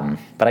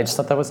 but I just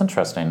thought that was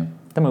interesting.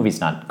 The movie's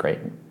not great,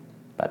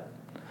 but...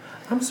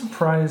 I'm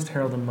surprised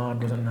Harold and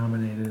Maude wasn't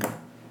nominated.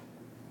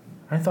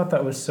 I thought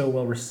that was so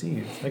well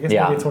received. I guess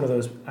maybe it's one of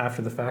those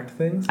after-the-fact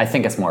things. I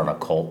think it's more of a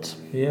cult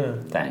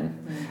thing.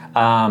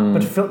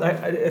 But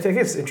I think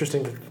it's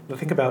interesting to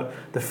think about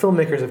the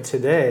filmmakers of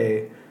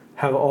today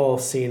have all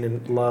seen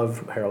and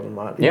love Harold and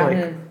Maude.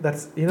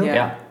 That's,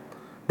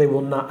 they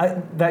will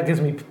not... that gives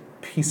me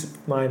peace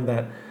of mind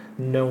that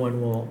no one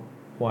will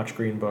watch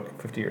Green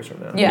Book 50 years from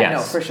now. Yeah,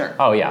 no, for sure.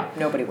 Oh, yeah.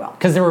 Nobody will.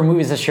 Because there were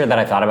movies this year that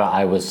I thought about.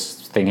 I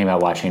was thinking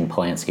about watching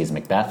Polanski's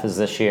Macbeth is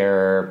this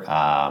year,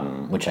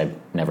 which I've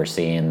never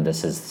seen.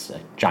 This is...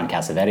 John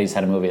Cassavetes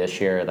had a movie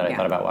this year that I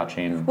thought about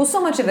watching. Well, so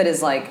much of it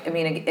is like... I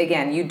mean,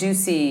 again, you do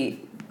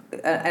see...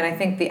 and I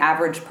think the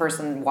average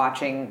person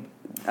watching...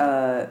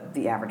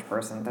 the average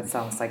person, that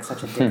sounds like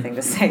such a dick thing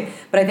to say,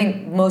 but I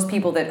think most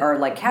people that are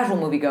like casual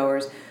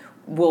moviegoers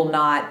will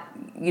not,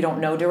 you don't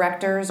know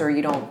directors, or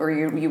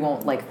you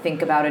won't like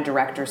think about a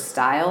director's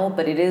style,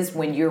 but it is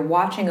when you're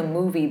watching a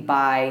movie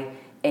by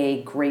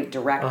a great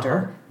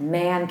director,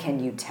 man,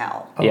 can you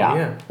tell.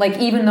 Like,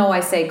 even though I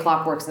say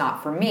Clockwork's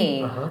not for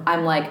me,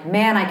 I'm like,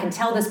 man, I can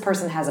tell this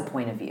person has a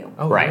point of view.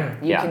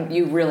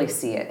 You really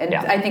see it. And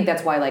I think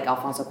that's why, like,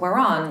 Alfonso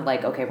Cuarón,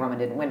 like, okay, Roma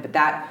didn't win, but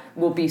that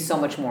will be so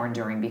much more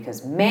enduring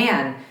because,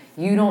 man,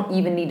 you don't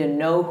even need to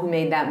know who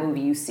made that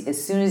movie. You see,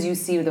 as soon as you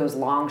see those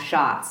long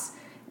shots,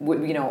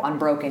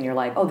 Unbroken, you're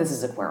like, oh, this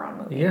is a Cuarón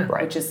movie.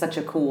 Which is such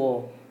a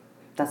cool...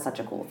 That's such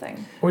a cool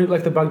thing. Or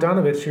like the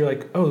Bogdanovich, you're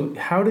like, oh,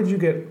 how did you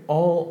get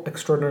all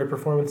extraordinary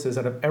performances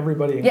out of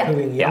everybody,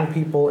 including young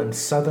people and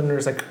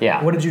Southerners? Like,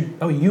 what did you...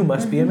 Oh, you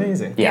must be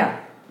amazing.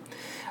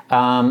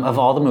 Of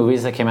all the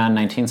movies that came out in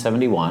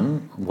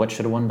 1971, what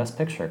should have won Best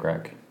Picture,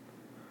 Greg?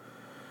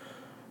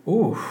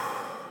 Ooh.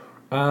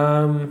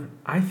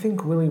 I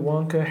think Willy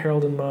Wonka,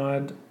 Harold and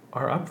Maude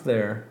are up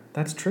there.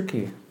 That's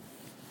tricky.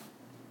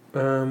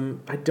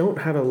 I don't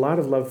have a lot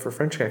of love for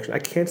French Connection. I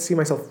can't see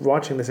myself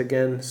watching this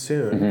again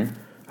soon.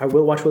 I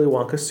will watch Willy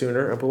Wonka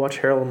sooner. I will watch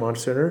Harold and Maude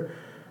sooner.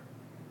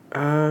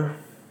 And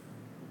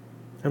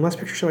Last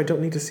Picture Show I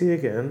don't need to see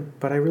again,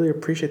 but I really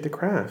appreciate the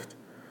craft.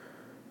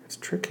 It's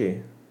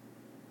tricky.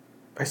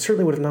 I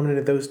certainly would have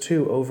nominated those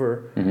two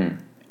over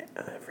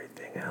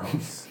everything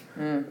else.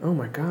 Oh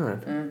my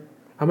God. I'm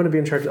going to be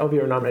in charge. I'll be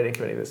our nominating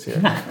committee this year.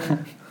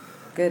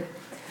 Good.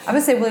 I'm going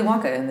to say Willy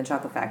Wonka and the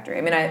Chocolate Factory.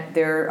 I mean,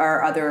 there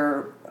are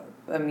other...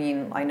 I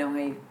mean, I know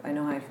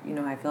how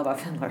I feel about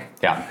Fiddler.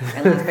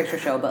 And Last Picture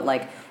Show, but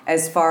like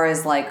as far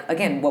as like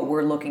again, what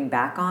we're looking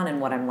back on and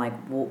what I'm like,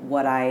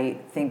 what I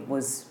think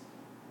was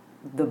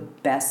the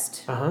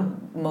best,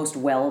 most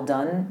well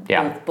done,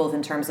 both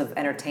in terms of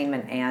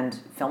entertainment and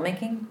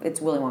filmmaking.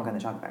 It's Willy Wonka and the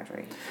Chocolate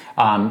Factory.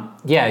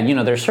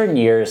 There's certain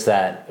years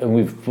that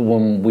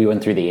when we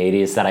went through the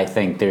 80s that I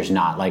think there's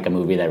not like a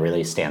movie that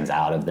really stands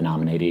out of the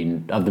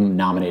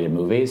nominated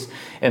movies,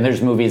 and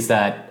there's movies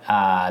that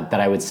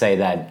I would say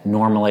that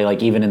normally,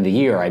 like even in the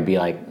year, I'd be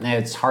like,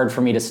 it's hard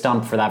for me to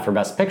stump for that for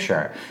Best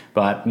Picture.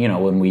 But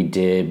when we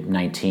did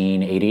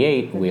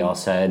 1988, we all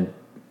said,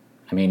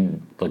 I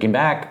mean, looking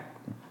back,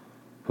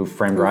 Who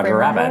Framed Roger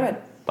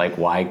Rabbit? Like,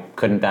 why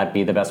couldn't that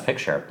be the Best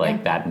Picture?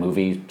 Like, that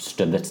movie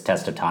stood the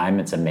test of time.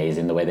 It's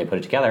amazing the way they put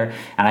it together.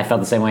 And I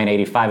felt the same way in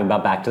 85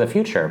 about Back to the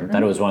Future.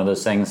 That it was one of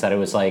those things that it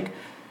was like,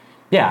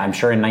 I'm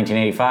sure in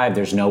 1985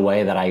 there's no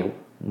way that I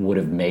would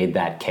have made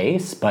that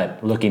case.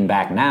 But looking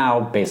back now,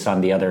 based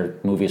on the other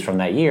movies from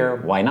that year,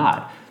 why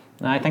not?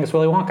 And I think it's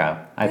Willy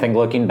Wonka. I think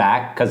looking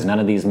back, because none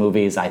of these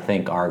movies I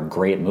think are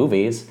great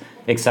movies,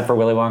 except for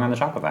Willy Wonka and the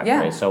Chocolate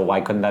Factory. So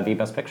why couldn't that be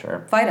Best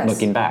Picture? Fight us.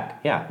 Looking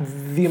back,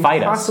 The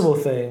impossible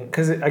thing,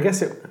 because I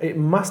guess it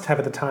must have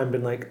at the time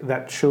been like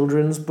that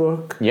children's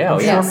book. I'm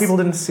sure people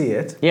didn't see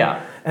it.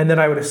 And then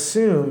I would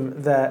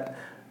assume that,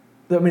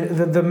 I mean,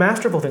 the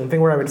masterful thing, the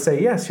thing where I would say,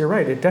 yes, you're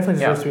right, it definitely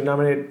deserves to be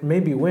nominated,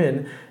 maybe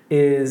win,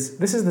 is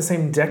this is the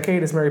same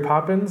decade as Mary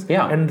Poppins.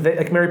 And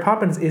Mary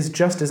Poppins is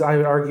just as, I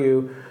would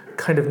argue,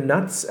 kind of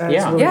nuts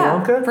as Willy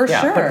Wonka. For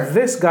sure. But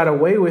this got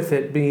away with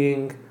it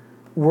being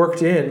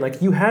worked in.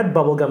 Like, you had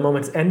bubblegum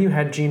moments and you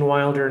had Gene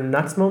Wilder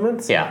nuts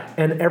moments.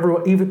 And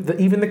everyone,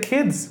 even the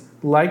kids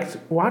liked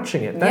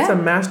watching it. That's a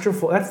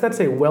masterful, that's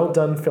a well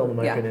done film in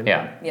my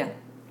opinion.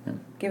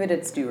 Give it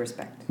its due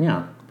respect.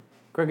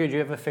 Gregory, do you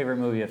have a favorite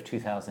movie of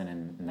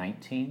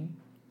 2019?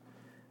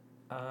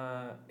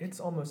 It's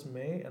almost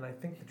May, and I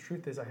think the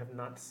truth is I have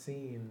not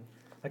seen,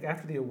 like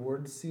after the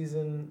awards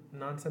season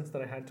nonsense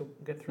that I had to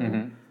get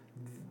through,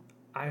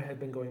 I had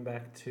been going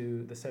back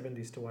to the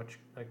 70s to watch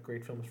like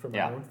great films from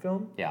my own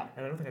film. And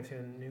I don't think I've seen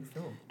a new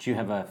film. Do you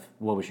have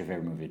what was your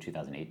favorite movie of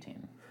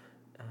 2018?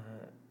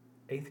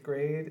 8th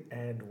Grade,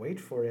 and wait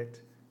for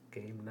it,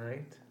 Game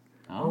Night.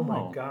 Oh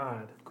my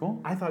God. Cool.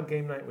 I thought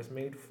Game Night was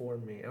made for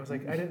me. I was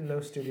like, I didn't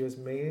know studios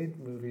made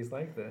movies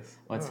like this.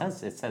 Well, it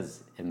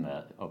says in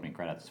the opening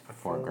credits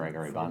for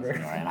Gregory for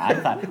Bonsignore, and I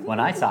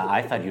thought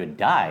I thought you had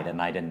died,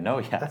 and I didn't know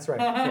yet. That's right.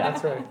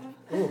 That's right.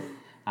 Ooh.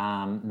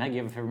 Meg,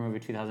 you have a favorite movie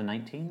of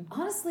 2019?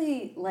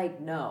 Honestly,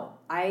 no.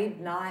 I've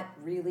not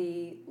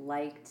really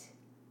liked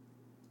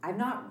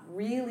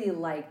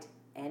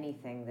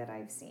anything that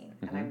I've seen,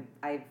 and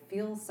I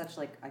feel so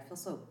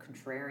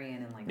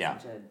contrarian and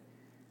such a,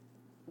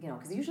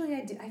 because usually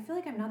I feel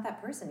like I'm not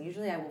that person.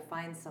 Usually I will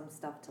find some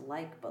stuff to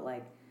like, but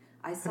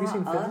I saw Have you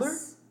seen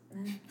Us.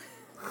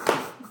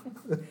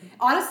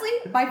 Honestly,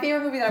 my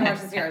favorite movie that I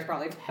watched this year is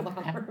probably Fiddler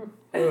on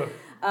the Roof.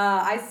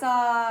 I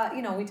saw,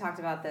 we talked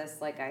about this,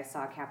 I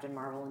saw Captain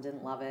Marvel and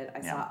didn't love it.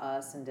 I saw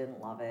Us and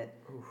didn't love it.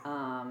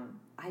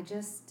 I'm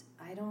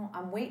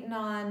waiting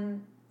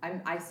on,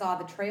 I saw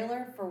the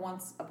trailer for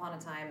Once Upon a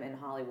Time in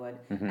Hollywood,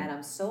 and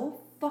I'm so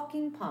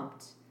fucking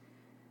pumped.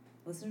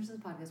 Listeners to the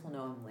podcast will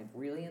know I'm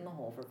really in the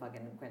hole for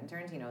fucking Quentin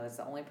Tarantino. That's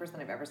the only person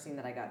I've ever seen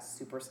that I got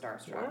super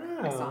starstruck.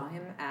 Wow. I saw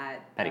him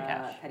at Petty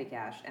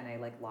Cash, and I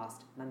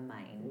lost my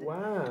mind.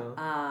 Wow.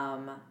 I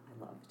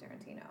love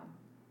Tarantino,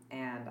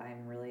 and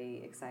I'm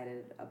really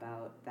excited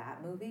about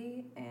that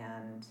movie.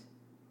 And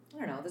I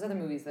don't know, there's other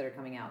movies that are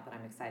coming out that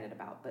I'm excited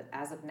about, but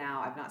as of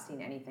now, I've not seen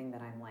anything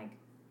that I'm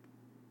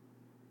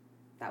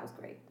that was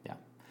great. Yeah.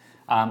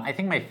 I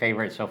think my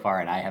favorite so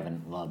far, and I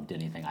haven't loved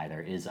anything either,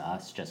 is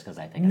Us, just because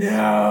I think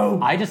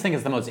I just think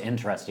it's the most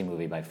interesting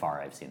movie by far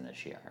I've seen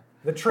this year.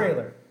 The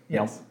trailer.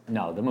 Yes.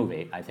 No, the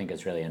movie I think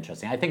is really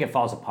interesting. I think it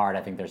falls apart.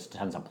 I think there's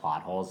tons of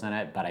plot holes in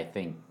it, but I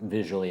think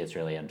visually it's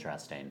really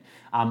interesting.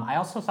 I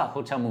also saw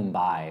Hotel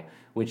Mumbai,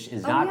 which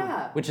is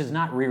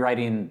not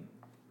rewriting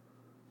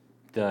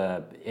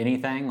the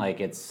anything.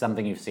 It's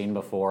something you've seen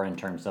before in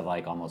terms of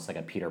almost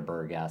a Peter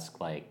Berg-esque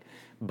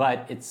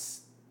but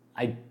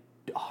I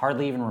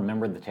hardly even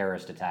remembered the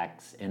terrorist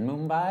attacks in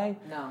Mumbai.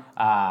 No.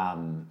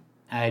 And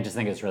I just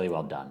think it's really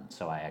well done.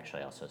 So I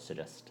actually also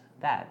suggest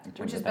that. In terms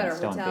Which is of better,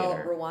 still in Hotel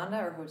theater.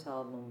 Rwanda or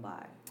Hotel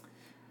Mumbai?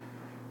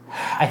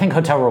 I think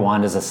Hotel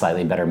Rwanda is a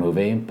slightly better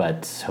movie,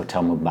 but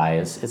Hotel Mumbai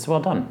it's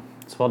well done.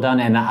 It's well done,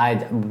 and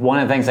one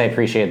of the things I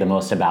appreciate the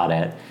most about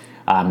it,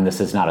 this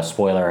is not a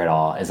spoiler at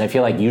all, is I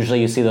feel like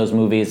usually you see those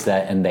movies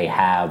and they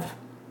have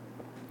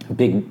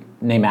big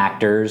name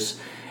actors,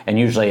 and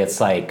usually it's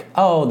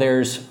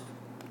there's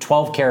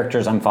 12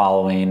 characters I'm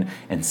following,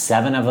 and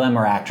 7 of them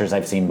are actors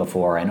I've seen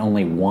before, and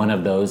only one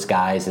of those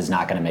guys is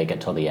not going to make it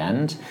till the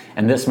end.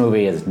 And this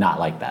movie is not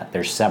like that.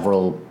 There's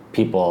several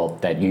people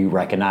that you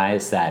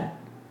recognize that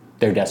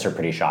their deaths are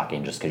pretty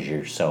shocking just because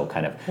you're so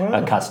kind of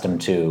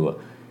accustomed to,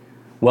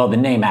 the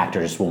name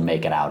actors will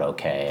make it out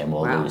okay, and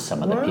we'll lose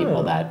some of the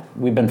people that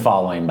we've been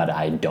following, but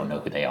I don't know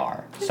who they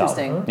are.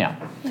 Interesting. So,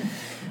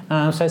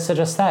 yeah. So I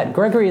suggest that.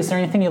 Gregory, is there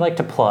anything you'd like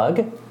to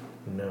plug?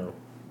 No.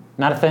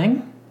 Not a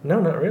thing? No,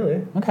 not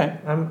really. Okay.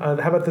 How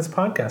about this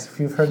podcast?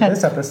 If you've heard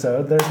this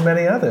episode, there's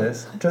many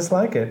others just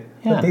like it.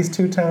 Yeah. With these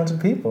 2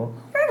 talented people.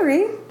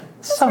 Gregory,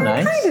 So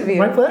nice. kind of you.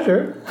 My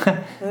pleasure.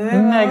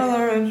 Meg.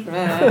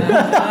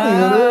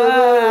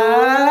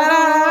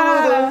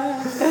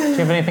 Do you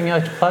have anything you'd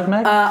like to plug,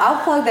 Meg?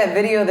 I'll plug that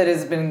video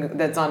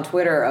that's on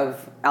Twitter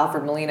of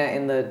Alfred Molina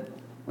in the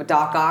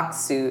Doc Ock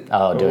suit.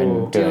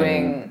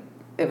 Doing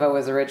If I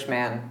Was a Rich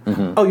Man.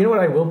 Mm-hmm. Oh, you know what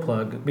I will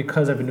plug,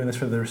 because I've been doing this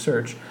for the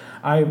research.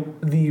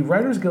 The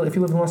Writers Guild, if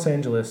you live in Los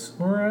Angeles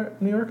or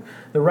New York,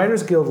 the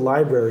Writers Guild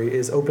library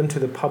is open to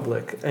the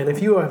public. And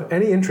if you have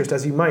any interest,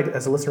 as you might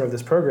as a listener of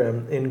this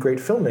program, in great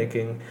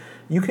filmmaking,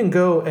 you can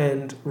go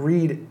and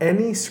read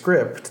any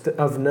script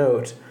of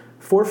note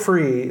for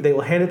free. They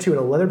will hand it to you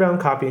in a leather-bound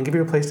copy and give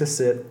you a place to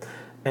sit,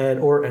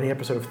 or any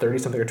episode of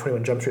 30-something or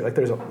 21 Jump Street.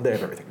 They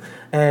have everything.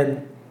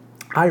 And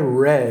I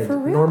read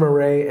Norma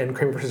Ray and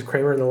Kramer vs.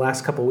 Kramer in the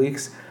last couple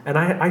weeks, and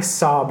I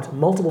sobbed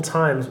multiple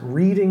times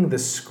reading the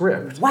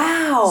script.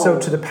 Wow! So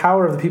to the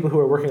power of the people who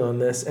are working on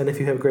this, and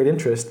if you have great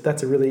interest,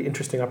 that's a really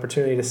interesting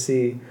opportunity to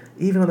see,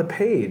 even on the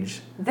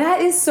page.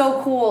 That is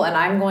so cool, and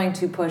I'm going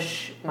to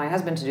push my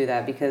husband to do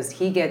that, because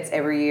he gets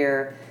every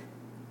year,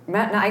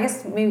 I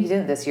guess maybe he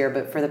didn't this year,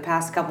 but for the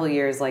past couple of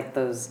years,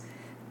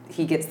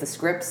 he gets the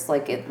scripts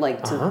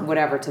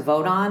to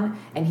vote on,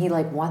 and he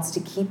wants to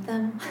keep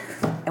them,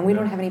 and we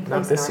don't have any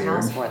place in our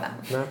house for them.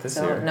 Not this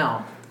year.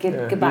 No,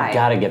 goodbye. You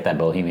gotta get that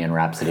Bohemian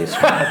Rhapsody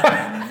script.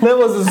 That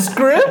was a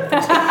script?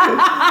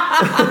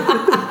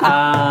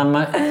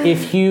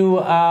 If you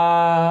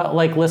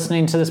like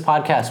listening to this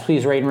podcast,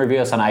 please rate and review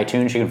us on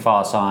iTunes. You can follow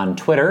us on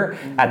Twitter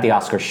at The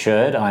Oscars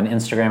Should, on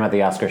Instagram at The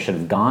Oscars Should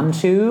Have Gone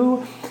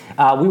To.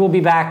 We will be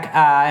back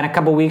in a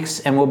couple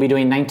weeks, and we'll be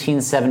doing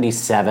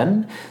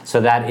 1977.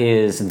 So that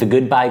is The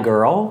Goodbye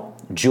Girl,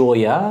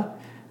 Julia,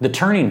 The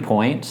Turning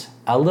Point,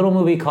 a little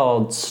movie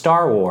called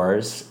Star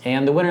Wars,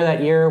 and the winner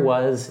that year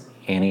was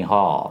Annie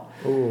Hall.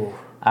 Ooh.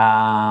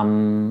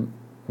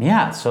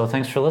 So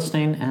thanks for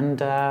listening, and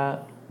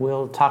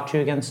we'll talk to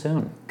you again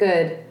soon.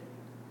 Good.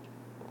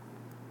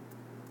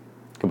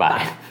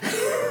 Goodbye.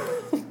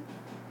 I'm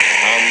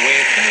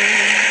waiting.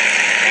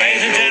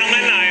 Ladies and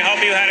gentlemen, I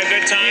a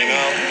good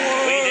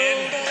time?